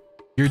sizzle,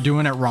 you're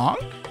doing it wrong.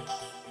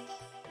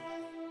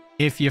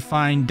 If you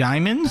find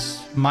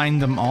diamonds, mine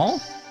them all.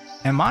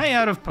 Am I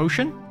out of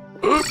potion?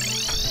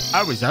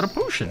 I was out of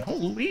potion.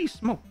 Holy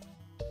smoke.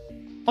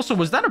 Also,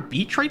 was that a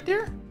beach right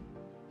there?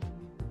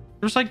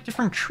 There's like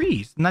different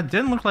trees, and that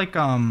didn't look like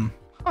huh.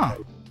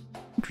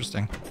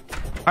 Interesting.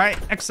 All right,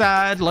 next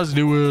side. Let's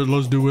do it.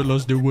 Let's do it.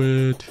 Let's do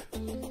it.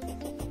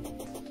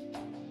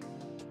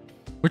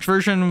 Which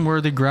version were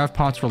the grav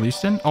pots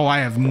released in? Oh, I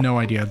have no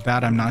idea.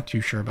 That I'm not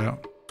too sure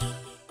about.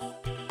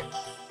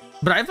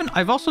 But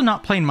I've also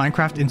not played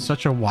Minecraft in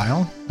such a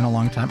while, in a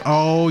long time.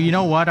 Oh, you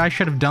know what? I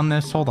should have done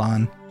this. Hold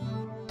on.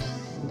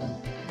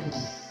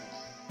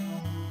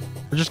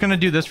 We're just gonna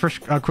do this for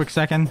a quick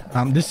second.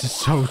 This is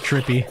so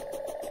trippy.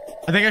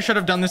 I think I should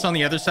have done this on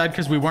the other side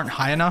because we weren't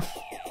high enough.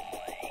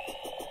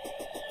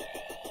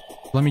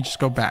 Let me just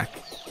go back.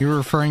 You were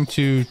referring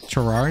to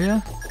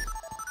Terraria?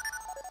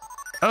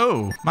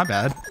 Oh, my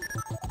bad.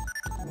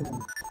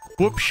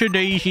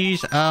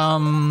 Whoopsie-daisies.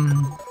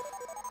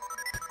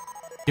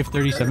 You have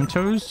 37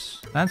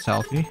 toes? That's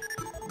healthy.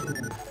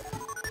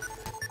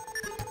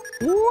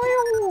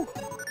 Woo!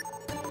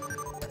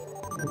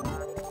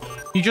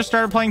 You just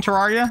started playing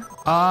Terraria?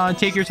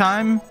 Take your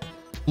time.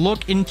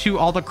 Look into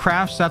all the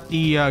crafts that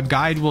the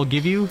guide will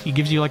give you. He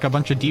gives you like a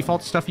bunch of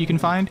default stuff you can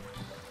find.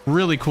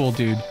 Really cool,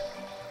 dude.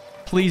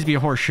 Please be a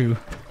horseshoe.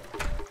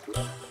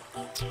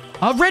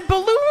 A red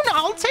balloon!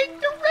 I'll take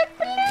the red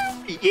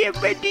balloon! Yeah,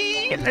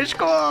 buddy! Let's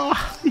go!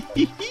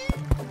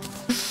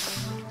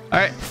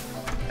 Alright.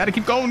 Gotta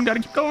keep going, gotta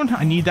keep going.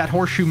 I need that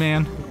horseshoe,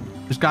 man.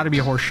 There's gotta be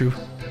a horseshoe.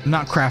 I'm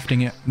not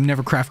crafting it.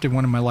 Never crafted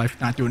one in my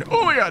life. Not doing it.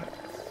 Oh my god!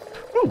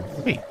 Oh,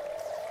 wait.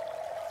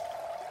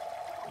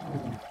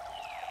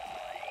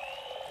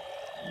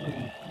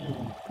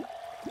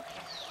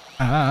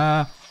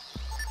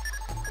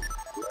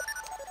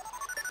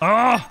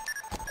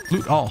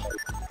 Loot all.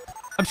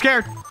 I'm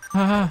scared.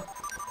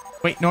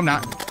 Wait, no, I'm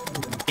not.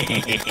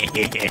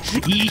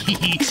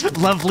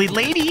 Lovely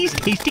ladies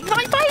tasting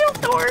my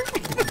Biothorn.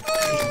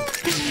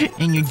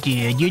 And you're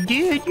dead, you're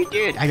dead, you're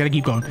dead. I gotta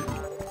keep going.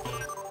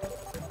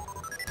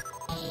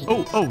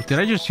 Oh, did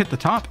I just hit the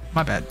top?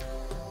 My bad.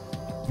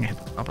 I'm gonna hit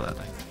the top of that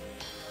thing.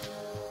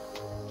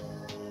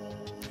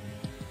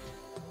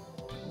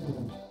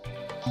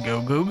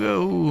 Go, go,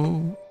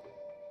 go.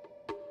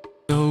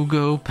 Go,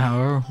 go,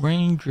 Power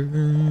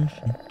Rangers.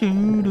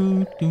 Do,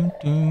 do, do,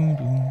 do,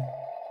 do.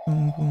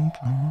 Go, go,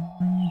 Power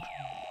Rangers.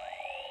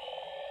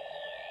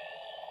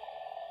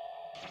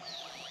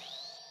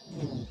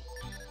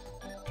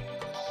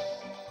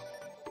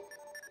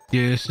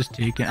 This is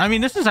taken. I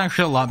mean, this is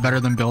actually a lot better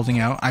than building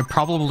out. I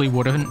probably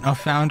wouldn't have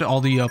found all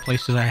the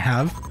places I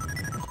have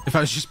if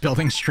I was just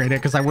building straight at,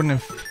 because I wouldn't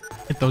have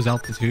hit those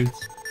altitudes.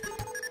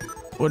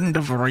 Wouldn't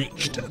have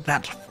reached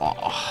that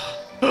far.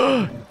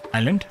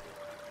 Island?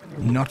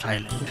 Not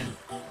island.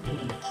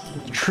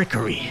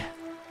 Trickery.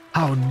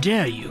 How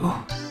dare you?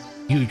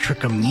 You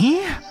trick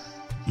me?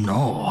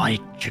 No, I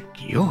trick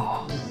you.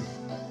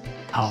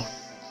 How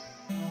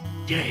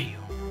dare you?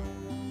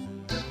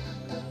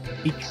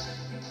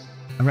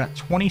 I'm at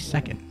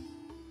 22nd.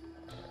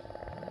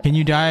 Can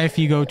you die if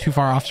you go too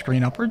far off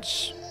screen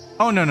upwards?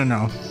 Oh, no, no,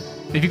 no.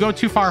 If you go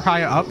too far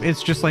high up,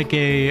 it's just like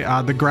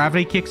the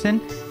gravity kicks in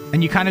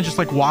and you kind of just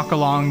like walk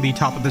along the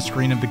top of the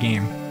screen of the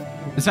game.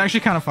 It's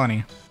actually kind of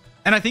funny.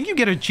 And I think you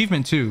get an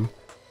achievement too,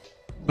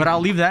 but I'll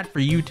leave that for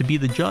you to be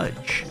the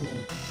judge.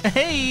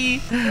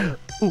 Hey! Ooh,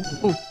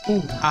 ooh,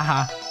 ooh,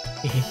 haha.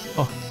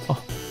 Oh,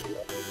 oh.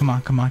 Come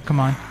on, come on, come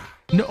on.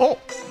 No, oh,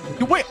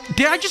 wait,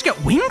 did I just get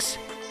wings?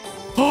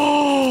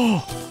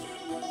 Oh,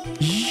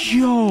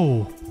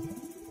 yo.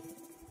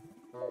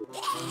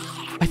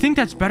 I think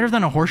that's better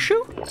than a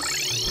horseshoe?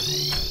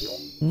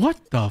 What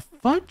the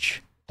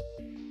fudge?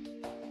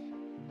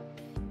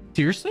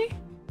 Seriously?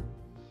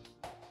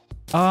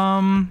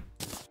 Oh,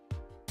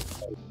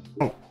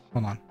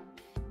 hold on.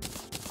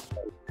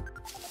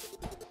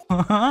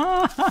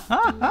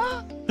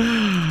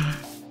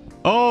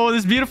 Oh, this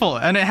is beautiful.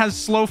 And it has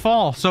slow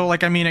fall. So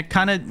like, I mean, it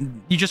kind of,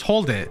 you just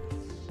hold it.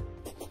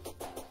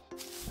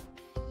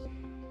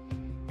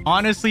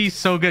 Honestly,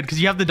 so good.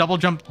 Because you have the double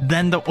jump,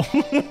 then the,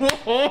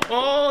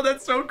 oh,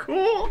 that's so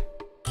cool.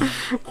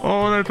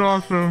 Oh, that's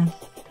awesome.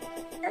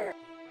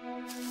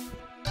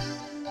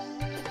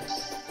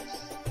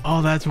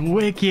 Oh, that's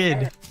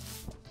wicked.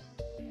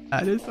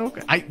 That is so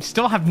good. I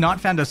still have not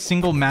found a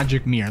single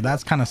magic mirror.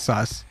 That's kind of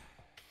sus.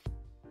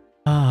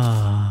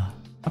 How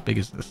big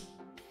is this?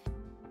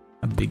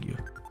 How big you?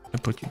 I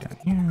put you down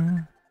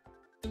here.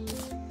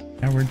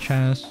 Edward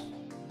chest.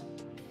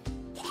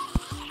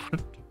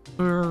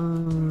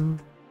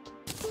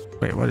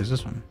 Wait, what is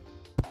this one?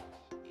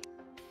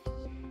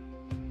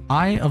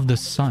 Eye of the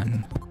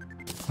Sun.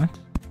 What?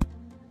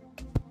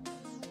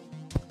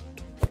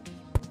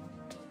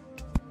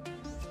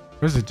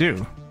 What does it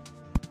do?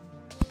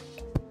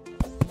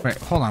 Wait,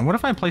 hold on. What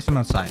if I place them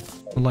outside?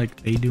 Will,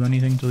 like, they do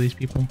anything to these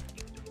people?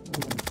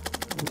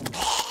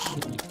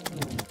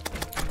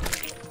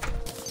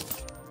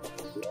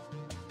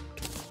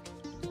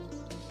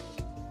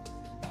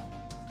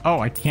 Oh,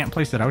 I can't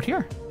place it out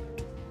here?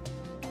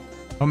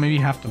 Oh, maybe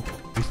you have to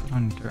place it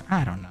under.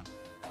 I don't know.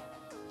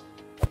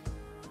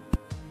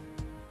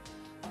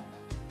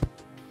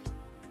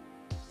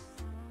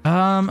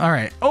 All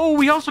right. Oh,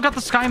 we also got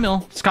the Sky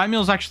Mill. Sky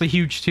Mill is actually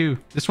huge too.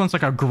 This one's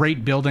like a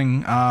great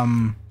building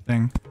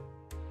thing.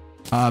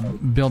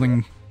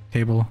 Building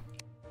table.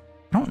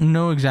 I don't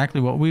know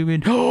exactly what we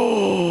would.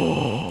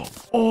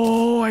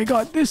 Oh, I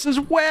got this as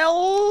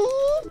well.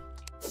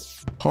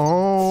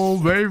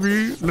 Oh,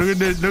 baby. Look at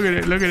this. Look at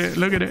it. Look at it.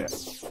 Look at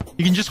it.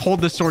 You can just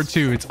hold this sword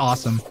too. It's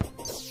awesome.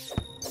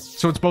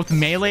 So it's both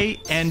melee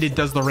and it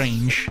does the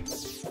range.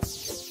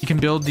 You can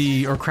build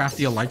the or craft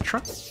the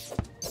Elytra.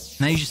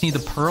 Now you just need the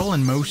pearl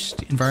and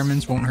most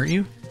environments won't hurt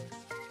you.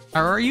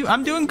 How are you?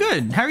 I'm doing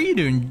good. How are you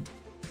doing,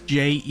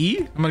 J.E.?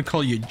 I'm going to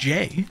call you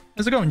Jay.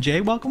 How's it going, Jay?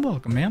 Welcome,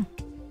 welcome, man.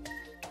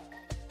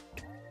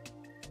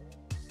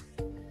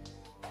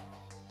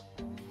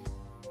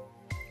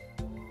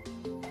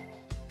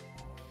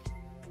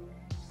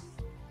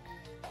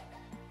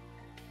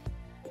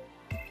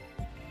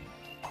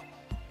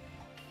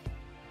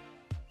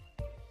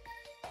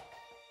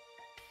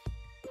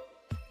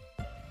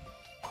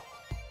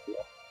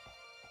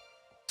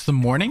 the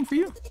morning for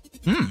you?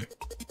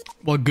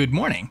 Well, good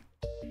morning.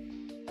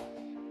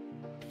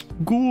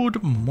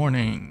 Good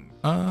morning.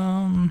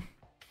 I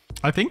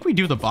think we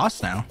do the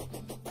boss now.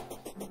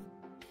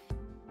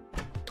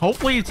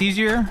 Hopefully it's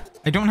easier.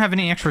 I don't have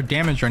any extra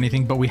damage or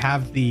anything, but we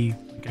have the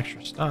like,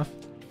 extra stuff.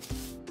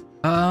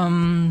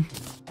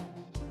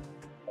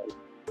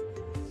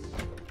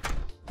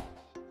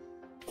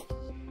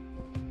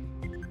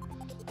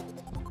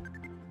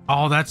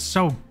 Oh, that's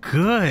so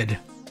good.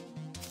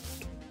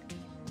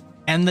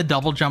 And the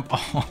double jump.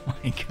 Oh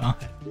my god.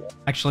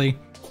 Actually,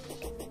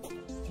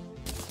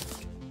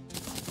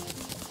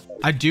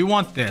 I do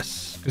want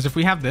this, because if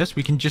we have this,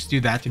 we can just do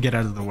that to get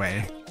out of the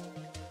way.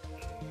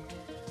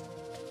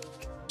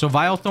 So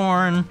Vile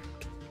Thorn,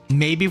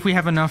 maybe if we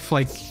have enough,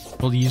 like,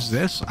 we'll use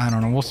this. I don't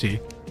know. We'll see.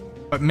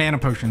 But mana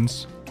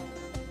potions.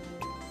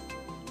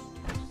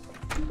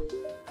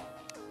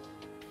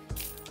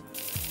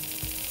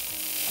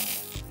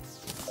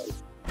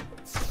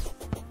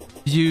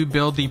 Did you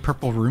build the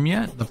purple room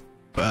yet? The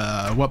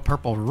what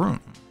purple room?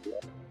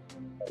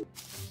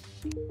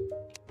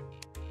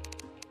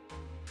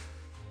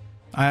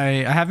 I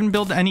haven't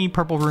built any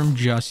purple room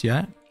just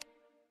yet.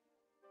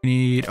 We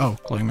need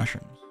glowing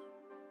mushrooms.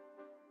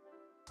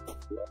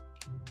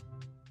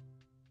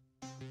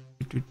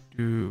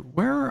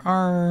 Where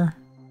are...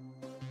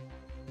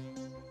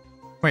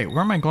 Wait, where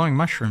are my glowing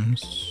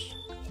mushrooms?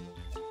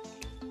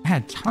 I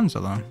had tons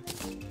of them.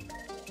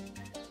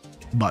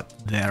 But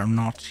they're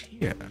not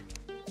here.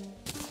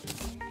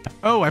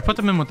 Oh, I put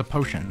them in with the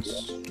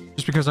potions.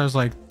 Just because I was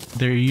like,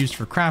 they're used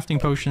for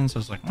crafting potions. I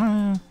was like,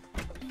 try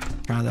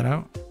that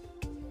out.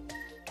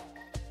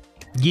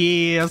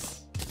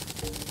 Yes.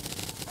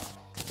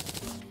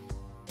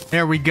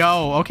 There we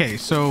go. Okay,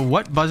 so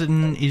what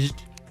button is...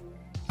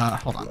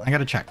 hold on. I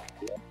gotta check.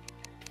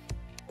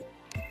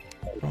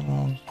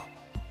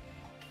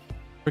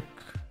 Quick.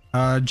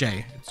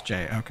 J. It's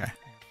J. Okay.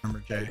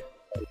 Remember J.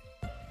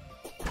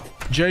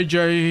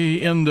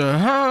 JJ in the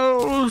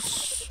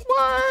house.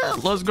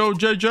 What? Let's go,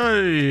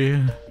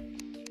 JJ.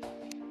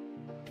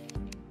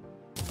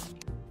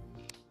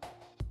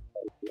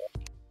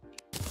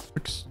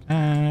 Quick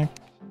stack.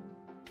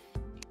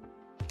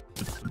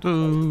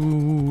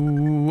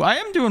 I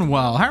am doing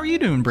well. How are you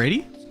doing,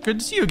 Brady? Good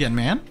to see you again,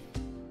 man.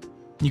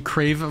 You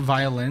crave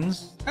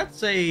violins?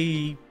 That's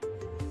a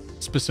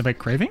specific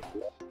craving.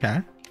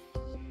 Okay.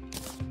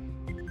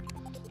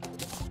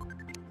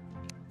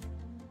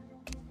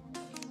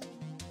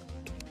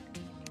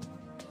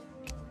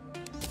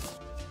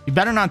 You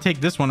better not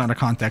take this one out of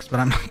context, but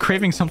I'm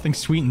craving something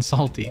sweet and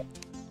salty.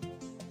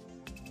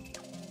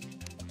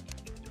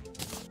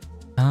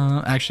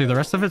 Actually, the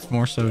rest of it's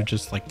more so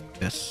just like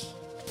this.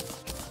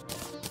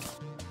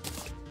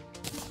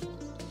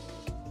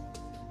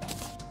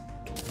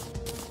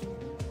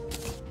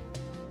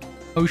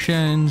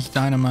 Potions,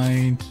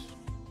 dynamite,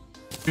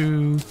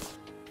 and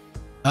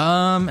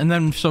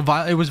then so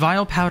it was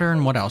vile powder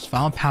and what else?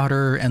 Vile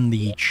powder and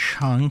the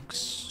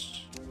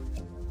chunks.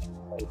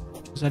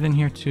 Is that in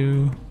here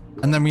too?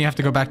 And then we have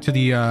to go back to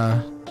the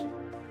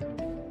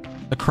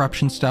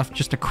corruption stuff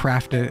just to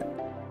craft it.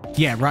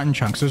 Yeah, rotten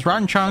chunks. There's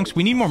rotten chunks.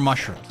 We need more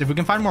mushrooms. If we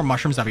can find more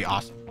mushrooms, that'd be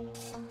awesome.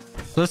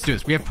 So let's do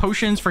this. We have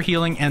potions for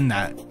healing and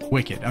that.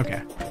 Wicked.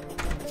 Okay.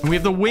 And we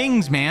have the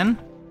wings, man.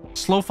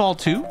 Slow fall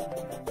 2.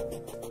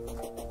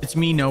 It's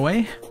me, No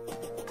Way.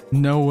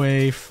 No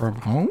Way from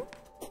Home.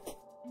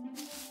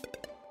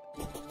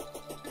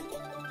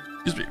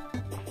 Excuse me.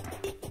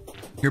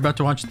 You're about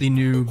to watch the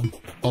new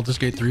Baldur's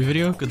Gate 3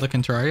 video. Good luck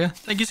in Terraria.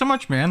 Thank you so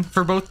much, man,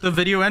 for both the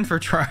video and for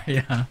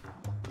Terraria.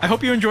 I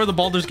hope you enjoy the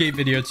Baldur's Gate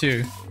video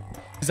too.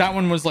 Because that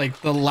one was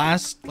like the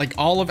last, like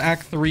all of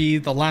Act 3,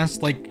 the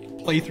last like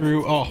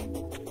playthrough. Oh.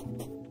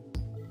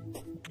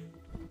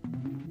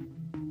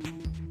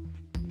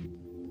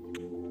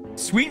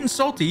 Sweet and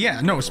salty, yeah.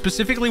 No,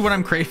 specifically what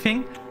I'm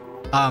craving.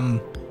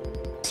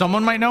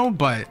 Someone might know,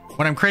 but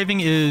what I'm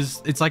craving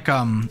is it's like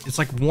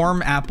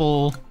warm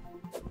apple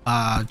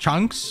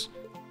chunks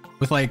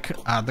with like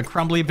the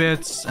crumbly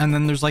bits, and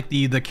then there's like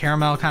the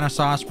caramel kind of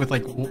sauce with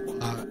like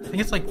I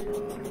think it's like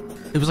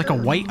it was like a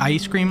white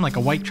ice cream, like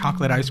a white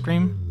chocolate ice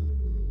cream,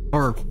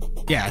 or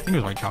yeah, I think it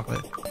was white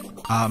chocolate.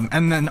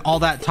 And then all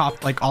that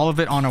topped, like all of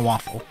it on a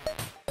waffle.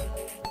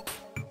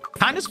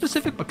 Kind of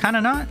specific, but kind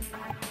of not.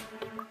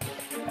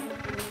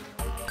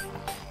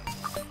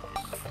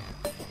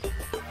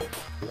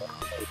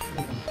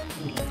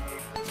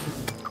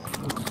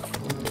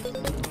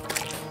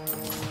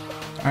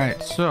 All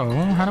right, so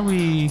how do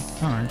we?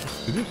 All right,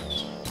 just do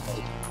this.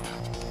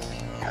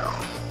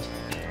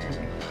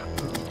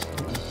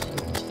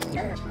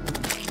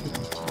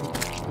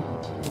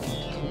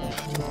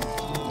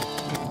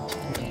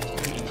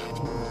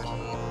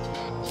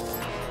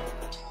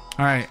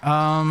 All right,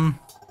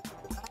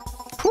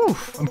 whew,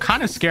 I'm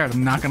kind of scared.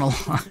 I'm not gonna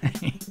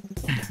lie.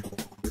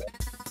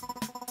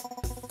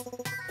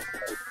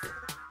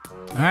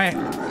 All right.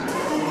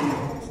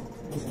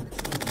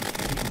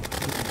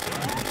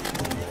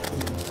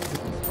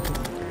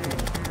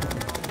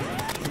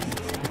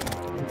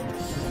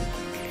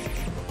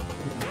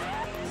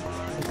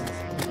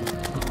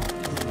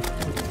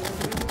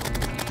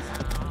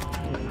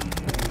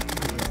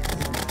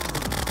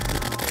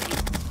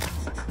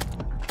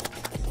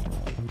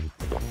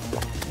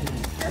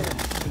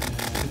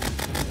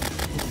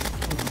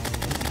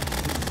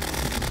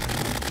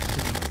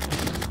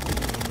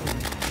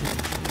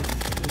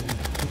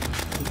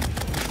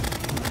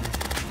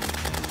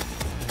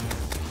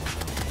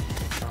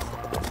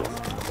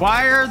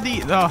 Why are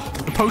the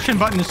potion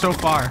button is so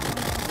far?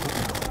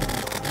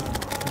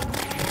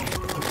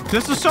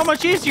 This is so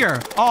much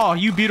easier. Oh,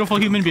 you beautiful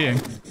human being.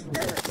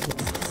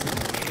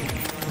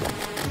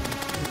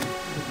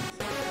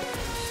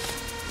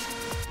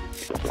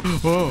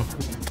 Whoa.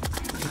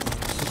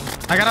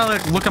 I gotta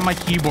like look at my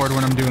keyboard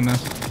when I'm doing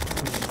this.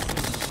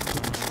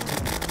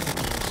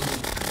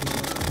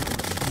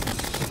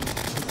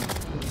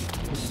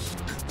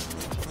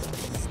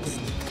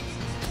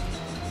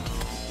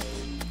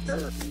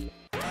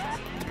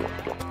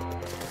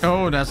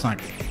 Oh, that's not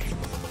good.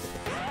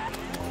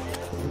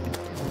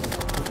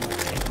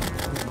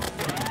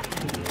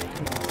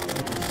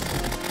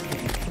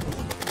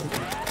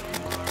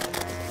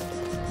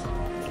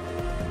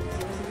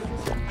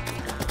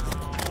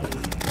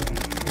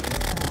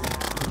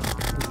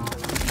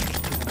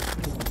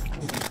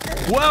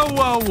 Whoa,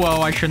 whoa,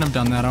 whoa. I shouldn't have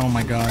done that. Oh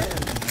my god.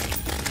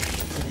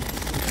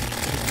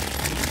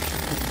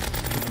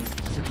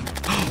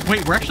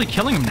 Wait, we're actually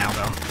killing him now,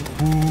 though.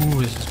 Ooh,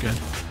 this is good.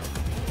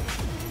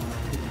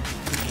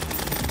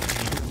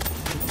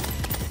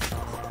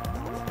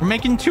 We're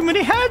making too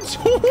many heads.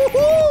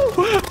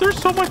 There's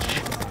so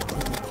much.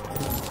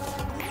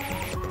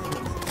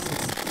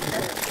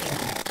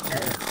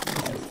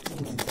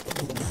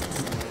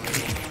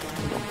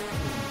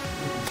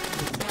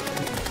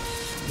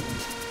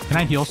 Can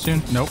I heal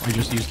soon? Nope, I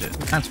just used it.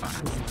 That's fine.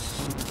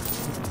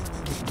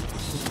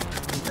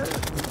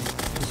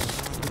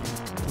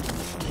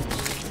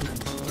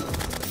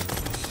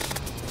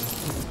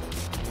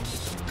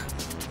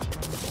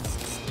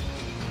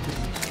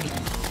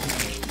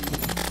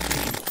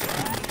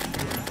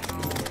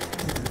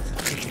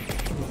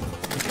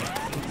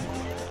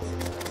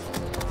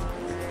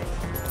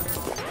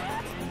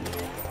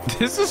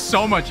 This is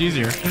so much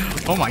easier.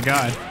 Oh my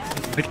god.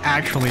 Like,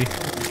 actually.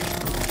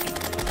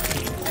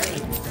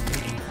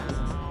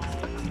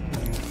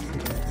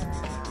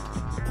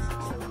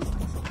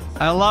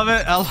 I love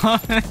it. I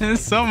love it.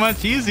 It's so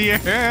much easier.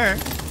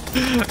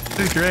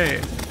 It's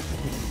great.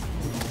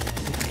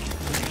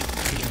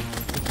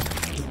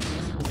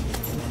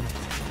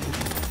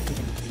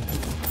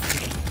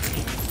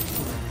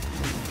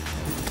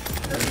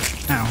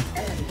 Ow.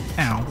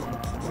 Ow.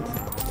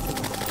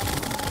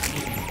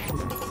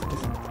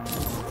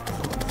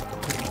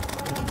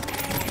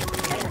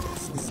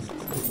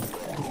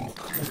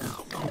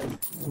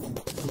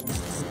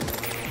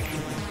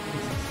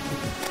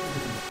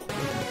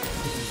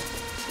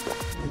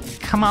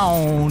 Come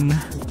on.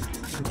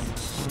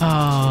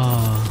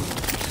 Oh.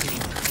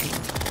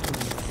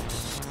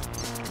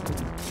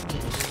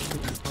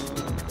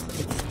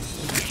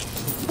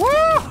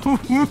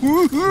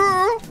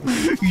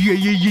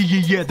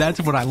 Yeah. That's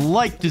what I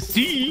like to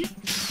see.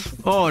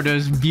 Oh,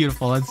 that's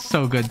beautiful. That's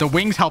so good. The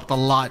wings helped a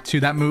lot too.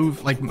 That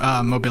move, like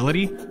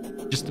mobility,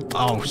 just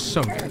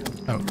so good.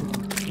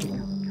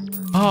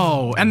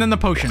 Oh, and then the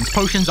potions.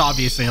 Potions,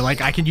 obviously.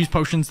 Like I could use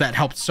potions that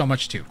helped so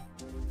much too.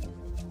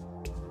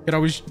 Could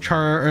always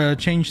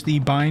change the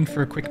bind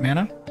for quick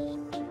mana.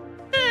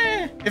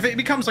 If it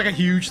becomes like a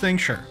huge thing,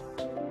 sure.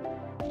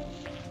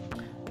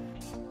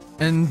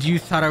 And you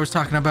thought I was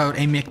talking about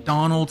a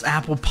McDonald's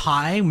apple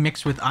pie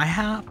mixed with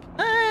IHOP?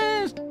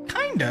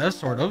 Kinda,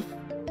 sort of.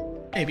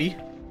 Maybe.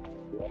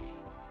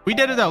 We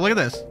did it though. Look at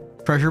this.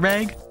 Treasure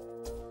bag.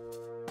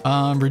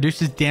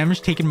 Reduces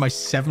damage taken by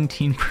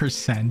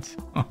 17%.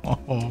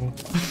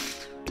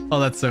 Oh,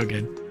 that's so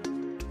good.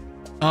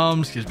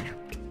 Excuse me.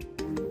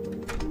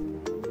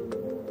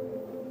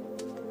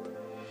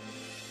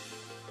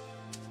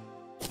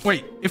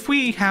 Wait, if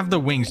we have the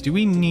wings, do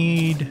we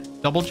need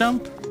double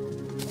jump?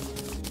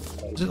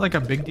 Is it like a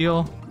big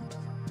deal?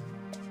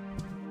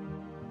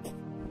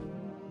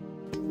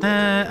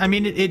 I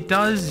mean, it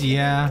does,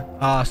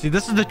 yeah. See,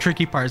 this is the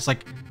tricky part. It's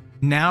like,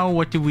 now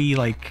what do we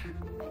like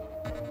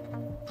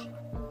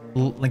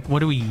what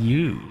do we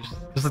use?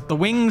 Because like the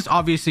wings,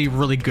 obviously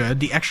really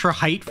good. The extra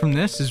height from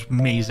this is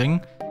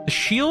amazing. The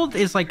shield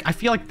is like, I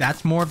feel like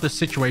that's more of the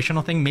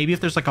situational thing. Maybe if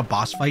there's like a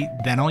boss fight,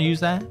 then I'll use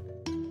that.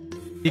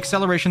 The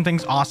acceleration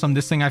thing's awesome.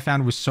 This thing I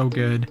found was so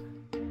good.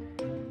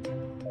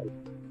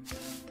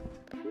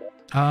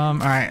 All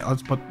right,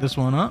 let's put this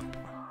one up.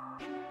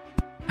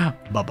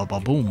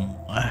 Boom.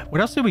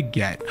 What else did we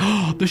get?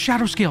 Oh, the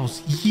shadow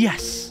scales.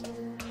 Yes.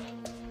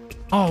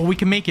 Oh, we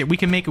can make it. We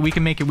can make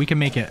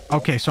it.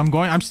 Okay, so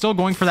I'm still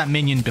going for that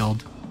minion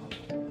build.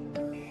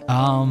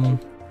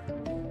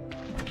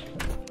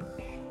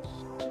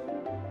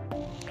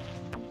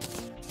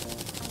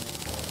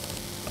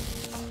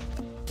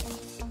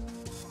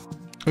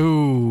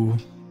 Ooh,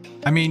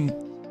 I mean,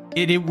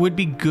 it would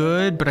be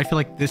good, but I feel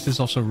like this is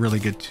also really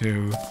good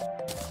too.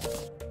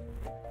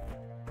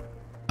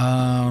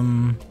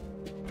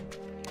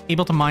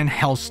 Able to mine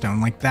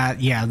hellstone like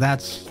that. Yeah,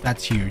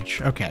 that's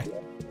huge. Okay.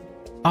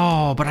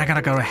 Oh, but I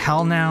gotta go to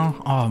hell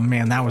now. Oh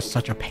man, that was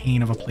such a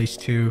pain of a place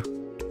too.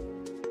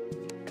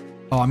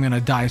 Oh, I'm gonna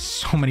die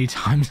so many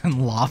times in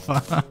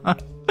lava.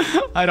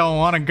 I don't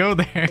want to go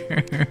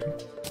there.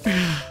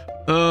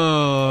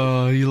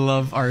 Oh, you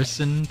love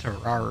arson.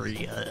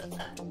 Terraria.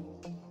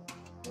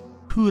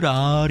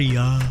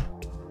 Terraria.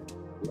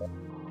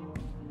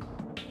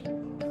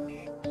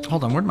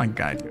 Hold on, where'd my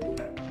guide go?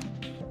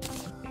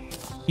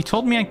 He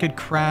told me I could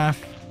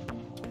craft...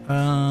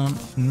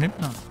 maybe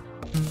not.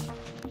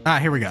 Ah,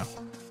 here we go.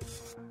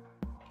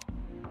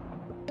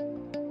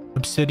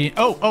 Obsidian.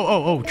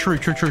 Oh, true.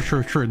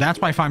 That's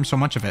why I find so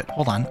much of it.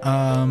 Hold on.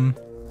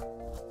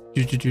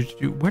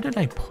 Where did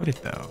I put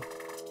it though?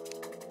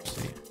 Let's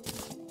see.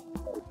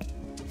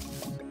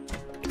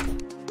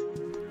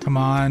 Come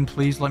on,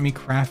 please let me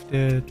craft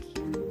it.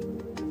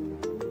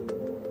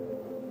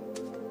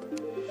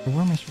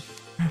 Where am I supposed to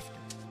craft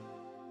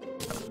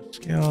it?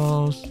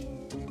 Skills.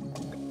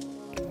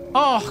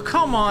 Oh,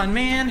 come on,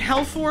 man.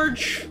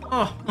 Hellforge?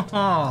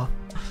 Oh.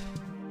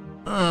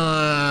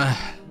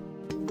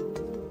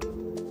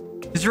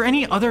 Is there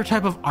any other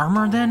type of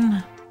armor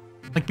then?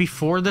 Like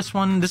before this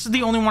one? This is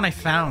the only one I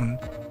found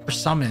for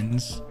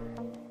summons.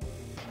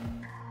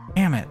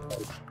 Damn it.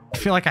 I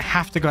feel like I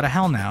have to go to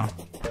hell now.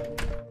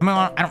 I mean,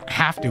 I don't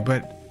have to,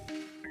 but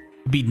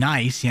it'd be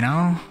nice, you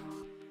know?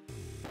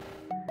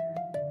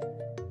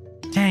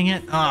 Dang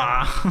it.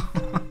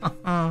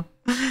 Ah.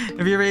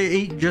 Have you ever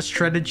ate just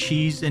shredded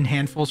cheese in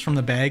handfuls from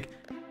the bag?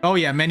 Oh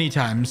yeah, many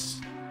times.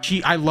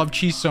 I love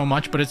cheese so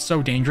much, but it's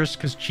so dangerous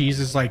because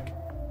cheese is like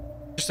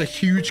just a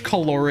huge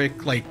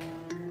caloric like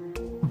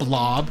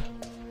blob.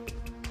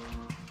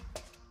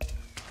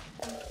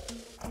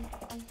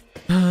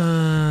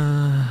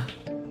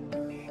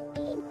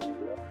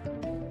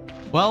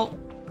 Well,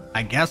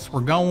 I guess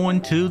we're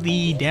going to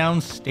the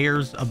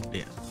downstairs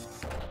abyss.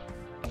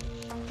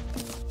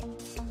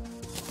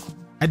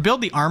 I'd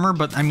build the armor,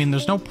 but I mean,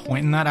 there's no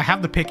point in that. I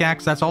have the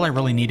pickaxe. That's all I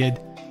really needed.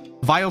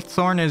 Vile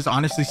Thorn is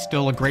honestly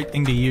still a great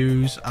thing to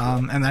use.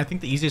 And I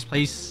think the easiest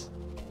place...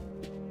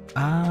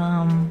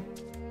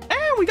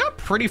 we got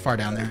pretty far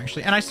down there,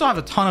 actually. And I still have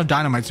a ton of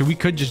dynamite, so we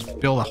could just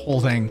build a whole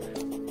thing.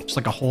 Just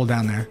like a hole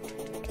down there.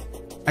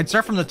 I'd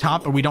start from the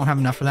top, but we don't have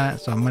enough for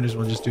that, so I might as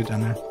well just do it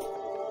down there.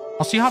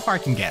 I'll see how far I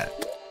can get.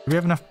 Do we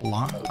have enough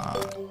block?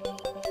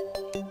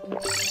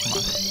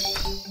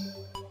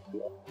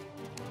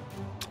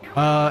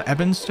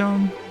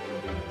 Ebonstone?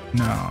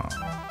 No.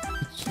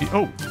 Let's see.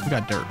 Oh, we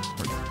got dirt.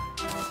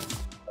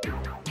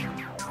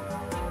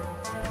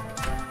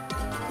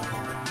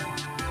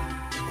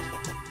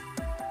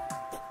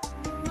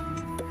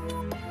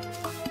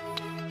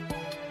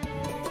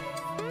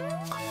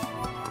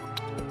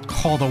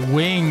 Oh, the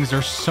wings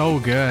are so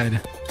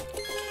good.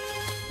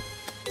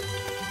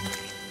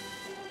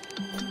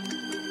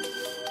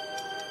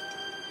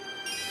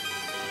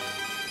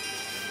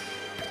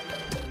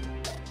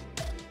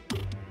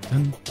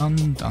 Dun, dun,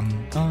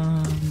 dun,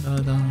 dun,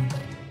 dun, dun.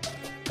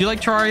 Do you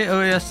like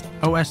Terraria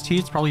OST?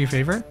 It's probably your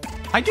favorite.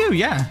 I do,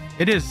 yeah.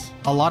 It is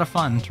a lot of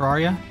fun.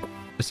 Terraria,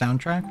 the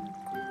soundtrack.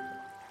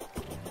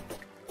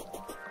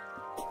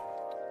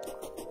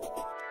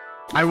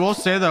 I will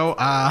say though,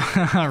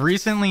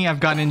 recently I've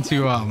gotten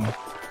into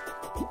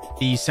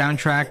the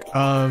soundtrack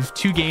of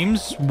 2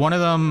 games. One of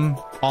them,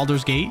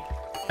 Baldur's Gate.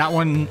 That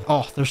one,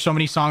 oh, there's so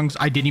many songs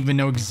I didn't even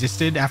know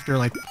existed after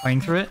like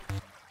playing through it.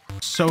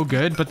 So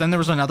good. But then there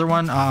was another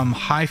one,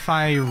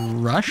 Hi-Fi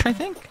Rush, I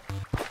think.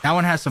 That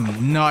one has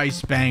some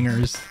nice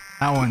bangers.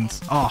 That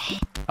one's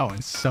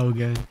so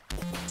good.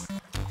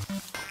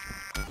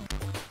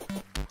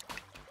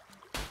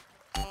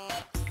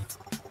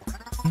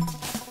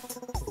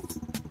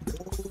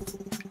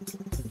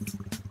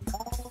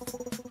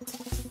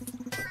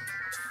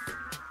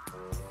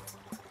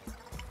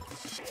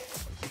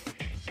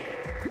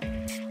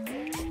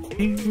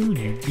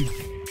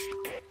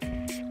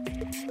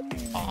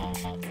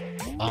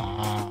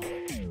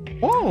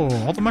 Oh,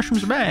 all the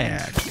mushrooms are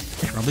bad. I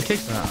should probably take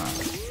them.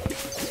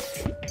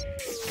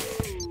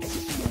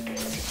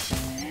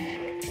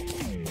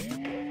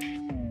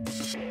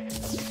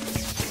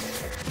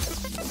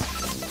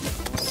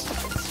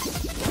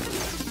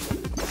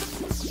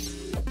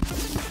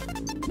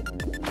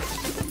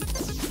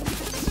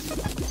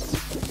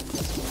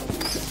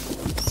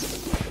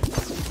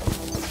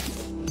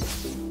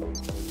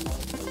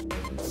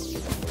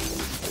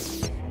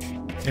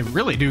 They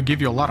really do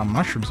give you a lot of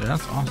mushrooms there.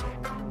 That's awesome.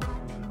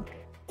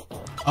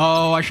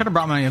 Oh, I should have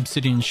brought my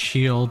obsidian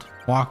shield.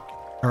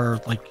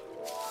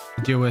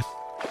 Deal with.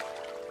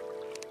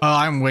 Oh,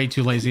 I'm way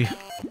too lazy.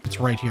 It's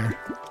right here.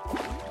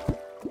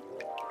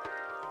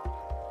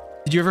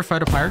 Did you ever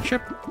fight a pirate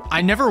ship?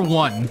 I never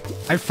won.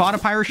 I fought a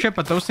pirate ship,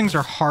 but those things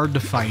are hard to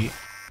fight.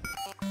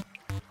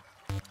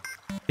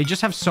 They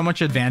just have so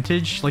much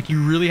advantage. Like,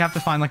 you really have to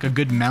find like a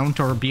good mount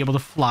or be able to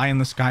fly in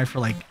the sky for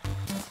like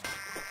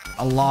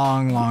a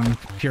long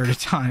period of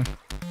time.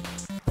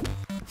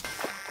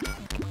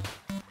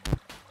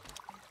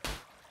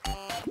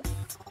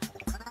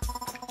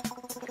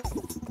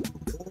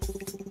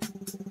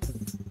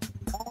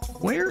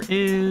 Where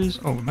is...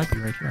 Oh, it might be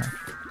right here.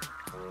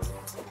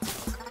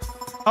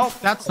 Oh,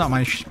 that's not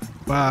my...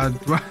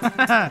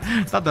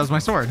 thought that was my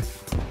sword.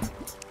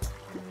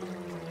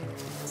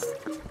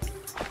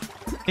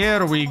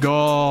 Here we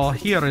go.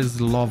 Here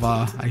is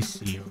lava. I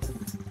see you.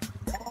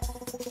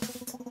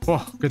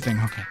 Oh, good thing.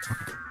 Okay.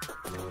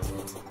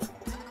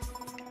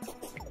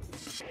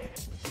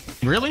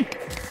 Really?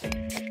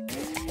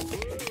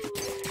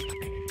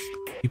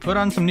 You put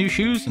on some new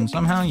shoes and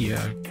somehow you...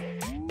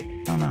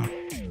 I don't know.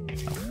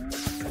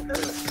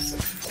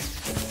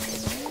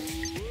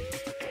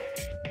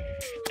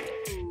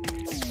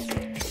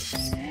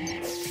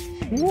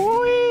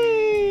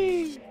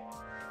 Whee!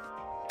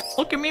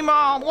 Look at me,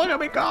 Mom. Look at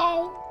me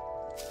go.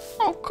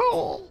 Oh,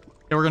 cool.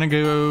 Okay, we're gonna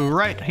go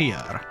right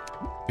here.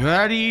 You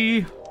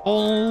ready?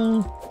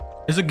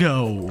 All is a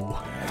go.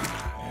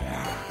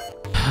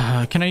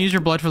 Can I use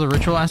your blood for the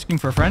ritual asking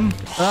for a friend?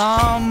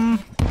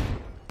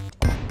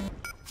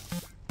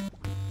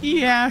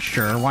 Yeah,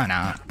 sure. Why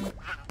not?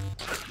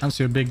 I don't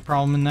see a big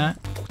problem in that.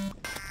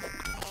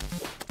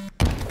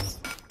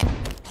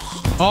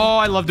 Oh,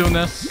 I love doing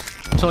this.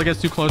 Until it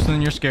gets too close and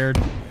then you're scared.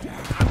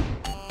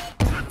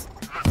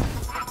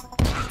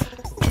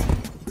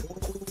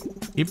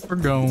 Keep her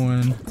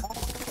going.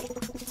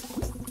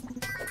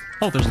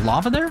 Oh, there's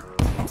lava there?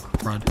 Oh,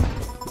 crud.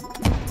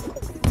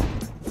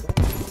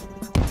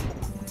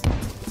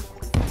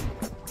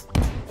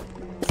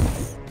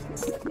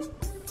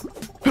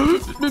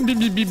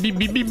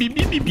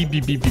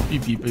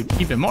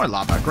 Even more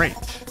lava. Great.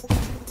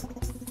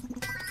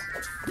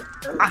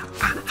 Hot,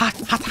 hot,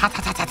 hot, hot,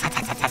 hot, hot,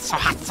 hot, hot, so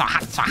hot, so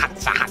hot, so hot,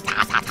 so hot,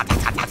 hot, hot, hot,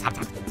 hot, hot,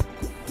 hot.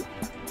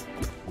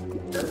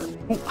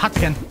 Oh, hot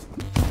again.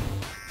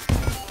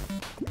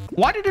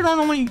 Why did it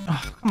only...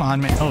 Oh, come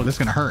on, man. Oh, this is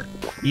gonna hurt.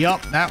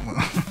 Yup, that one.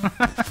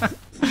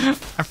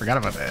 I forgot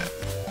about that.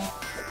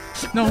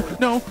 No,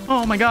 no.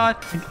 Oh my god.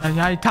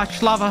 I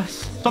touched lava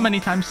so many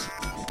times.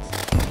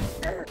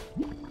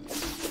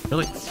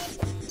 Really?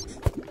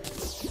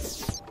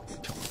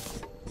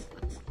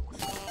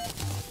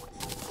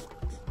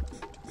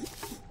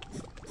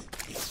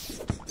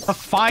 A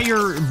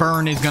fire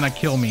burn is gonna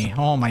kill me.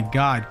 Oh my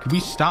god. Could we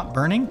stop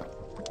burning?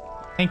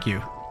 Thank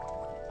you.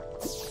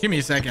 Give me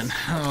a second.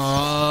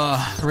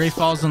 Ray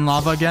falls in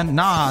lava again?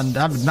 Nah,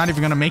 I'm not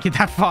even gonna make it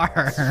that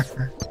far.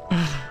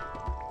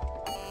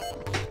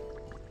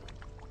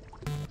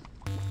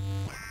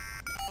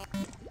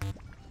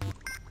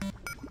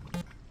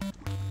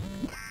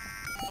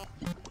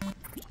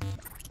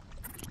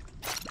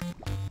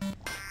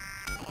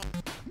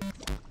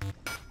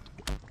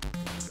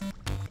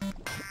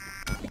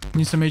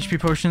 Need some HP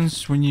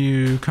potions when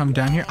you come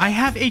down here. I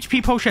have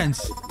HP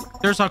potions.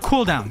 There's a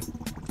cooldown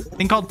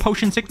thing called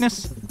potion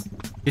sickness.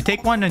 You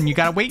take one and you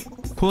gotta wait.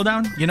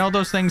 Cooldown. You know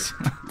those things.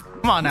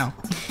 Come on now.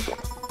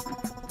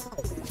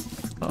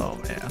 Oh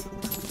man.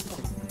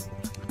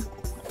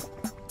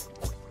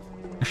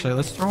 Actually,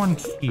 let's throw one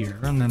here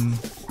and then.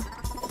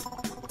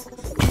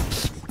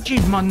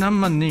 Gee,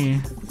 money.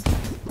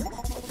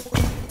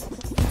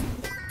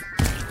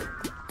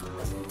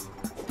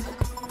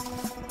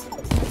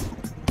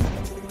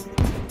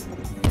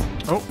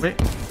 Oh, wait.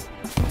 I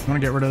want to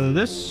get rid of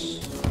this.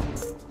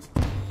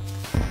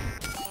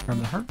 Grab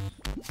the heart.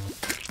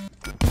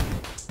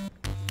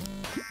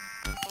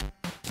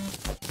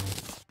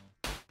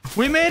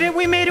 We made it,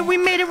 we made it, we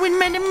made it, we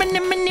made it.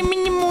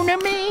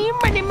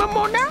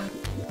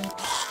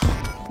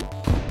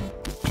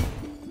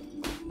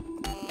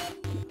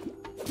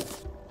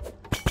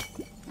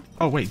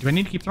 Oh, wait. Do I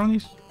need to keep throwing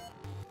these?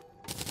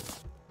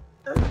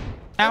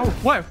 Ow.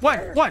 What?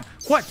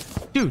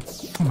 Dude.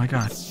 Oh, my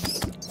God.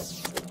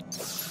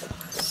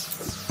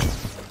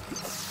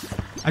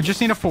 I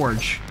just need a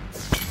forge.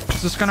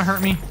 Is this gonna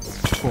hurt me?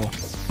 Cool.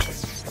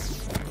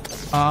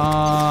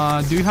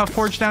 Do you have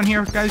forge down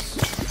here, guys?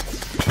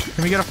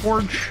 Can we get a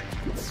forge?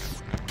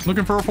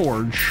 Looking for a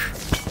forge.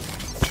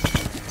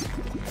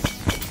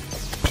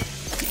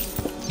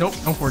 Nope,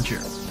 no forge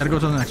here. Gotta go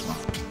to the next one.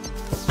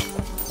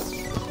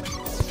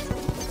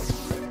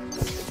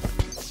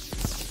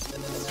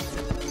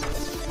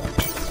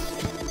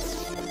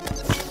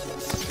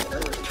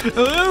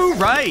 Oh,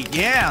 right.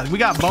 Yeah, we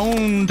got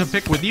bone to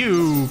pick with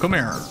you. Come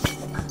here.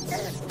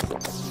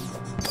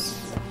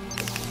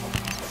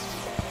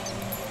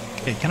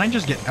 Okay, can I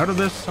just get out of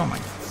this? Oh my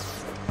god.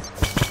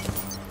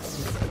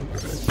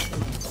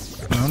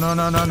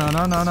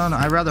 No.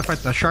 I'd rather fight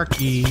the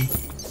sharky.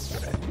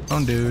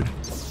 Bone dude.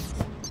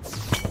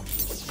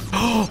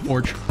 Oh,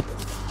 forge.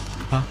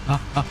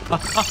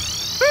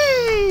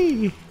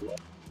 Hey!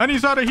 And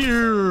he's out of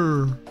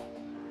here.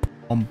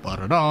 I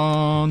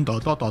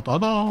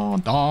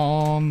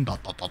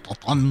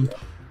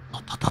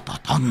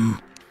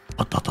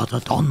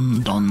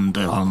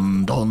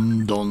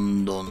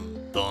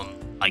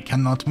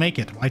cannot make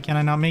it. Why can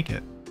I not make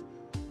it?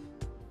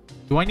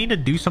 Do I need to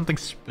do something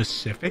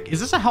specific?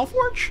 Is this a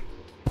Hellforge?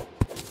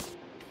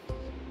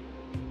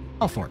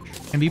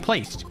 Hellforge can be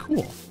placed.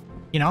 Cool.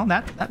 You know,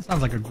 that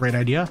sounds like a great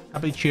idea. How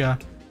about you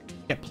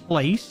get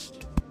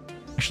placed?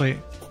 Actually,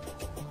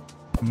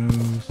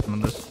 move some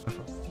of this stuff.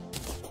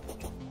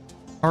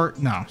 Or,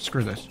 no,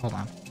 screw this. Hold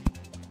on.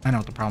 I know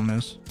what the problem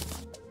is.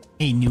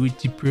 I know what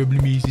the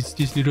problem is. It's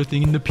this little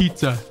thing in the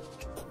pizza.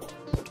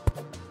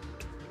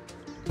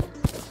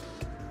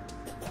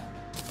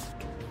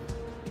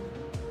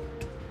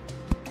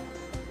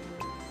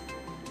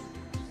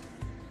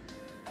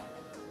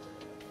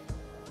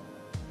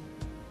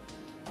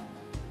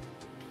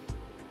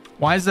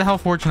 Why is the Hell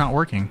Forge not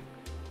working?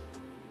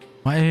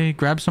 Why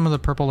grab some of the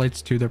purple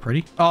lights too? They're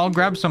pretty. Oh, I'll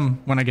grab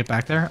some when I get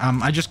back there.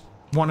 I just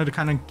wanted to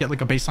kind of get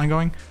like a baseline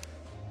going.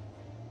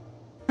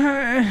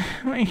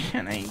 Why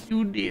can't I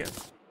do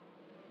this?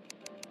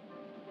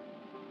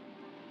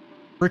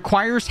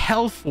 Requires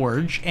Hell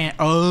Forge and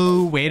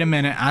oh, wait a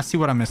minute. I see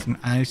what I'm missing.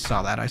 I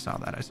saw that.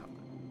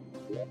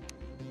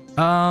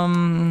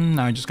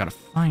 Now I just gotta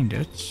find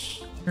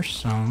it. There's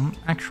some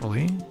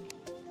actually.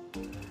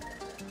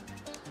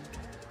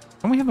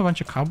 Don't we have a bunch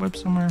of cobwebs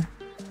somewhere?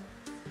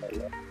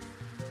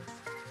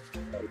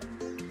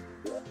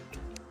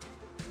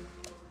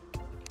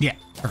 Yeah,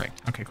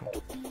 perfect. Okay, cool.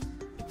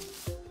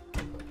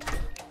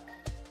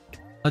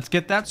 Let's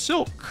get that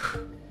silk.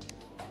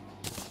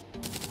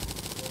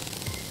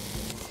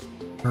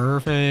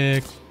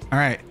 Perfect. All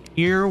right,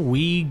 here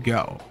we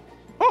go.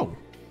 Oh,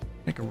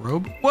 make a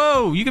robe.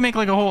 Whoa, you can make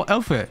like a whole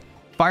outfit.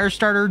 Fire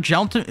starter,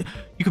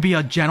 you could be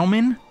a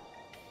gentleman,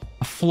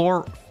 a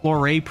flore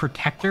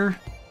protector.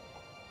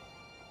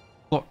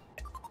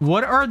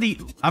 What are the?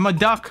 I'm a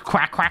duck.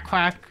 Quack quack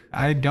quack.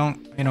 I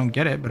don't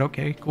get it, but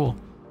okay, cool.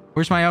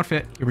 Where's my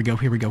outfit? Here we go.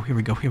 Give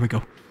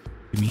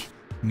me.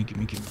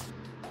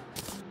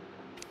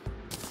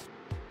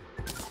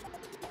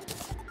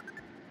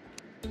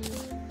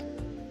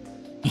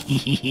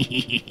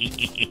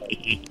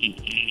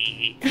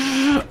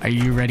 Are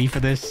you ready for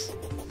this?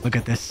 Look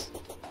at this.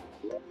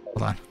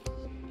 Hold on.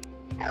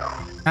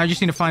 I just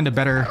need to find a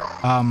better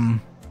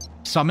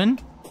summon.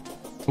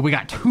 But we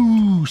got 2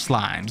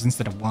 slimes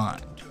instead of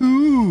 1.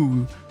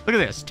 2. Look at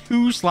this.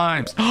 2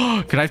 slimes.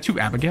 Could I have 2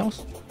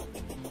 Abigails?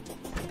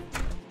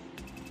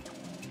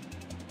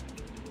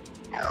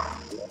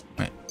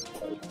 Wait.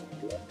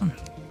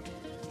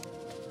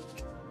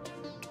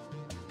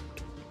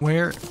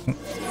 Where?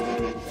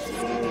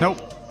 Nope.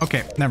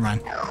 Okay, never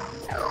mind.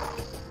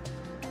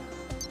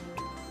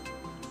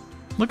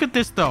 Look at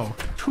this though.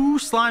 2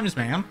 slimes,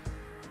 man.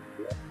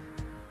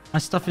 My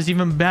stuff is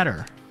even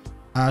better.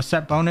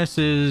 Set bonus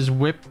is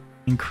whip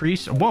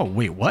increase. Whoa,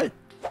 wait, what?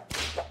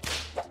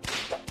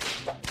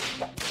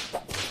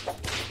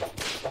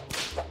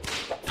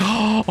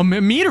 Oh, a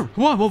meter.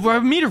 Whoa, we're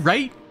a meter,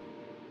 right?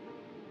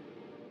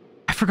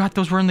 I forgot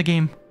those were in the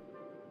game.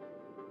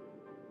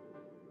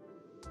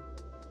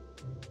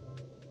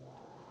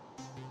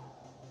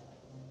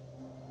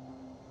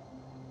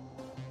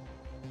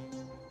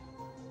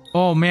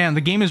 Oh man,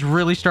 the game is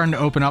really starting to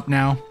open up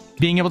now.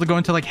 Being able to go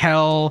into like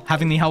hell,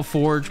 having the Hell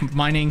Forge,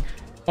 mining.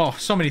 Oh,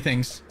 so many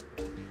things.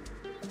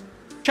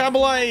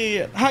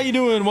 Chabalai, how you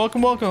doing?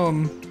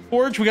 Welcome.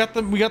 Forge, we got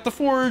the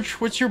forge.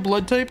 What's your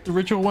blood type? The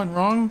ritual went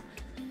wrong.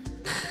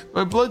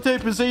 My blood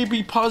type is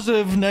AB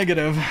positive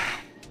negative.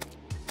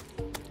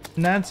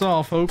 And that's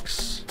all,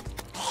 folks.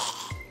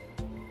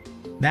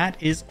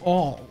 That is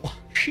all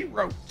she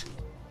wrote.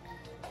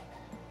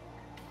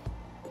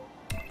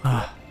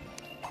 I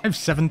have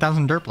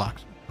 7,000 dirt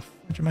blocks.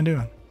 What am I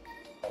doing?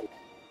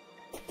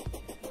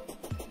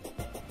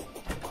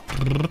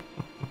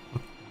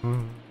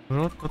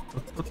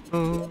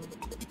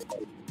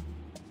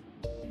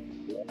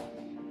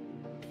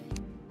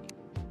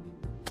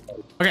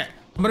 Okay,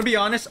 I'm gonna be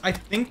honest. I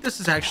think this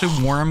is actually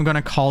where I'm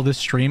gonna call this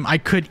stream. I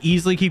could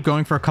easily keep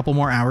going for a couple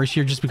more hours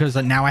here just because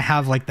now I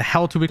have like the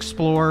hell to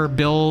explore,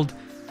 build,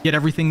 get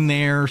everything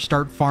there,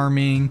 start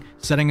farming,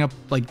 setting up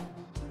like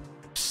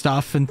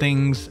stuff and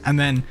things, and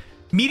then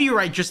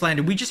meteorite just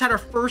landed. We just had our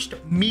first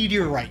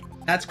meteorite.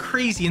 That's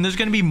crazy, and there's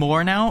gonna be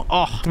more now.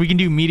 Oh, we can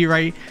do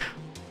meteorite.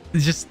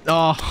 It's just,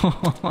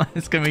 oh,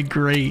 it's gonna be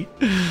great.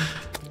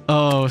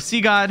 Oh, Sea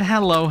God,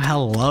 hello.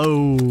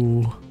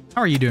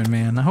 How are you doing,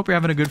 man? I hope you're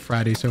having a good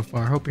Friday so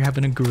far. I hope you're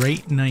having a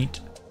great night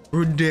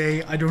or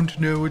day. I don't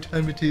know what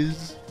time it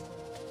is.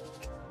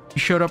 You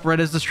showed up right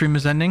as the stream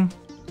is ending.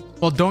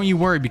 Well, don't you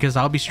worry, because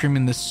I'll be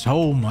streaming this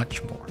so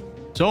much more,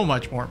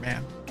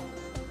 man.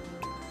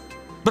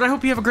 But I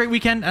hope you have a great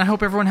weekend, and I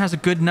hope everyone has a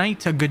good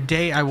night, a good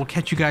day. I will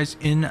catch you guys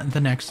in the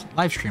next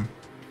live stream.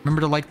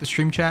 Remember to like the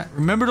stream, chat.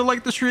 Remember to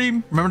like the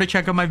stream. Remember to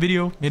check out my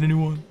video. Made a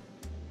new one.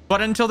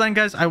 But until then,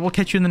 guys, I will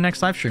catch you in the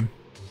next live stream.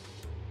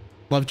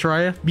 Love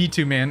Terraria? Me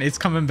too, man. It's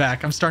coming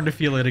back. I'm starting to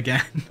feel it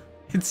again.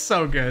 It's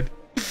so good.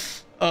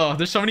 Oh,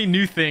 there's so many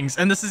new things.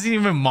 And this isn't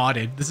even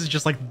modded. This is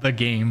just like the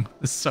game.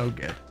 It's so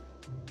good.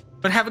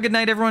 But have a good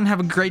night, everyone. Have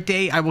a great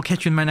day. I will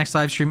catch you in my next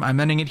live stream. I'm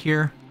ending it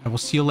here. I will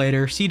see you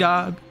later. Sea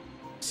Dog.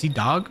 Sea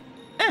Dog?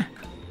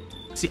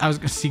 See, I was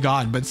gonna see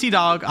God, but Sea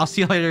Dog, I'll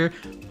see you later.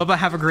 Bye-bye,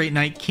 have a great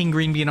night. King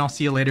Green Bean, I'll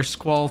see you later.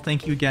 Squall,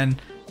 thank you again.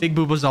 Big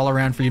boobas all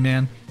around for you,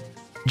 man.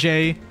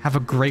 Jay, have a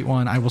great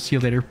one. I will see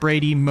you later.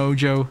 Brady,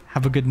 Mojo,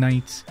 have a good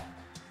night.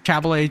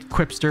 Chabalay,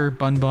 Quipster,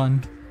 Bun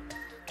Bun.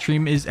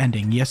 Stream is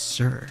ending. Yes,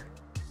 sir.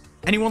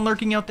 Anyone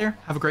lurking out there,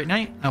 have a great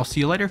night. I'll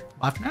see you later.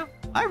 Bye for now.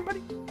 Bye, everybody.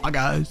 Bye,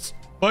 guys.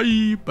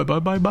 Bye.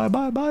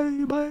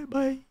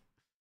 Bye.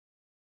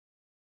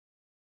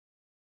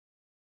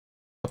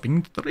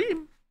 Stopping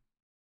stream.